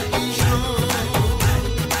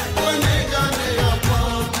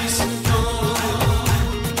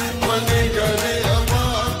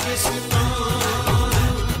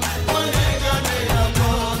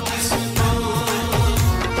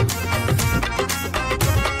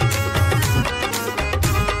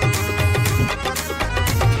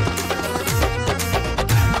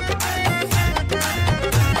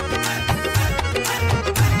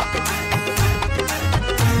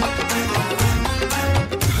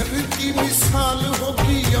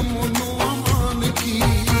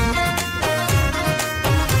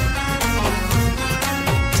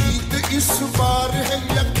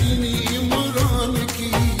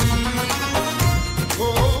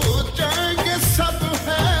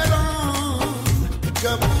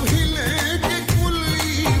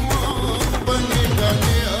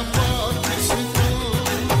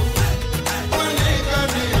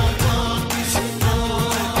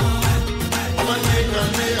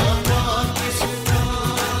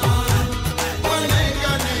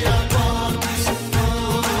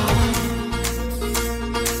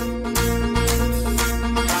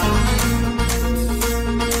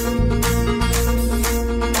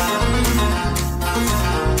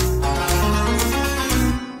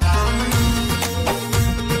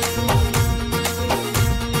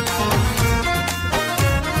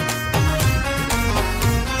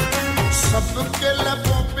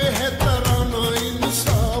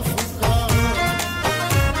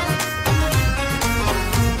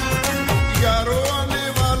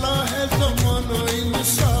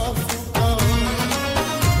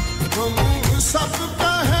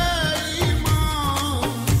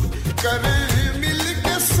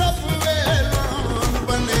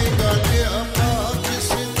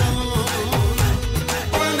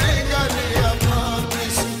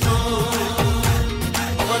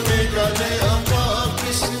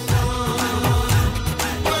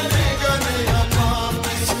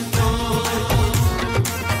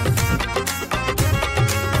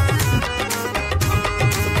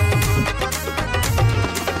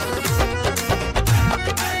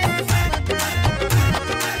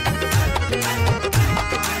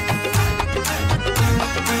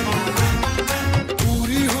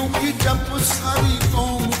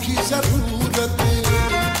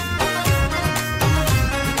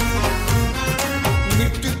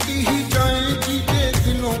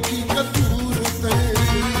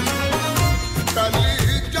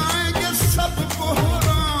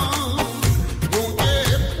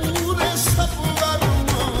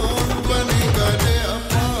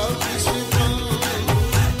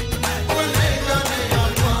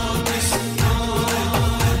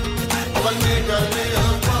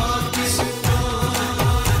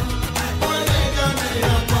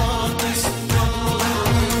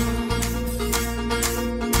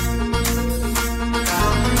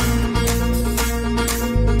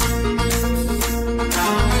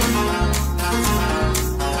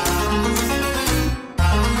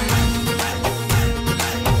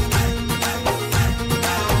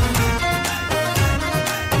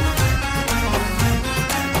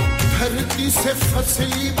से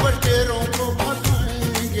फसली बटेरों को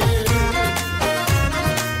भगाएंगे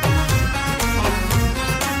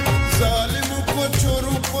जालिमों को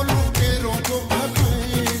चोरों को लुटेरों को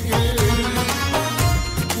भगाएंगे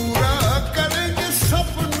पूरा करेंगे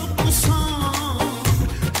सब नुकसान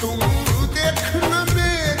तुम देखना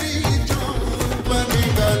मेरी जान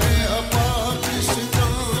बनेगा नया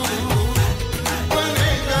पाकिस्तान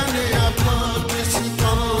बनेगा नया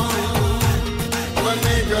पाकिस्तान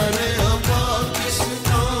बनेगा नया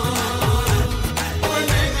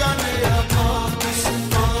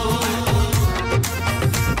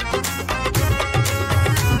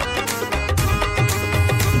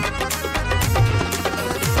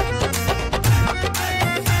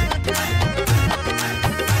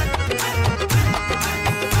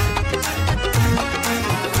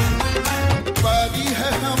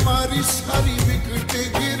सारी विकेट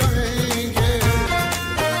गिराएंगे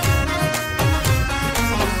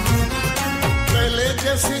पहले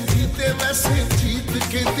जैसे जीते वैसे जीत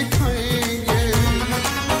के दिखाएंगे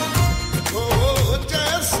ओ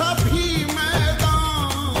जैसा भी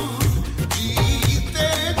मैदान जीते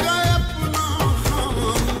गए अपना हम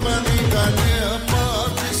बनेगा नया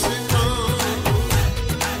पाकिस्तान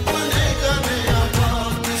बनेगा नया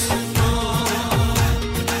पाकिस्तान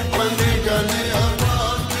बनेगा नया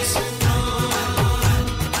पाकिस्तान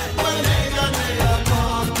बनेगा नया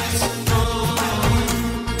पाकिस्तान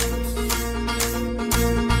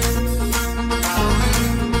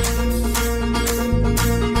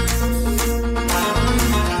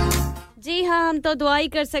जी हाँ हम तो दुआ ही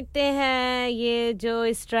कर सकते हैं ये जो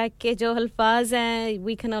इस ट्रैक के जो अल्फाज हैं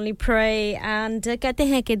we can only pray and कहते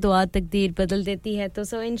हैं कि दुआ तकदीर बदल देती है तो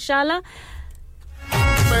सो इंशाल्लाह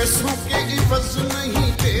पैसों के इवज़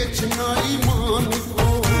नहीं बेचना ईमान को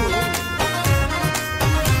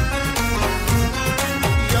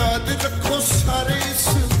याद रखो सारे इस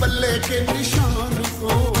बल्ले के निशान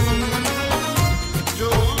को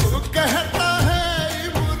जो कहता है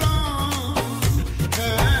इमरान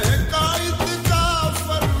है कायद का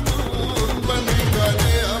फरमान बनेगा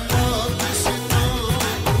नया पाकिस्तान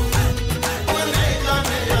बनेगा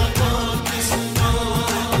नया पाकिस्तान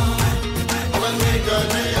बनेगा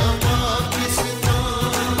नया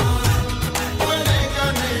पाकिस्तान बनेगा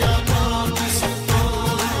नया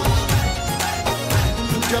पाकिस्तान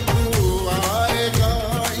जब आएगा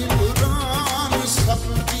इमरान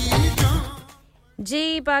सबकी जान जी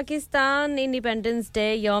पाकिस्तान इंडिपेंडेंस डे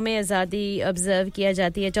यौम आज़ादी ऑब्जर्व किया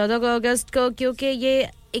जाती है 14 अगस्त को क्योंकि ये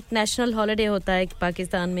एक नेशनल हॉलिडे होता है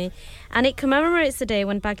पाकिस्तान में and it commemorates the day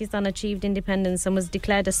when Pakistan achieved independence and was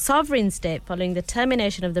declared a sovereign state following the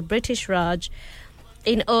termination of the British Raj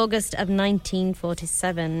in August of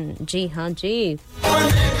 1947 जी हाँ जी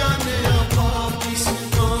बनेगा नया पाकिस्तान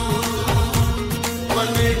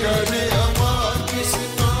बनेगा नया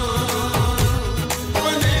पाकिस्तान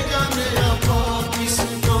बनेगा नया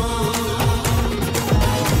पाकिस्तान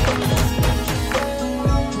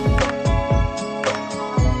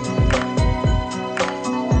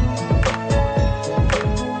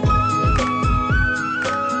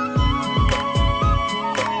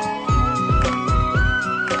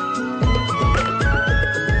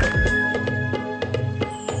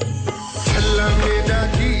छल्ला मेरा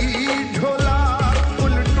जी ढोला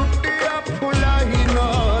फूल टूटिया फूला ही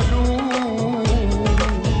नारू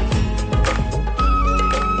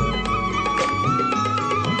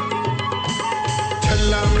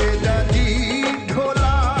छल्ला मेरा जी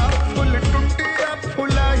ढोला फूल टूटिया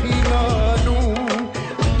फूला ही नारू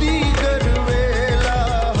दीगर वेला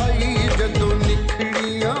हई जदों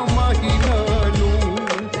निखड़ियां माही नानू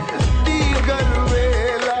दीगर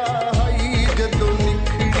वेला हई जदों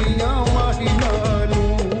निखड़ियां माही नानू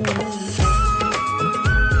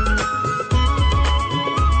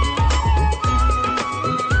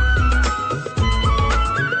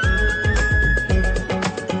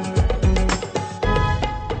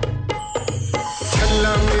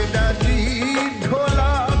छल्ला मेरा जी ढोला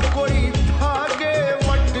कोई धागे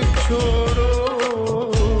वट छोड़ो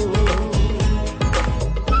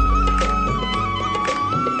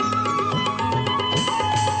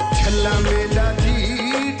छल्ला मेरा जी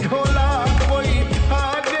ढोला कोई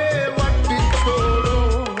धागे वट छोड़ो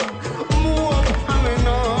मुंह भावे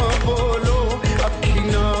ना बोलो अखी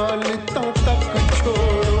नाल तक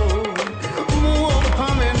छोड़ो मुंह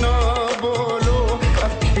भावे ना बोलो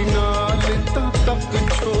अखी नाल तक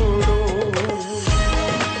छोड़ो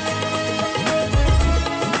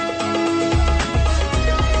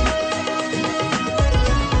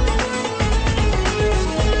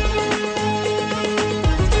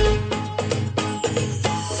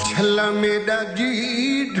छल्ला मेरा जी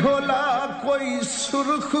ढोला कोई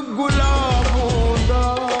सुर्ख गुलाबों दा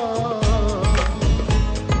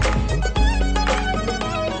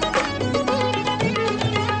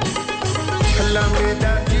छल्ला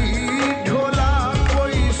मेरा जी ढोला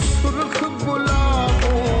कोई सुर्ख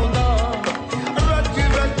गुलाबों दा रज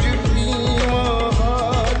रज पीवा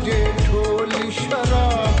हाजे ढोल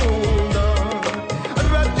शराबों दा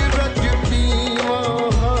रज रज पीवा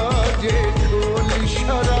हाजे ढोल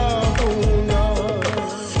शराबों दा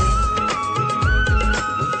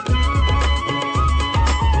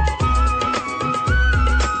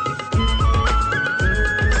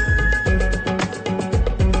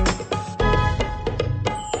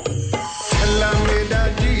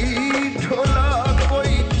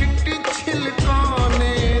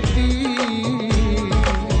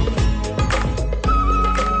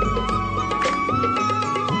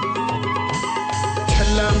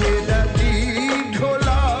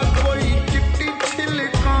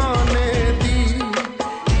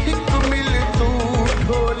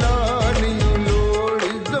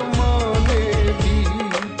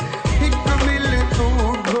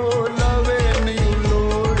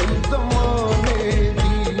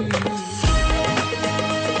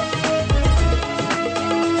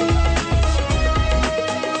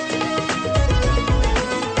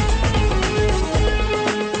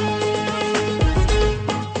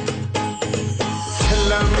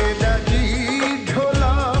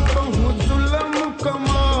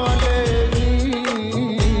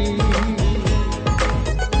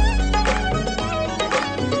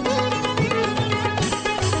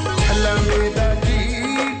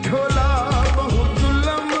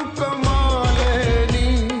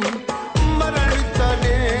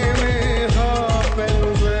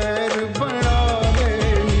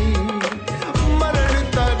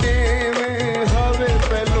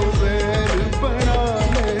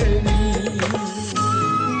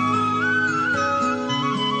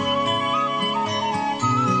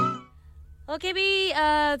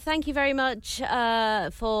thank you very much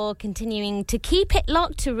for continuing to keep it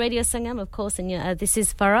locked to Radio Sangam, of course, and this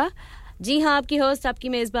is Farah. जी हाँ आपकी host आपकी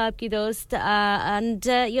मेज़बान आपकी दोस्त and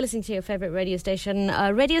you're listening to your favorite radio station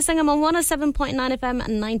Radio Sangam on 107.9 FM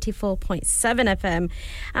and 94.7 FM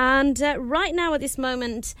and right now at this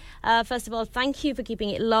moment first of all thank you for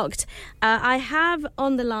keeping it locked I have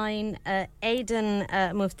on the line Aidan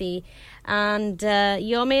Mufti and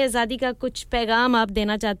Yom Azadi ka kuch पैगाम आप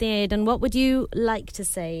देना चाहते हैं Aidan what would you like to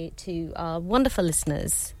say to our wonderful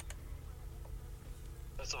listeners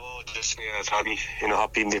Just happy,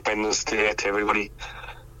 happy Independence Day to everybody,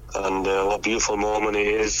 and what a beautiful moment it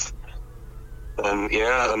is. And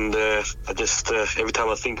I just every time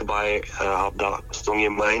I think about it, I have that song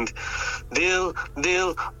in mind. Dil,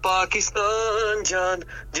 Dil, Pakistan, Jan,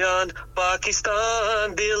 Jan,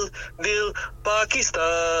 Pakistan, Dil, Dil,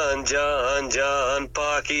 Pakistan, Jan, Jan,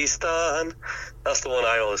 Pakistan. That's the one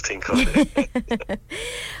I always think of.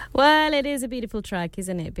 Well, it is a beautiful track,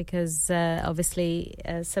 isn't it? Because obviously,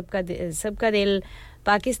 sabka dil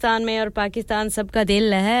Pakistan mein aur Pakistan sabka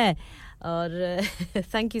dil hai. Or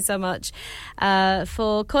thank you so much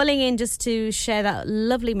for calling in just to share that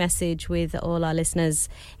lovely message with all our listeners.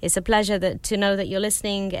 It's a pleasure to know that you're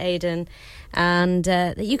listening, Aidan, and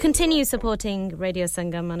that you continue supporting Radio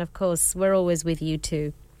Sangam. And of course, we're always with you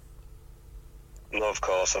too. No, of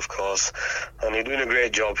course. And you're doing a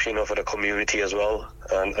great job, for the community as well.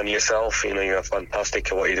 And yourself, you're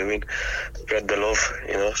fantastic at what you're doing. Spread the love,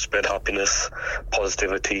 spread happiness,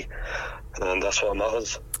 positivity. And that's what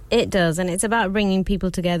matters. It does, and it's about bringing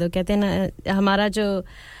people together. कहते हैं ना हमारा जो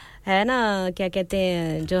है ना क्या कहते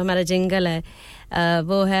हैं जो हमारा जिंगल है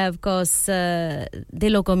वो है of course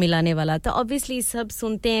दिलों को मिलाने वाला तो obviously सब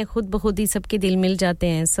सुनते हैं खुद बखुद ही सबके दिल मिल जाते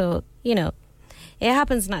हैं so it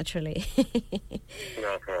happens naturally.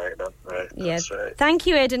 That's right. Yes. Right. Thank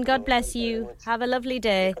you, Aidan. God bless you. Have a lovely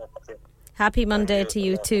day. Happy Monday to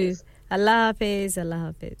you too. Allah Hafiz.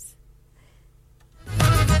 Allah Hafiz.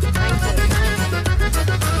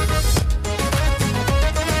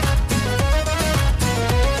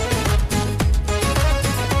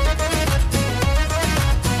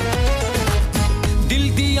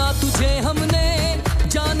 तुझे हमने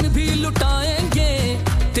जान भी लुटाएंगे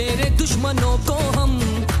तेरे दुश्मनों को हम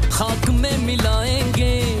खाक में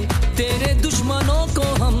मिलाएंगे तेरे दुश्मनों को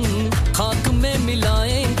हम खाक में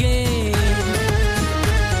मिलाएंगे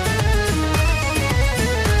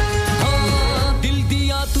हाँ दिल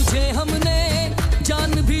दिया तुझे हमने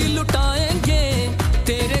जान भी लुटाएंगे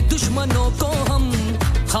तेरे दुश्मनों को हम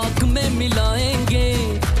खाक में मिलाएंगे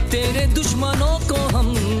तेरे दुश्मनों को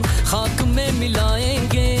हम खाक में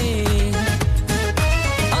मिलाएंगे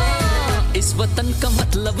इस वतन का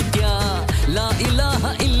मतलब क्या ला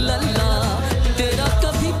इलाहा इल्लल्लाह तेरा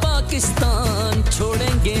कभी पाकिस्तान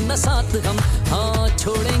छोड़ेंगे न साथ हम हाँ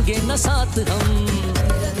छोड़ेंगे न साथ हम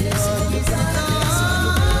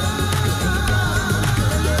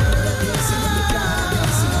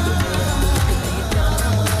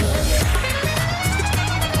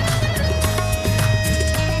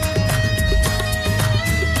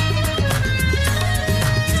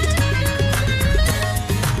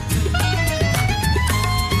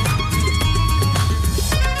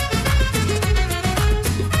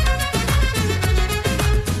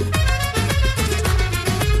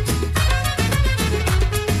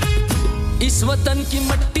वतन की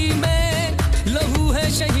मट्टी में लहू है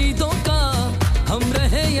शहीदों का हम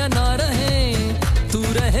रहे या ना रहे तू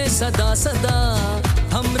रहे सदा सदा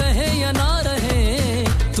हम रहे या ना रहे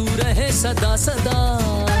तू रहे सदा सदा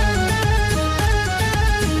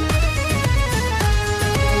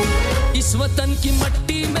इस वतन की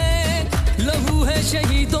मट्टी में लहू है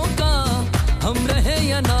शहीदों का हम रहे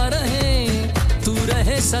या ना रहे तू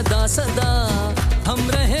रहे सदा सदा हम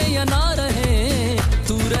रहे या ना रहे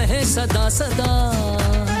तू रहे सदा सदा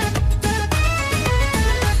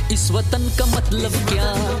इस वतन का मतलब क्या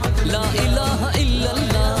ला इलाहा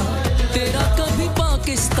इल्लल्लाह तेरा कभी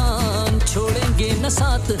पाकिस्तान छोड़ेंगे न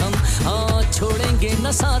साथ हम हाँ छोड़ेंगे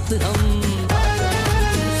न साथ हम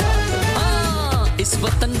हाँ इस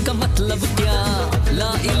वतन का मतलब क्या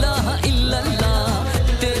ला इलाहा इल्लल्लाह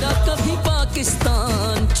तेरा कभी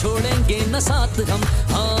पाकिस्तान छोड़ेंगे न साथ हम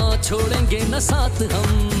हाँ छोड़ेंगे न साथ हम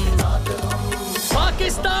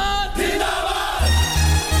पाकिस्तान जिंदाबाद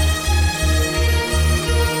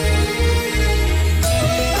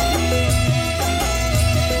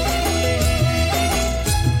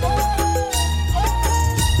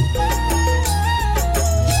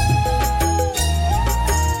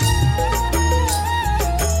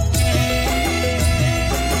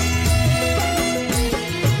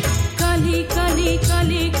काली काली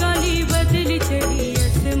काली काली बदली चढ़ी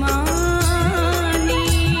आसमानी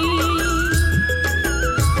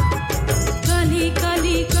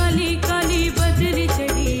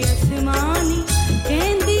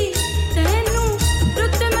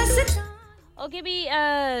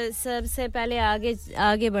सबसे पहले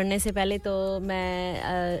आगे बढ़ने से पहले तो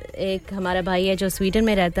मैं एक हमारा भाई है जो स्वीडन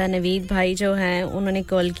में रहता है नवीद भाई जो हैं उन्होंने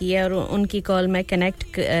कॉल की है और उनकी कॉल मैं कनेक्ट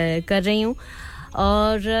कर रही हूँ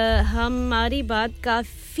और हमारी बात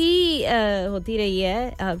काफ़ी होती रही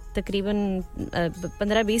है तकरीबन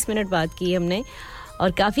 15-20 मिनट बात की हमने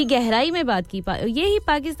और काफ़ी गहराई में बात की यही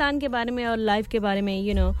पाकिस्तान के बारे में और लाइफ के बारे में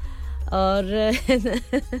यू नो और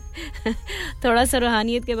थोड़ा सा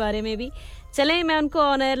रूहानियत के बारे में भी चलें मैं उनको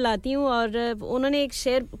ऑन एयर लाती हूँ और उन्होंने एक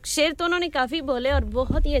शेर तो उन्होंने काफ़ी बोले और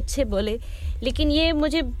बहुत ही अच्छे बोले लेकिन ये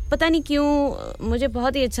मुझे पता नहीं क्यों मुझे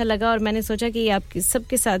बहुत ही अच्छा लगा और मैंने सोचा कि आप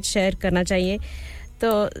सबके साथ शेयर करना चाहिए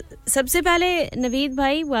तो सबसे पहले नवीद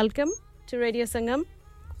भाई welcome to radio Sangam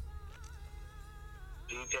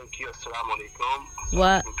thank you अस्सलाम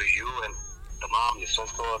वालेकुम टू यू एंड तमाम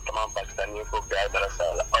लिसनर्स को तमाम पाकिस्तानियों को प्यार भरा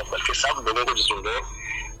सलाम और बल्कि सब लोगों को जो सुन रहे हैं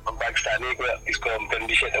हम पाकिस्तानी को इसको हम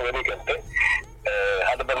कंडीशन वो नहीं करते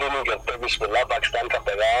हद बंदी नहीं करते बिस्मिल्लाह पाकिस्तान का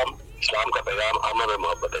पैगाम इस्लाम का पैगाम अमन और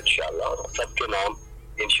मोहब्बत इंशाल्लाह और सबके नाम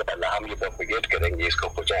इंशाल्लाह हम ये प्रोपेगेट करेंगे इसको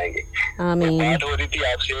पहुंचाएंगे आमीन बात हो रही थी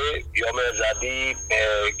आपसे यौम आज़ादी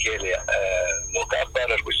के मौका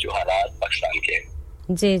पर और कुछ जो हालात पाकिस्तान के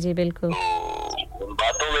जी जी बिल्कुल तो उन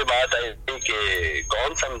बातों में बात आई कि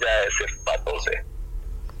कौन समझाए सिर्फ बातों से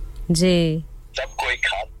जी सबको एक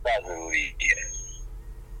खासा जरूरी है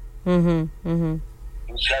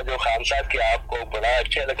दूसरा जो खान साहब की आपको बड़ा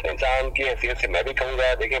अच्छा लगता है इंसान की हैसियत से मैं भी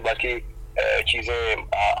कहूँगा देखें बाकी चीजें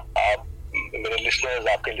आप मेरे लिसनर्स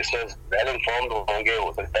आपके लिसनर्स वेल इन्फॉर्म्ड होंगे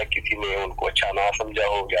हो सकता है किसी ने उनको अच्छा ना समझा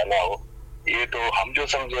हो या ना हो ये तो हम जो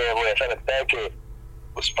समझे हैं वो ऐसा लगता है कि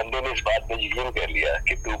उस बंदे ने इस बात में यकीन कर लिया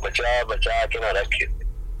कि तू बचा के ना रखे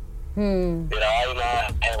तेरा आईना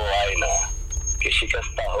है वो आईना कि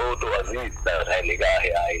शिकस्ता हो तो अजीज है निगाह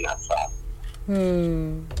आईना साहब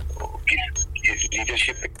इस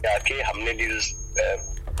लीडरशिप पे आके हमने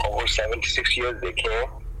ओवर 76 इयर्स देखे हैं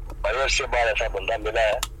 5 वर्ष के बाद ऐसा बंदा मिला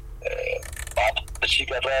है बात अच्छी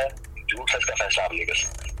कर रहा है झूठ सच का फैसला आप नहीं कर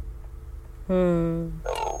सकते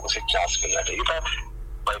तो उसे चांस मिलना चाहिए था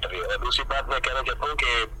और दूसरी बात मैं कहना चाहता हूँ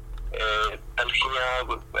कि तलखियाँ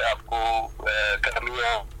आपको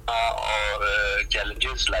कमियाँ और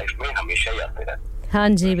चैलेंजेस लाइफ में हमेशा ही आते रहते हाँ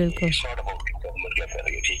जी बिल्कुल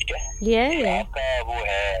ठीक है आपका वो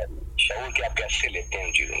है शऊर कि आप कैसे लेते हैं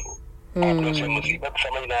उन चीजों को आपने उसे मुसीबत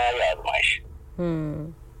समझना है या आजमाइश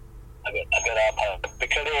अगर आप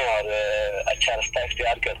पिछड़े और अच्छा रास्ता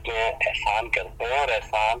इख्तियार करते हैं एहसान करते हैं और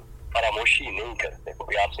एहसान फरामोशी नहीं करते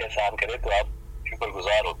कोई आपसे एहसान करे तो आप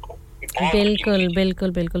शुक्रगुजार होते हैं बिल्कुल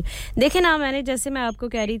बिल्कुल बिल्कुल देखें ना मैंने जैसे मैं आपको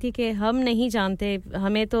कह रही थी कि हम नहीं जानते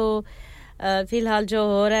हमें तो फिलहाल जो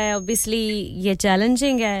हो रहा है ऑब्वियसली ये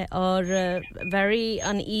चैलेंजिंग है और वेरी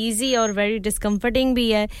अनईजी और वेरी डिस्कम्फर्टिंग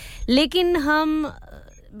भी है लेकिन हम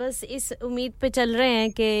बस इस उम्मीद पे चल रहे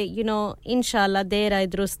हैं कि यू नो इंशाल्लाह देर आए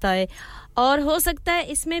दुरुस्त आए और हो सकता है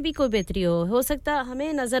इसमें भी कोई बेहतरी हो सकता है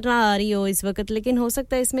हमें नज़र ना आ रही हो इस वक्त लेकिन हो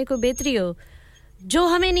सकता है इसमें कोई बेहतरी हो जो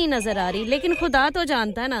हमें नहीं नज़र आ रही लेकिन खुदा तो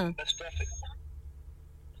जानता है ना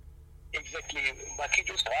एग्जैक्टली बाकी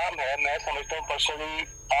जो काम है मैं समझता हूँ पर्सनली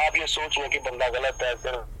आप ये सोच लें कि बंदा गलत है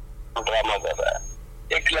फिर ड्रामा कर रहा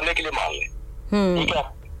है एक लम्हे के लिए मान ले ठीक है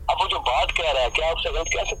अब वो जो बात कह रहा है क्या आप उसे गलत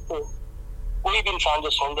कह सकते हो कोई भी इंसान जो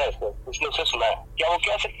सुन रहा है उसने उसे सुना है क्या वो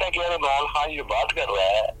कह सकता है कि अरे इमरान खान जो बात कर रहा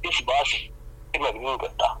है इस बात से मैं नहीं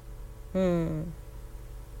करता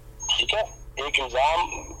ठीक है एक इल्जाम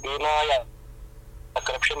देना या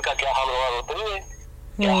करप्शन का क्या हाल होता नहीं है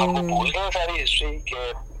क्या हमको भूल गए सारी हिस्ट्री के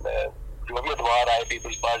जो भी अखबार आए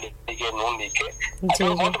पीपल्स पार्टी के नून लीग के I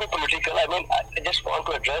don't want to be political I mean I just want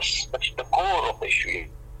to address the core of the issue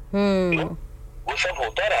वो सब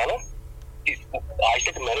होता रहा ना आज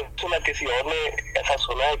तक मैंने सुना किसी और ने ऐसा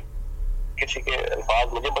सुना है किसी के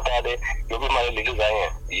अल्फाज मुझे बता दे जो भी हमारे लीडर्स आए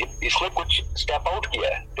हैं इसने कुछ स्टेप आउट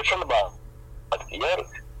किया है डिफरेंट बात की है और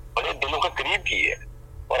बड़े दिलों के करीब की है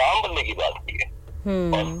और आम बनने की बात की है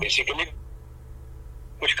और बेसिकली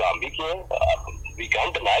कुछ काम भी किए we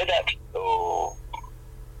can't deny that तो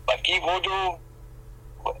बाकी वो जो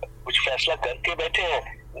कुछ फैसला करके बैठे हैं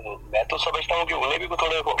मैं तो समझता हूँ कि उन्हें भी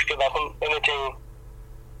थोड़े होश के दाखिल देने चाहिए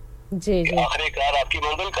जी आखिरकार आपकी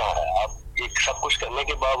मंजिल कहाँ है आप एक सब कुछ करने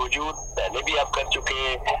के बावजूद पहले भी आप कर चुके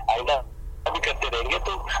हैं आइंदा भी करते रहेंगे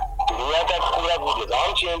तो दुनिया का पूरा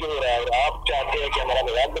निजाम चेंज हो रहा है और आप चाहते हैं कि हमारा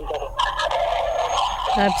निजाम बनता रहे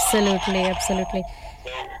एब्सोल्युटली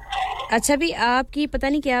अच्छा भी आपकी पता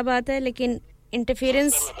नहीं क्या बात है लेकिन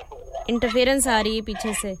इंटरफेरेंस आ रही है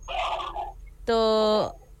पीछे से तो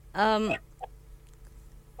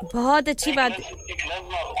बहुत अच्छी बात एक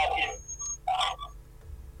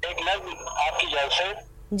नज़्म आपकी जान से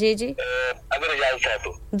जी अगर इजाजत है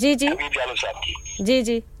तो जी हबीब जानो साहब की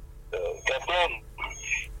जी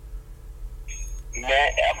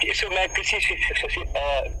मैं किसी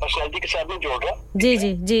पर्सनालिटी के साथ नहीं जोड़ रहा जी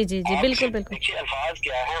जी जी जी जी बिल्कुल बिल्कुल देखिए अल्फाज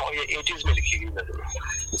क्या हैं और ये 80s में लिखी गई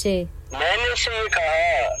नजर जी मैंने उससे ये कहा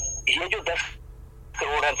ये जो 10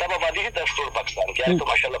 करोड़ है तब आबादी थी 10 करोड़ पाकिस्तान की आज तो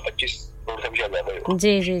माशाल्लाह 25 करोड़ से भी ज्यादा है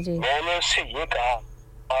जी जी जी मैंने उससे ये कहा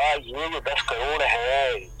ये जो 10 करोड़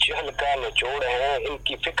है जहल का निचोड़ है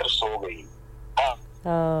इनकी फिक्र सो गई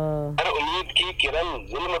हर उम्मीद की किरण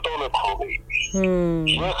ज़ुल्मतों में खो गई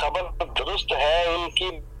ये खबर दुरुस्त है इनकी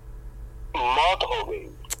मौत हो गई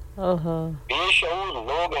बेशऊर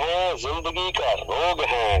लोग हैं जिंदगी का रोग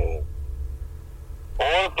है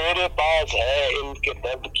और तेरे पास है इनके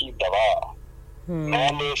दर्द की दवा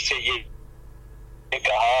मैंने इससे ये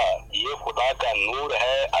कहा ये खुदा का नूर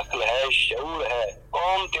है अक्ल है शऊर है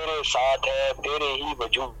कौम तेरे साथ है तेरे ही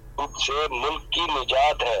वजूद से मुल्क की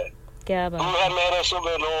निजात है क्या बात तू है मेरे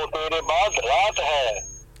सुबह लो तेरे बाद रात है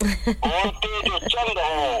औरतें जो चंद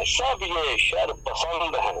हैं सब ये शर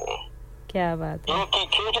पसंद हैं क्या बात है इनकी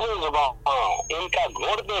खींचने जुबान इनका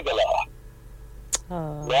घोड़ दे गला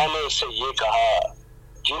मैंने उससे ये कहा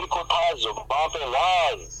जिनको था जुबान पे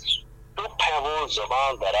नाज चुप है वो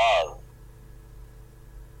जुबान दराज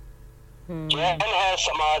चैन है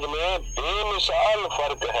समाज में बेमिसाल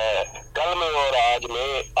फर्क है कल में और आज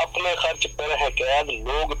में अपने खर्च पर है कैद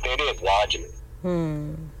लोग तेरे राज में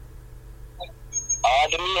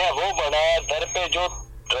आदमी है वो बड़ा दर पे जो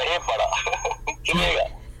रहे पड़ा सुनेगा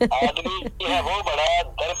आदमी है वो बड़ा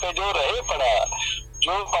दर पे जो रहे पड़ा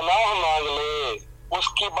जो पनाह मांग ले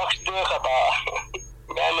उसकी बख्श दे खता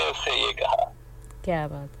मैंने उससे ये कहा क्या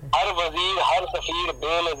बात है हर वजीर हर सफीर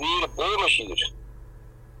बेनजीर बेमशीर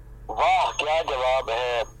वाह क्या जवाब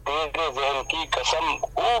है तेरे ज़हन की कसम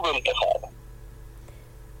खूब इंतखाब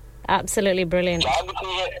Absolutely brilliant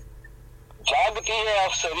जागती है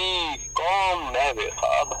अफसरी कौम में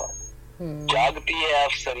बेख्वाब है जागती है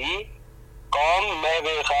अफसरी कौम में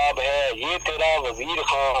बेख्वाब है ये तेरा वजीर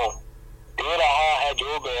खां दे रहा है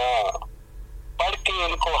जो बयां पढ़ के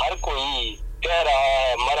इनको हर कोई कह रहा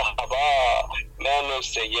है मरहबा मैंने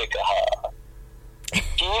उससे ये कहा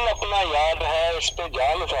चीन अपना याद है इस पे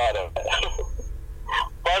जान सार है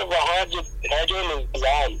पर वहाँ जो है जो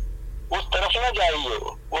निजाम उस तरफ न जाइए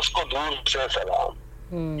उसको दूर से सलाम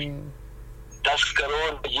 10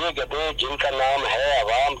 करोड़ ये गधे जिनका नाम है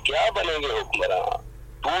अवाम क्या बनेंगे हुक्मरान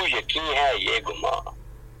तू यकीन है ये गुमा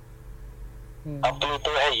अपनी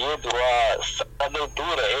तो है ये दुआ सदा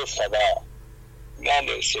तू रहे सदा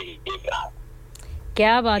मैंने उससे ये कहा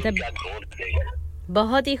क्या बात है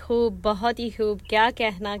बहुत ही खूब क्या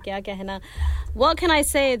कहना what can I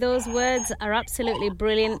say those words are absolutely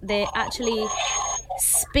brilliant they actually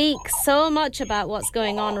speak so much about what's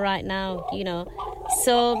going on right now you know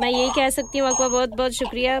so मैं यही कह सकती हूँ आपका बहुत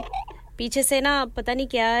शुक्रिया पीछे से ना पता नहीं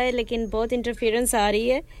क्या है लेकिन बहुत इंटरफेरेंस आ रही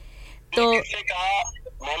है तो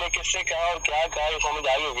मैंने किससे कहा और क्या कहा ये समझ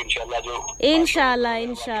आई होगी इंशाल्लाह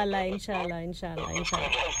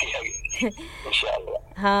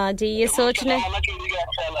हाँ जी ये सोचने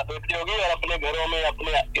होगी और अपने घरों में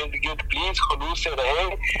अपने इर्द-गिर्द प्लीज खुलूस से रहें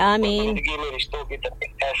आमीन जिंदगी में रिश्तों की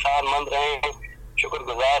एहसानमंद रहें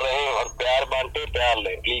शुक्रगुजार रहें और प्यार बांटे प्यार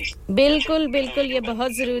लें प्लीज बिल्कुल ये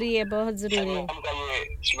बहुत जरूरी है उनका ये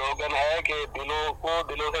स्लोगन है कि दिलों को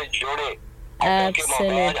दिलों से जोड़े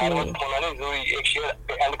Absolutely. एक शेर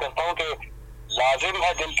एंड करता हूँ कि लाजिम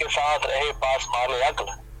है दिल के साथ रहे पास माने अक्ल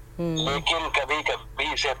लेकिन कभी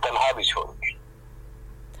कभी इसे तन्हा भी छोड़ दे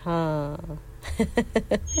हाँ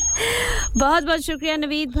बहुत शुक्रिया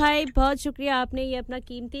नवीद भाई बहुत शुक्रिया आपने ये अपना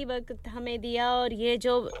कीमती वक्त हमें दिया और ये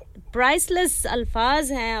जो प्राइसलेस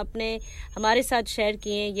अल्फाज हैं आपने हमारे साथ शेयर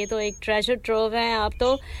किए ये तो एक ट्रेजर ट्रोव हैं आप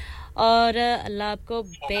तो और अल्लाह आपको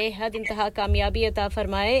बेहद इंतहा कामयाबी अता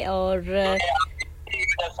फरमाए और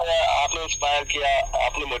आपने इंस्पायर किया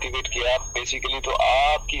आपने मोटिवेट किया बेसिकली तो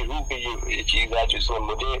आपकी रूह पे ये चीज है जिसने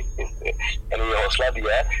मुझे ये हौसला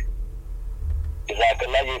दिया है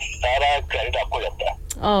जज़ाकल्लाह ये सारा क्रेडिट आपको जाता है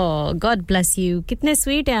ओह गॉड ब्लेस यू कितने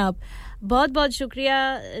स्वीट हैं आप बहुत शुक्रिया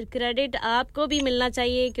क्रेडिट आपको भी मिलना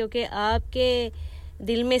चाहिए क्योंकि आपके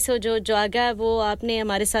दिल में से जो जागा है वो आपने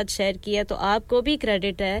हमारे साथ शेयर किया तो आपको भी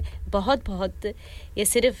क्रेडिट है बहुत ये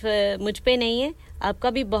सिर्फ मुझ पे नहीं है आपका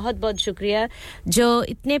भी बहुत शुक्रिया जो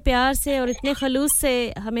इतने प्यार से और इतने खलूस से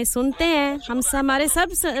हमें सुनते हैं हम हमारे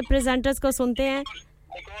सब प्रेजेंटर्स को सुनते हैं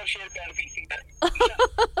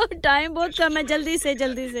टाइम बहुत कम है जल्दी से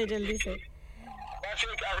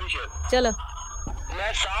चलो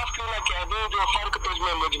मैं साफ क्यों ना कह दूं जो फर्क तुझ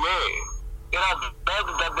में मुझ में तेरा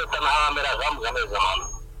दर्द तन्हा मेरा गम ज़माना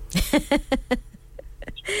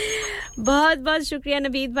बहुत-बहुत शुक्रिया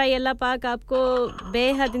नवीद भाई अल्लाह पाक आपको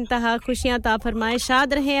बेहद इंतहा खुशियां ता फरमाए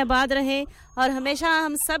शाद रहें आबाद रहें और हमेशा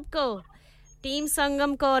हम सबको टीम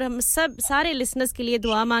संगम को और हम सब सारे लिसनर्स के लिए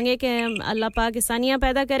दुआ मांगे कि अल्लाह पाक आसानियां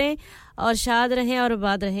पैदा करें और शाद रहें और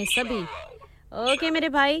आबाद रहें सभी ओके मेरे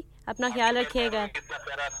भाई अपना ख्याल रखिएगा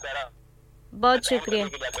बहुत शुक्रिया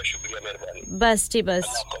बस जी बस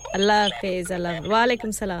अल्लाह हाफिज़ अल्लाह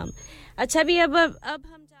वालेकुम सलाम अच्छा भी अब हम जा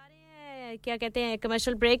रहे हैं क्या कहते हैं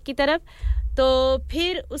कमर्शियल ब्रेक की तरफ तो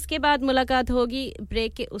फिर उसके बाद मुलाकात होगी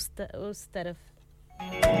ब्रेक के उस तरफ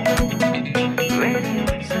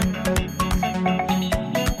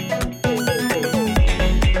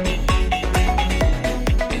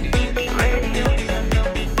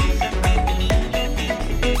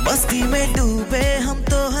मस्ती में डूबे हम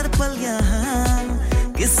तो हर पल यहाँ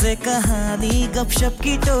किस्से कहानी गपशप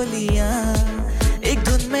की टोलियाँ एक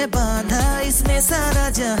धुन में बांधा इसने सारा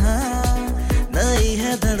जहां नई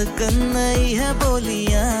है धड़कन नई है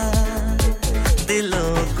बोलियां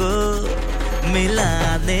दिलों को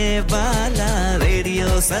मिलाने वाला रेडियो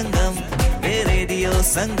संगम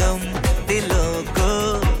दिलों को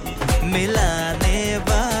मिलाने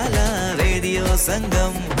वाला रेडियो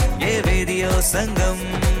संगम ये रेडियो संगम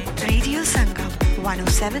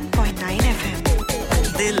 107.9 FM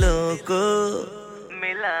दिलों को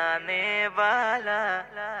मिलाने वाला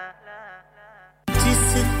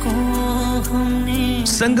जिसको हमने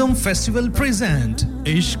Sangam Festival present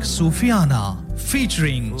Ishq Sufiana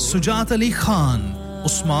featuring Sujat Ali Khan,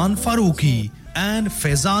 Usman Farooqi and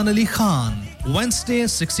Faizan Ali Khan. Wednesday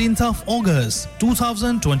 16th of August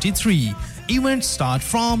 2023. Event start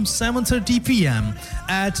from 7:30 p.m.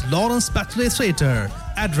 at Lawrence Batley Theatre.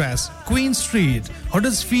 Address Queen Street,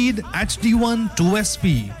 Huddersfield HD1 2SP.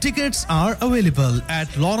 Tickets are available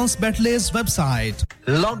at Lawrence Batley's website.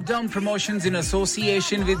 Lockdown promotions in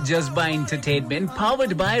association with Jazba Entertainment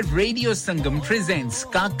powered by Radio Sangam presents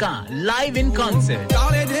Kaka live in concert.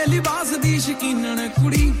 काले दे लिबास दी शकीनन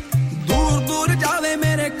कुड़ी दूर दूर जावे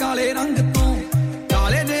मेरे काले रंग तो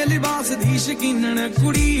काले दे लिबास दी शकीनन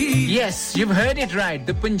कुड़ी Yes, you've heard it right.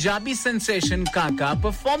 The Punjabi sensation Kaka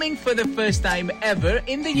performing for the first time ever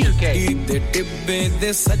in the UK.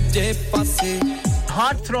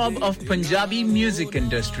 Heartthrob of Punjabi music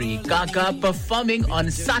industry, Kaka performing on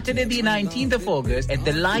Saturday the 19th of August at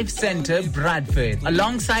the Live Centre, Bradford,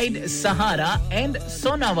 alongside Sahara and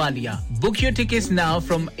Sonawalia. Book your tickets now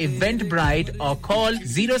from Eventbrite or call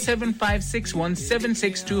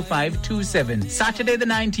 07561762527. Saturday the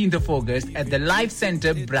 19th of August at the Live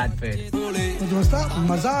Centre, Bradford. दोस्ता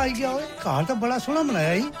मजा आ गया ओए car तो बड़ा सोना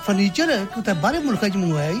बनाया ही furniture है कुछ बाहर मुल्क से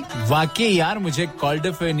मंगवाया ही वाकई यार मुझे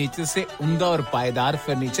कॉल्डर फर्नीचर से उम्दा और पायदार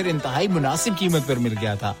फर्नीचर इंतहाई मुनासिब कीमत पर मिल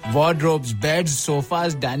गया था wardrobes beds sofas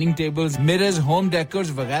dining tables mirrors home decors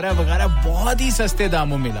वगैरह वगैरह बहुत ही सस्ते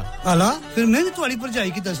दामों मिला अला फिर मैं भी तुम्हारी पर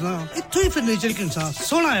जाई की दसना इत्थों ही फर्नीचर के इंसान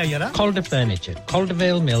सोना आया यार Calder Furniture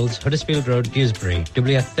Caldervale Mills Huddersfield Road Dewsbury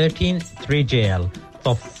WF13 3JL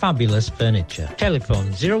for fabulous furniture. Telephone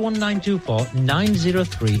 01924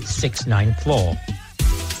 903 694.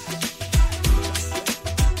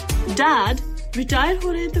 Dad, retire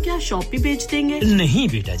हो रहे हैं तो क्या शॉप भी बेच देंगे? नहीं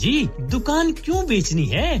बेटा जी, दुकान क्यों बेचनी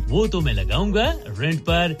है? वो तो मैं लगाऊंगा रेंट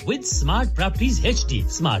पर with smart properties HD.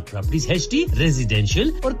 Smart properties HD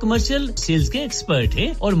residential और कमर्शियल सेल्स के एक्सपर्ट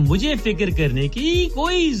हैं और मुझे फिक्र करने की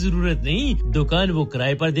कोई जरूरत नहीं। दुकान वो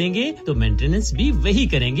किराए पर देंगे तो मेंटेनेंस भी वही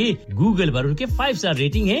करेंगे। गूगल पर उनके 5 स्टार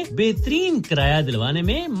रेटिंग है, बेहतरीन किराया दिलवाने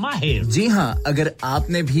में माहिर। जी हां, अगर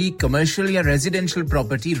आपने भी कमर्शियल या रेजिडेंशियल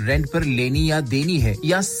प्रॉपर्टी रेंट पर लेनी या देनी है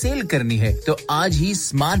या सेल करनी है तो आज ही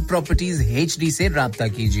स्मार्ट प्रॉपर्टीज एचडी से राब्ता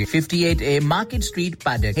कीजिए 58A market street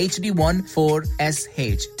Paddock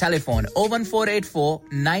HD14SH telephone 01484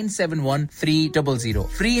 971 300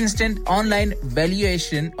 free instant online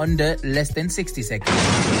valuation under less than 60 seconds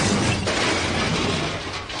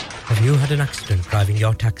Have you had an accident driving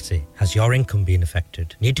your taxi? Has your income been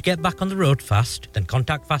affected? Need to get back on the road fast? Then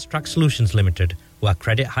contact Fast Track Solutions Limited, who are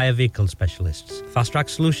credit hire vehicle specialists. Fast Track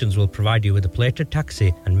Solutions will provide you with a plated taxi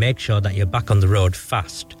and make sure that you're back on the road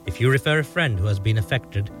fast. If you refer a friend who has been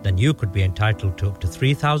affected, then you could be entitled to up to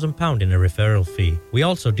 £3,000 in a referral fee. We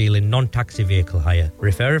also deal in non-taxi vehicle hire.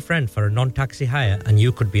 Refer a friend for a non-taxi hire and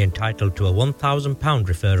you could be entitled to a £1,000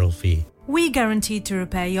 referral fee. We guarantee to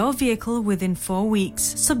repair your vehicle within 4 weeks,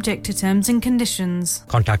 subject to terms and conditions.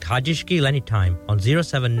 Contact Haji Shkil anytime on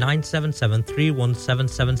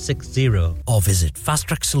 07977317760 or visit Fast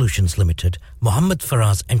Track Solutions Limited, Mohammed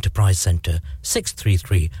Faraz Enterprise Centre,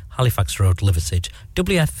 633 Halifax Road, Liversedge,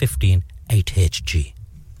 WF15 8HG.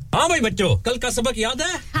 हां भाई बच्चों कल का सबक याद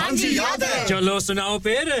है हां जी याद है चलो सुनाओ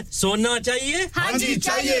फिर सोना चाहिए हां जी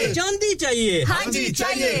चाहिए चांदी चाहिए हां जी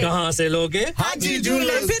चाहिए कहां से लोगे हाजी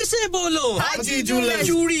जूलर्स फिर से बोलो हाजी जूलर्स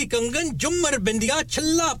चूड़ी कंगन झुमर बिंदिया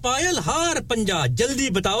छल्ला पायल हार पंजा जल्दी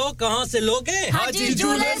बताओ कहां से लोगे हाजी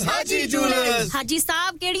जूलर्स हाजी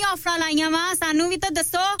साहब केड़ी ऑफर लाईयां वा सानू भी तो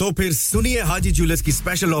दसो तो फिर सुनिए हाजी जूलर्स की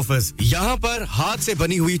स्पेशल ऑफर्स यहां पर हाथ से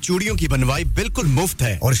बनी हुई चूड़ियों की बनवाई बिल्कुल मुफ्त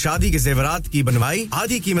है और शादी के जेवरात की बनवाई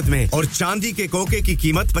आधी कीमत में और चांदी के कोके की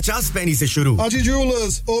कीमत 50 पैसे से शुरू Haji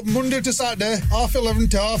Jewellers open Monday to Saturday 11:30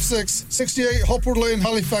 to 6:30 68 Hopwood Lane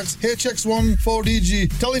Halifax HX1 4DG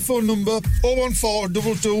telephone number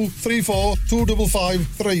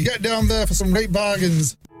 01422342553 get down there for some great bargains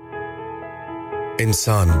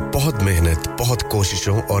इंसान बहुत मेहनत बहुत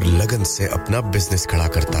कोशिशों और लगन से अपना बिजनेस खड़ा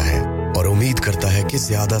करता है और उम्मीद करता है कि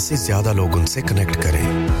ज्यादा से ज्यादा लोग उनसे कनेक्ट करें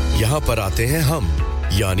यहाँ पर आते हैं हम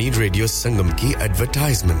यानी रेडियो संगम की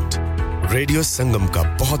एडवर्टाइजमेंट रेडियो संगम का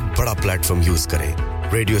बहुत बड़ा प्लेटफॉर्म यूज करें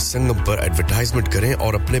रेडियो संगम पर एडवर्टाइजमेंट करें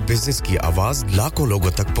और अपने बिजनेस की आवाज लाखों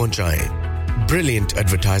लोगों तक पहुंचाएं Brilliant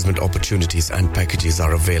advertisement opportunities and packages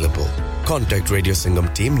are available. Contact Radio Singham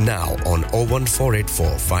team now on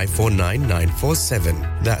 01484 549 947.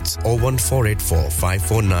 That's 01484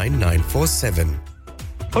 549 947.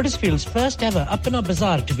 Huddersfield's first ever Up and Up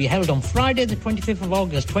Bazaar to be held on Friday the 25th of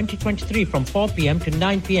August 2023 from 4 p.m. to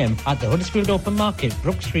 9 p.m. at the Huddersfield Open Market,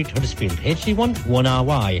 Brook Street, Huddersfield, HD1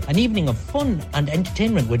 1RY. An evening of fun and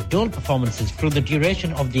entertainment with dual performances through the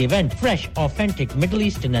duration of the event. Fresh, authentic Middle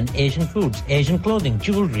Eastern and Asian foods, Asian clothing,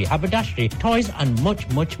 jewellery, haberdashery, toys and much,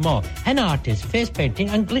 much more. Henna artists, face painting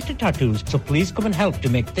and glitter tattoos. So please come and help to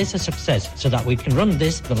make this a success so that we can run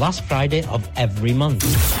this the last Friday of every month.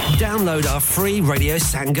 Download our free Radio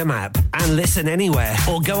Sangam app and listen anywhere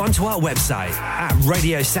or go onto our website at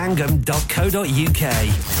radiosangam.co.uk.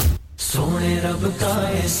 सोने रब का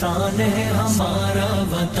एहसान है हमारा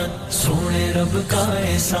वतन सोने रब का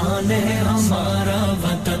एहसान है हमारा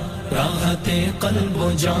वतन राहते क़ल्ब व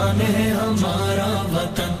जान है हमारा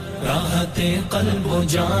वतन राहते क़ल्ब व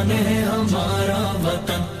जान है हमारा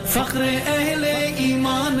वतन फ़ख्र अहले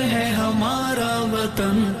ईमान है हमारा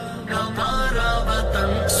वतन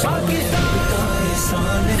पाकिस्तान का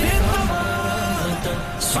एहसान है हमारा वतन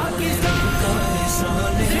पाकिस्तान का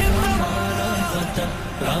एहसान है हमारा वतन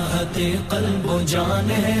राहते क़ल्ब व जान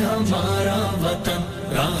है हमारा वतन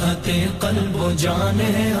राहते क़ल्ब व जान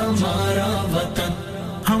है हमारा वतन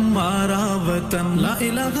हमारा वतन ला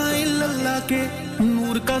इलाहा इल्लल्लाह के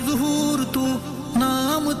नूर का ज़हूर तू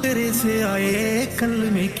नाम तेरे से आए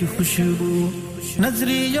कलमे की खुशबू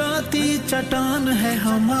नजरियाती चट्टान है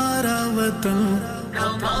हमारा वतन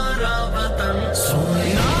सोने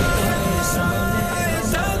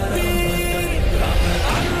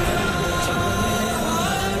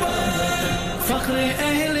फ़ख्र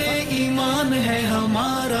अहले ईमान है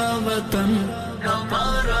हमारा वतन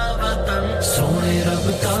सोने रब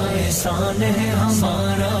का एहसान है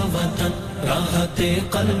हमारा वतन राहते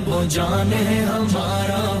क़ल्ब व जान है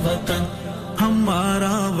हमारा वतन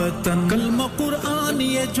हमारा वतन कलमा कुरान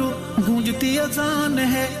ये जो गूंजती अज़ान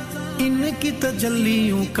है इनकी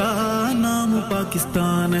तजल्लियों का नाम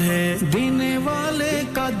पाकिस्तान है देने वाले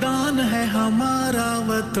का दान है हमारा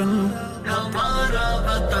वतन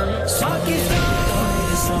पाकिस्तान का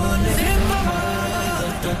एहसान है हमारा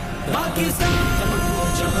वतन पाकिस्तान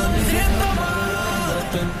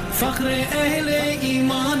फ़ख्र अहले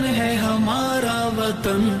ईमान है हमारा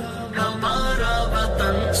वतन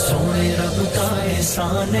सोने रब का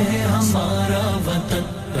एहसान है हमारा वतन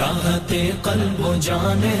राहते क़ल्ब व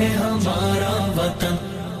जान है हमारा वतन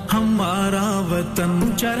हमारा वतन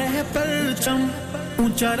ऊंचा रहे परचम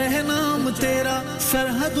ऊंचा रहे नाम तेरा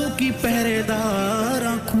सरहदों की पहरेदार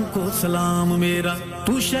आंखों को सलाम मेरा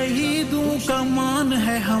तू शहीदों का मान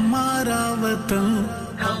है हमारा वतन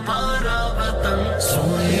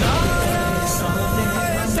सोने रब का एहसान है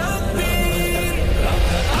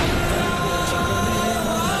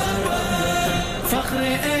फ़ख्र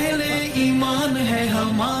अहले ईमान है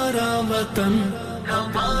हमारा वतन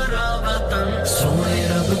सोने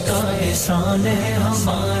रब का एहसान है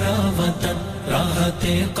हमारा वतन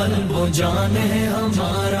राहते क़ल्ब व जान है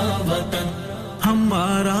हमारा वतन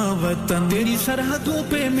हमारा वतन तेरी सरहदों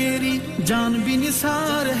पे मेरी जान भी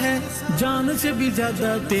निसार है जान से भी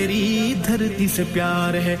ज्यादा तेरी धरती से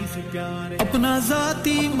प्यार है अपना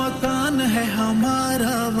जाती मकान है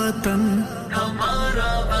हमारा वतन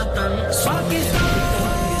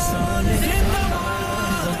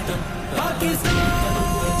पाकिस्तान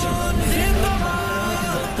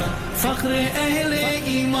फ़ख्र अहले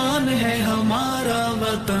ईमान है हमारा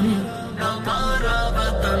वतन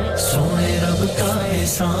सोने रब का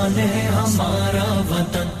एहसान है हमारा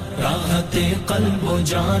वतन राहते क़ल्ब व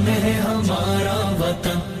जान है हमारा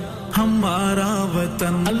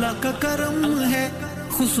वतन अल्लाह का करम है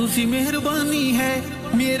खुसूसी मेहरबानी है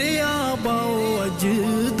मेरे आबाओ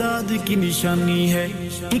अजदाद की निशानी है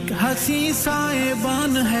एक हसी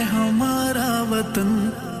साएबान है हमारा वतन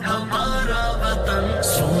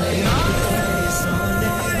सोने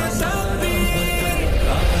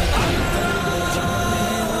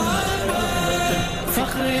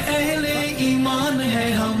फख्र अहले ईमान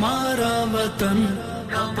है हमारा वतन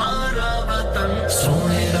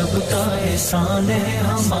सोने रब का एहसान है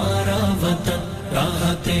हमारा वतन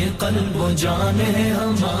राहते क़ल्ब व जान है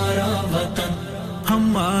हमारा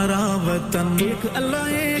वतन एक अल्लाह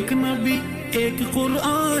एक नबी एक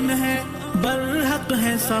कुरान है बरहक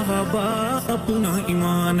है सहाबा अपना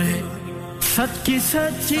ईमान है सच की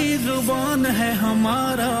सच्ची जुबान है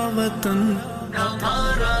हमारा वतन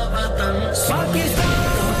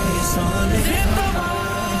पाकिस्तान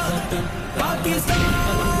जिंदाबाद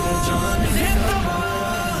पाकिस्तान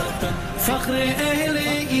जिंदाबाद फख्र अहले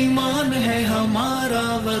ईमान है हमारा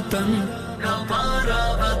वतन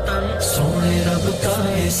सोने रब का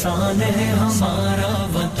एहसान है हमारा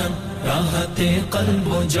वतन राहते क़ल्ब व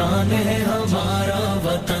जान है हमारा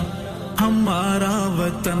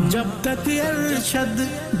वतन जब तक अरशद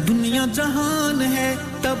दुनिया जहान है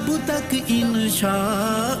तब तक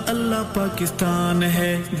इंशाअल्लाह अल्लाह पाकिस्तान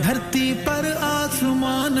है धरती पर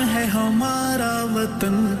आसमान है हमारा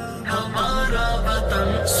वतन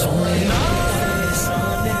सोने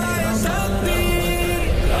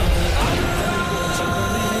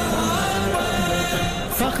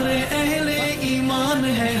फख्र अहले ईमान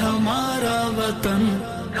है हमारा वतन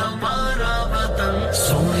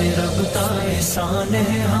सोने रब का एहसान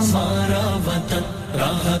है हमारा वतन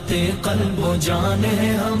राहते क़ल्ब व जान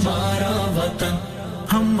है हमारा वतन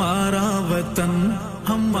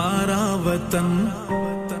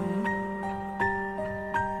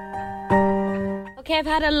Okay, I've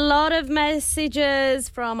had a lot of messages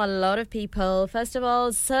from a lot of people. First of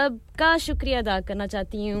all, सबका शुक्रिया अदा करना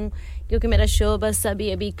चाहती हूँ क्योंकि मेरा शो बस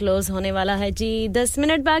अभी क्लोज होने वाला है जी 10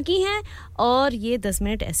 मिनट बाकी हैं और ये 10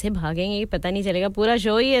 मिनट ऐसे भागेंगे पता नहीं चलेगा पूरा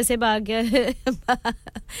शो ही ऐसे भाग गया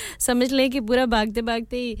समझ लें कि पूरा भागते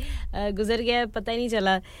ही गुजर गया पता ही नहीं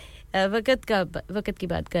चला वक्त की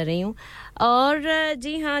बात कर रही हूँ और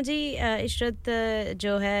जी हाँ जी इशरत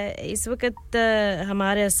जो है इस वक्त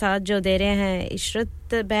हमारे साथ जो दे रहे हैं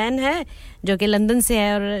इशरत बहन है जो कि लंदन से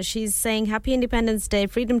है और she is saying happy independence day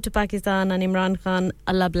freedom to Pakistan and Imran Khan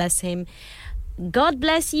Allah bless him God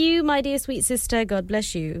bless you my dear sweet sister God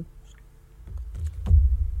bless you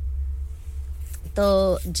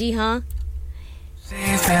तो जी हाँ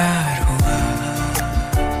से प्यार हुआ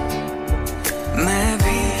मैं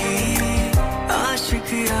भी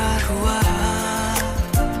आशिक यार हुआ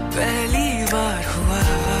पहली बार हुआ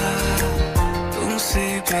तुमसे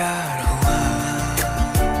प्यार हुआ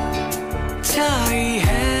छाई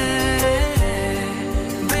है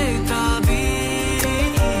बेताबी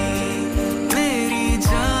मेरी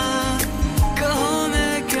जान कहो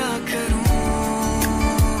मैं क्या करूं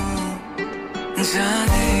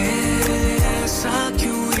जाने ऐसा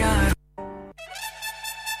क्यों यार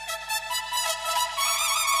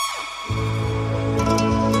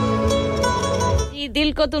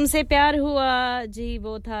दिल को तुमसे प्यार हुआ जी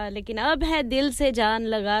वो था लेकिन अब है दिल से जान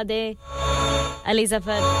लगा दे अली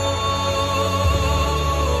जफर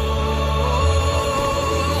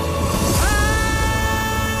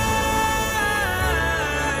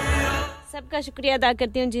सबका शुक्रिया अदा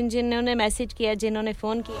करती हूँ जिन्होंने मैसेज किया जिन्होंने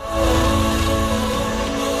फोन किया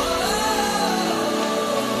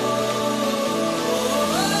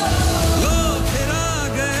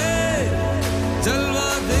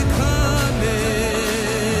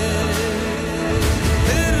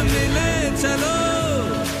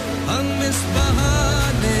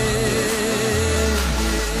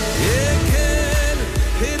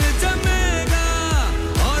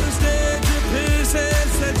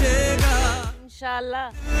इंशाल्लाह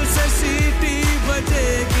से सीटी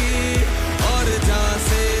बजेगी और जहां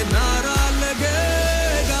से नारा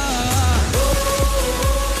लगेगा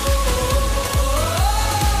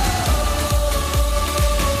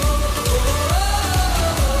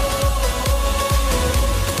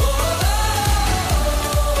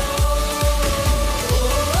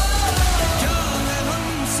क्या है हम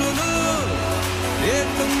सुनो ये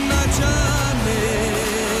तुम न जाने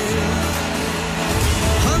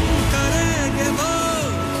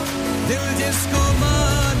दिल जिसको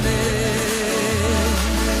मान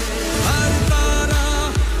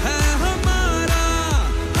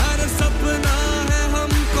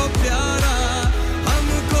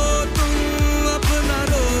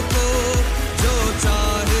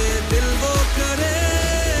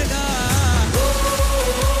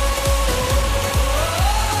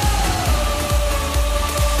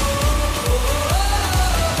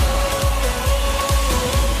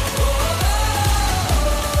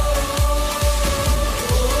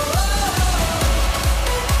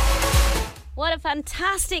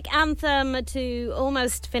fantastic anthem to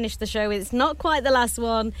almost finish the show. It's not quite the last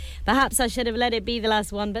one. Perhaps I should have let it be the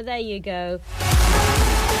last one, but there you go.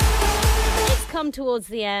 It's come towards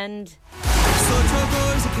the end.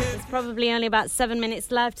 There's probably only about 7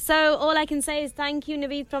 minutes left. So all I can say is thank you,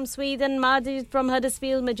 Naveed from Sweden, Majid from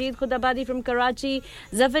Huddersfield, Majid Khudabadi from Karachi,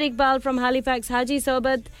 Zafar Iqbal from Halifax, Haji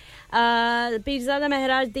Sobat, Pirzada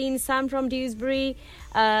Mehraj Deen, Sam from Dewsbury,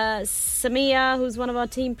 Samia, who's one of our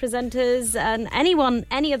team presenters, and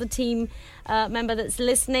any other team member that's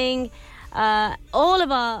listening, all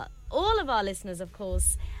of our listeners, of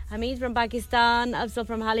course. Hamid from Pakistan, Afzal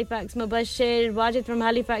from Halifax, Mubashir, Wajid from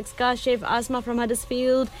Halifax, Kashif, Asma from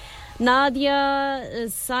Huddersfield, Nadia,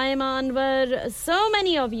 Saima Anwar, so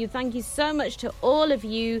many of you. Thank you so much to all of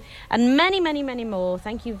you, and many, many, many more.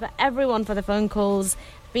 Thank you for everyone for the phone calls.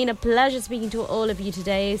 It's been a pleasure speaking to all of you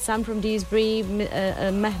today. Sam from Dewsbury,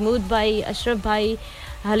 Mahmood Bhai, Ashraf Bhai,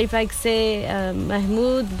 Halifax से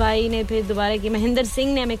महमूद भाई ने फिर दोबारा की महेंद्र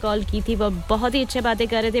सिंह ने हमें call की थी वो बहुत ही अच्छी बातें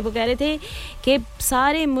कर रहे थे वो कह रहे थे कि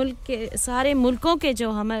सारे मुल्कों के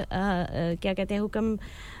जो हम क्या कहते हैं हुक्म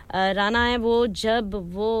राना है वो जब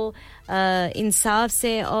वो इंसाफ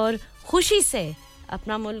से और खुशी से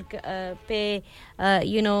अपना मुल्क पे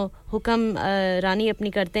हुक्म रानी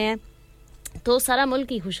अपनी करते हैं तो सारा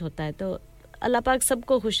मुल्क ही खुश होता है तो अल्लाह पाक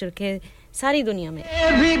सबको खुश रखे सारी दुनिया में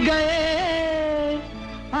भी गए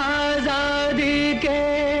आजादी के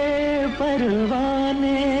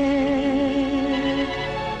परवाने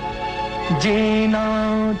जीना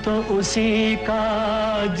तो उसी का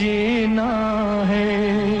जीना है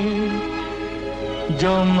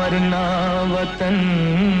जो मरना वतन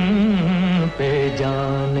पे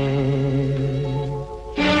जाने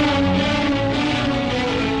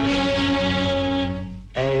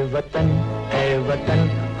ऐ वतन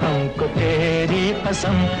हमको तेरी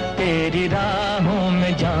कसम तेरी राहों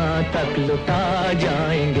में जहाँ तक लुटा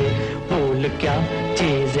जाएंगे भूल क्या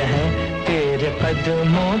चीज़ है तेरे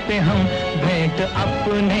कदमों पे हम भेंट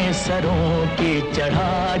अपने सरों की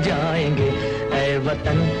चढ़ा जाएंगे ऐ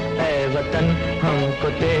वतन हमको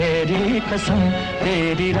तेरी कसम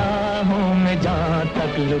तेरी राहों में जहाँ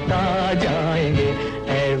तक लुटा जाएंगे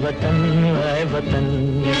ऐ वतन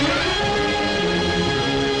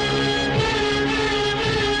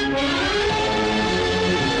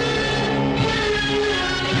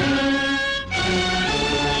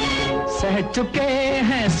सह चुके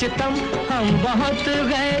हैं सितम हम बहुत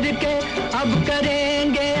गैर के अब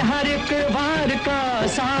करेंगे हर एक वार का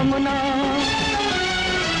सामना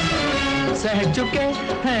सह चुके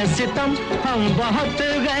हैं सितम हम बहुत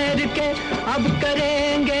गैर के अब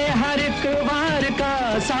करेंगे हर एक वार का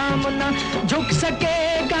सामना झुक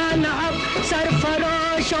सकेगा न अब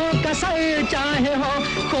सरफरोशों का सर चाहे हो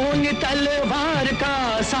खूनी तलवार का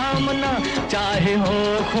सामना चाहे हो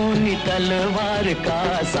खूनी तलवार का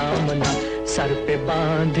सामना सर पे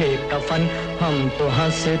बांधे कफन हम तो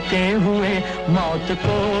हंसते हुए मौत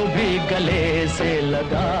को भी गले से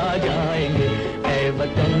लगा जाएंगे ऐ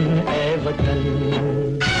वतन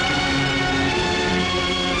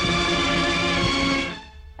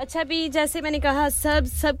अच्छा भी जैसे मैंने कहा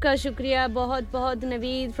सबका शुक्रिया बहुत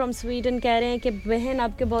नवीद फ्रॉम स्वीडन कह रहे हैं कि बहन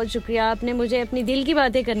आपके बहुत शुक्रिया आपने मुझे अपनी दिल की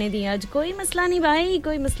बातें करने दी आज कोई मसला नहीं भाई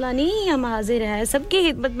कोई मसला नहीं हम हाजिर हैं सबकी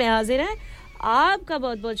खिदमत में हाजिर हैं आपका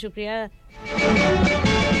बहुत शुक्रिया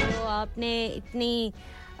तो आपने इतनी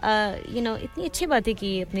इतनी अच्छी बातें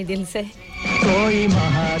की अपने दिल से कोई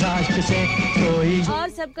महाराष्ट्र से कोई और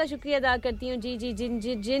सबका शुक्रिया अदा करती हूँ जी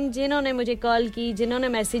जिन्होंने मुझे कॉल की जिन्होंने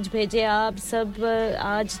मैसेज भेजे आप सब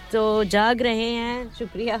आज तो जाग रहे हैं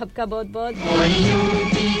शुक्रिया आपका बहुत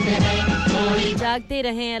जागते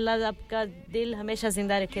रहें अल्लाह आपका दिल हमेशा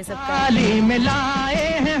जिंदा रखे सबका में लाए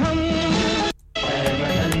हैं हम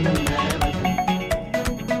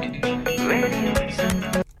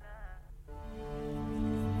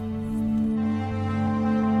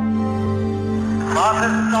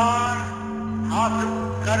पाकिस्तान हासिल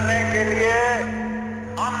करने के लिए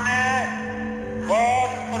हमने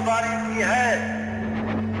बहुत कुर्बानी की है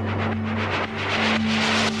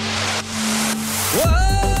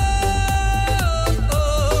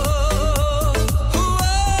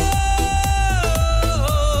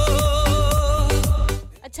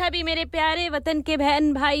अच्छा भी मेरे प्यारे वतन के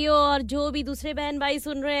बहन भाइयों और जो भी दूसरे बहन भाई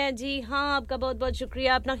सुन रहे हैं जी हाँ आपका बहुत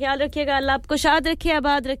शुक्रिया अपना ख्याल रखिएगा अल्लाह आपको शाद रखे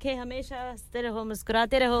आबाद रखे हमेशा हंसते रहो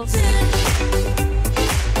मुस्कुराते रहो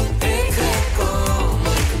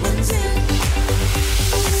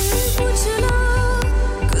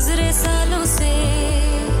गुज़रे सालों से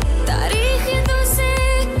तारीख तुझसे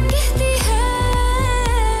कहती है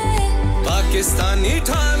पाकिस्तानी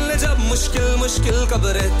ठान ले जब मुश्किल कब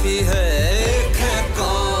रहती है एक है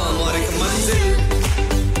कौम और एक मंजिल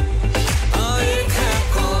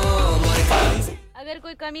अगर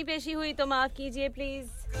कोई कमी पेशी हुई तो माफ कीजिए प्लीज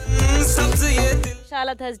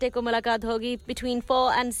इंशाल्लाह थर्सडे को मुलाकात होगी between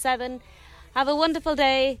 4 and 7 have a wonderful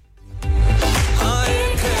day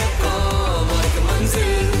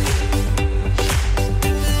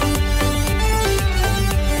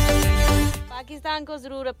Pakistan को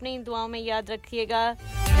जरूर अपनी दुआओं में याद रखिएगा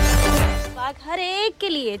पाक हर एक के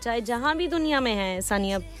लिए चाहे जहां भी दुनिया में है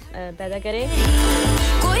इंसानियत पैदा करे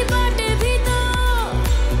कोई बाटे भी तो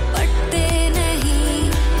पटते नहीं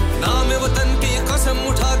नाम वतन की कसम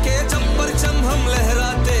उठा के जब परचम हम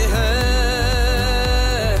लहराते हैं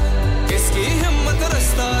किसकी हिम्मत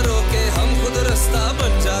रास्ता रोके हम खुद रास्ता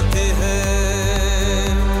बन जाते हैं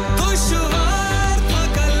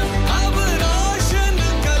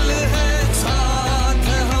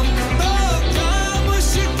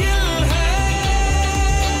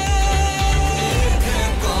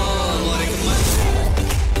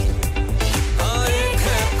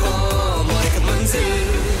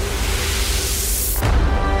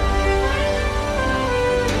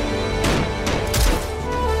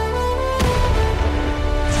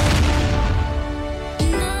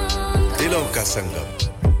का संगम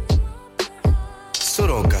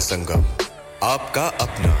सुरों का संगम आपका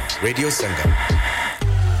अपना radio Sangam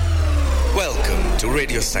Welcome to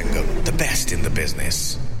Radio Sangam the best in the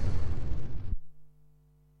business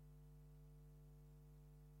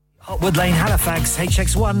Hotwood Lane Halifax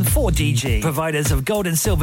HX1 4DG providers of gold and silver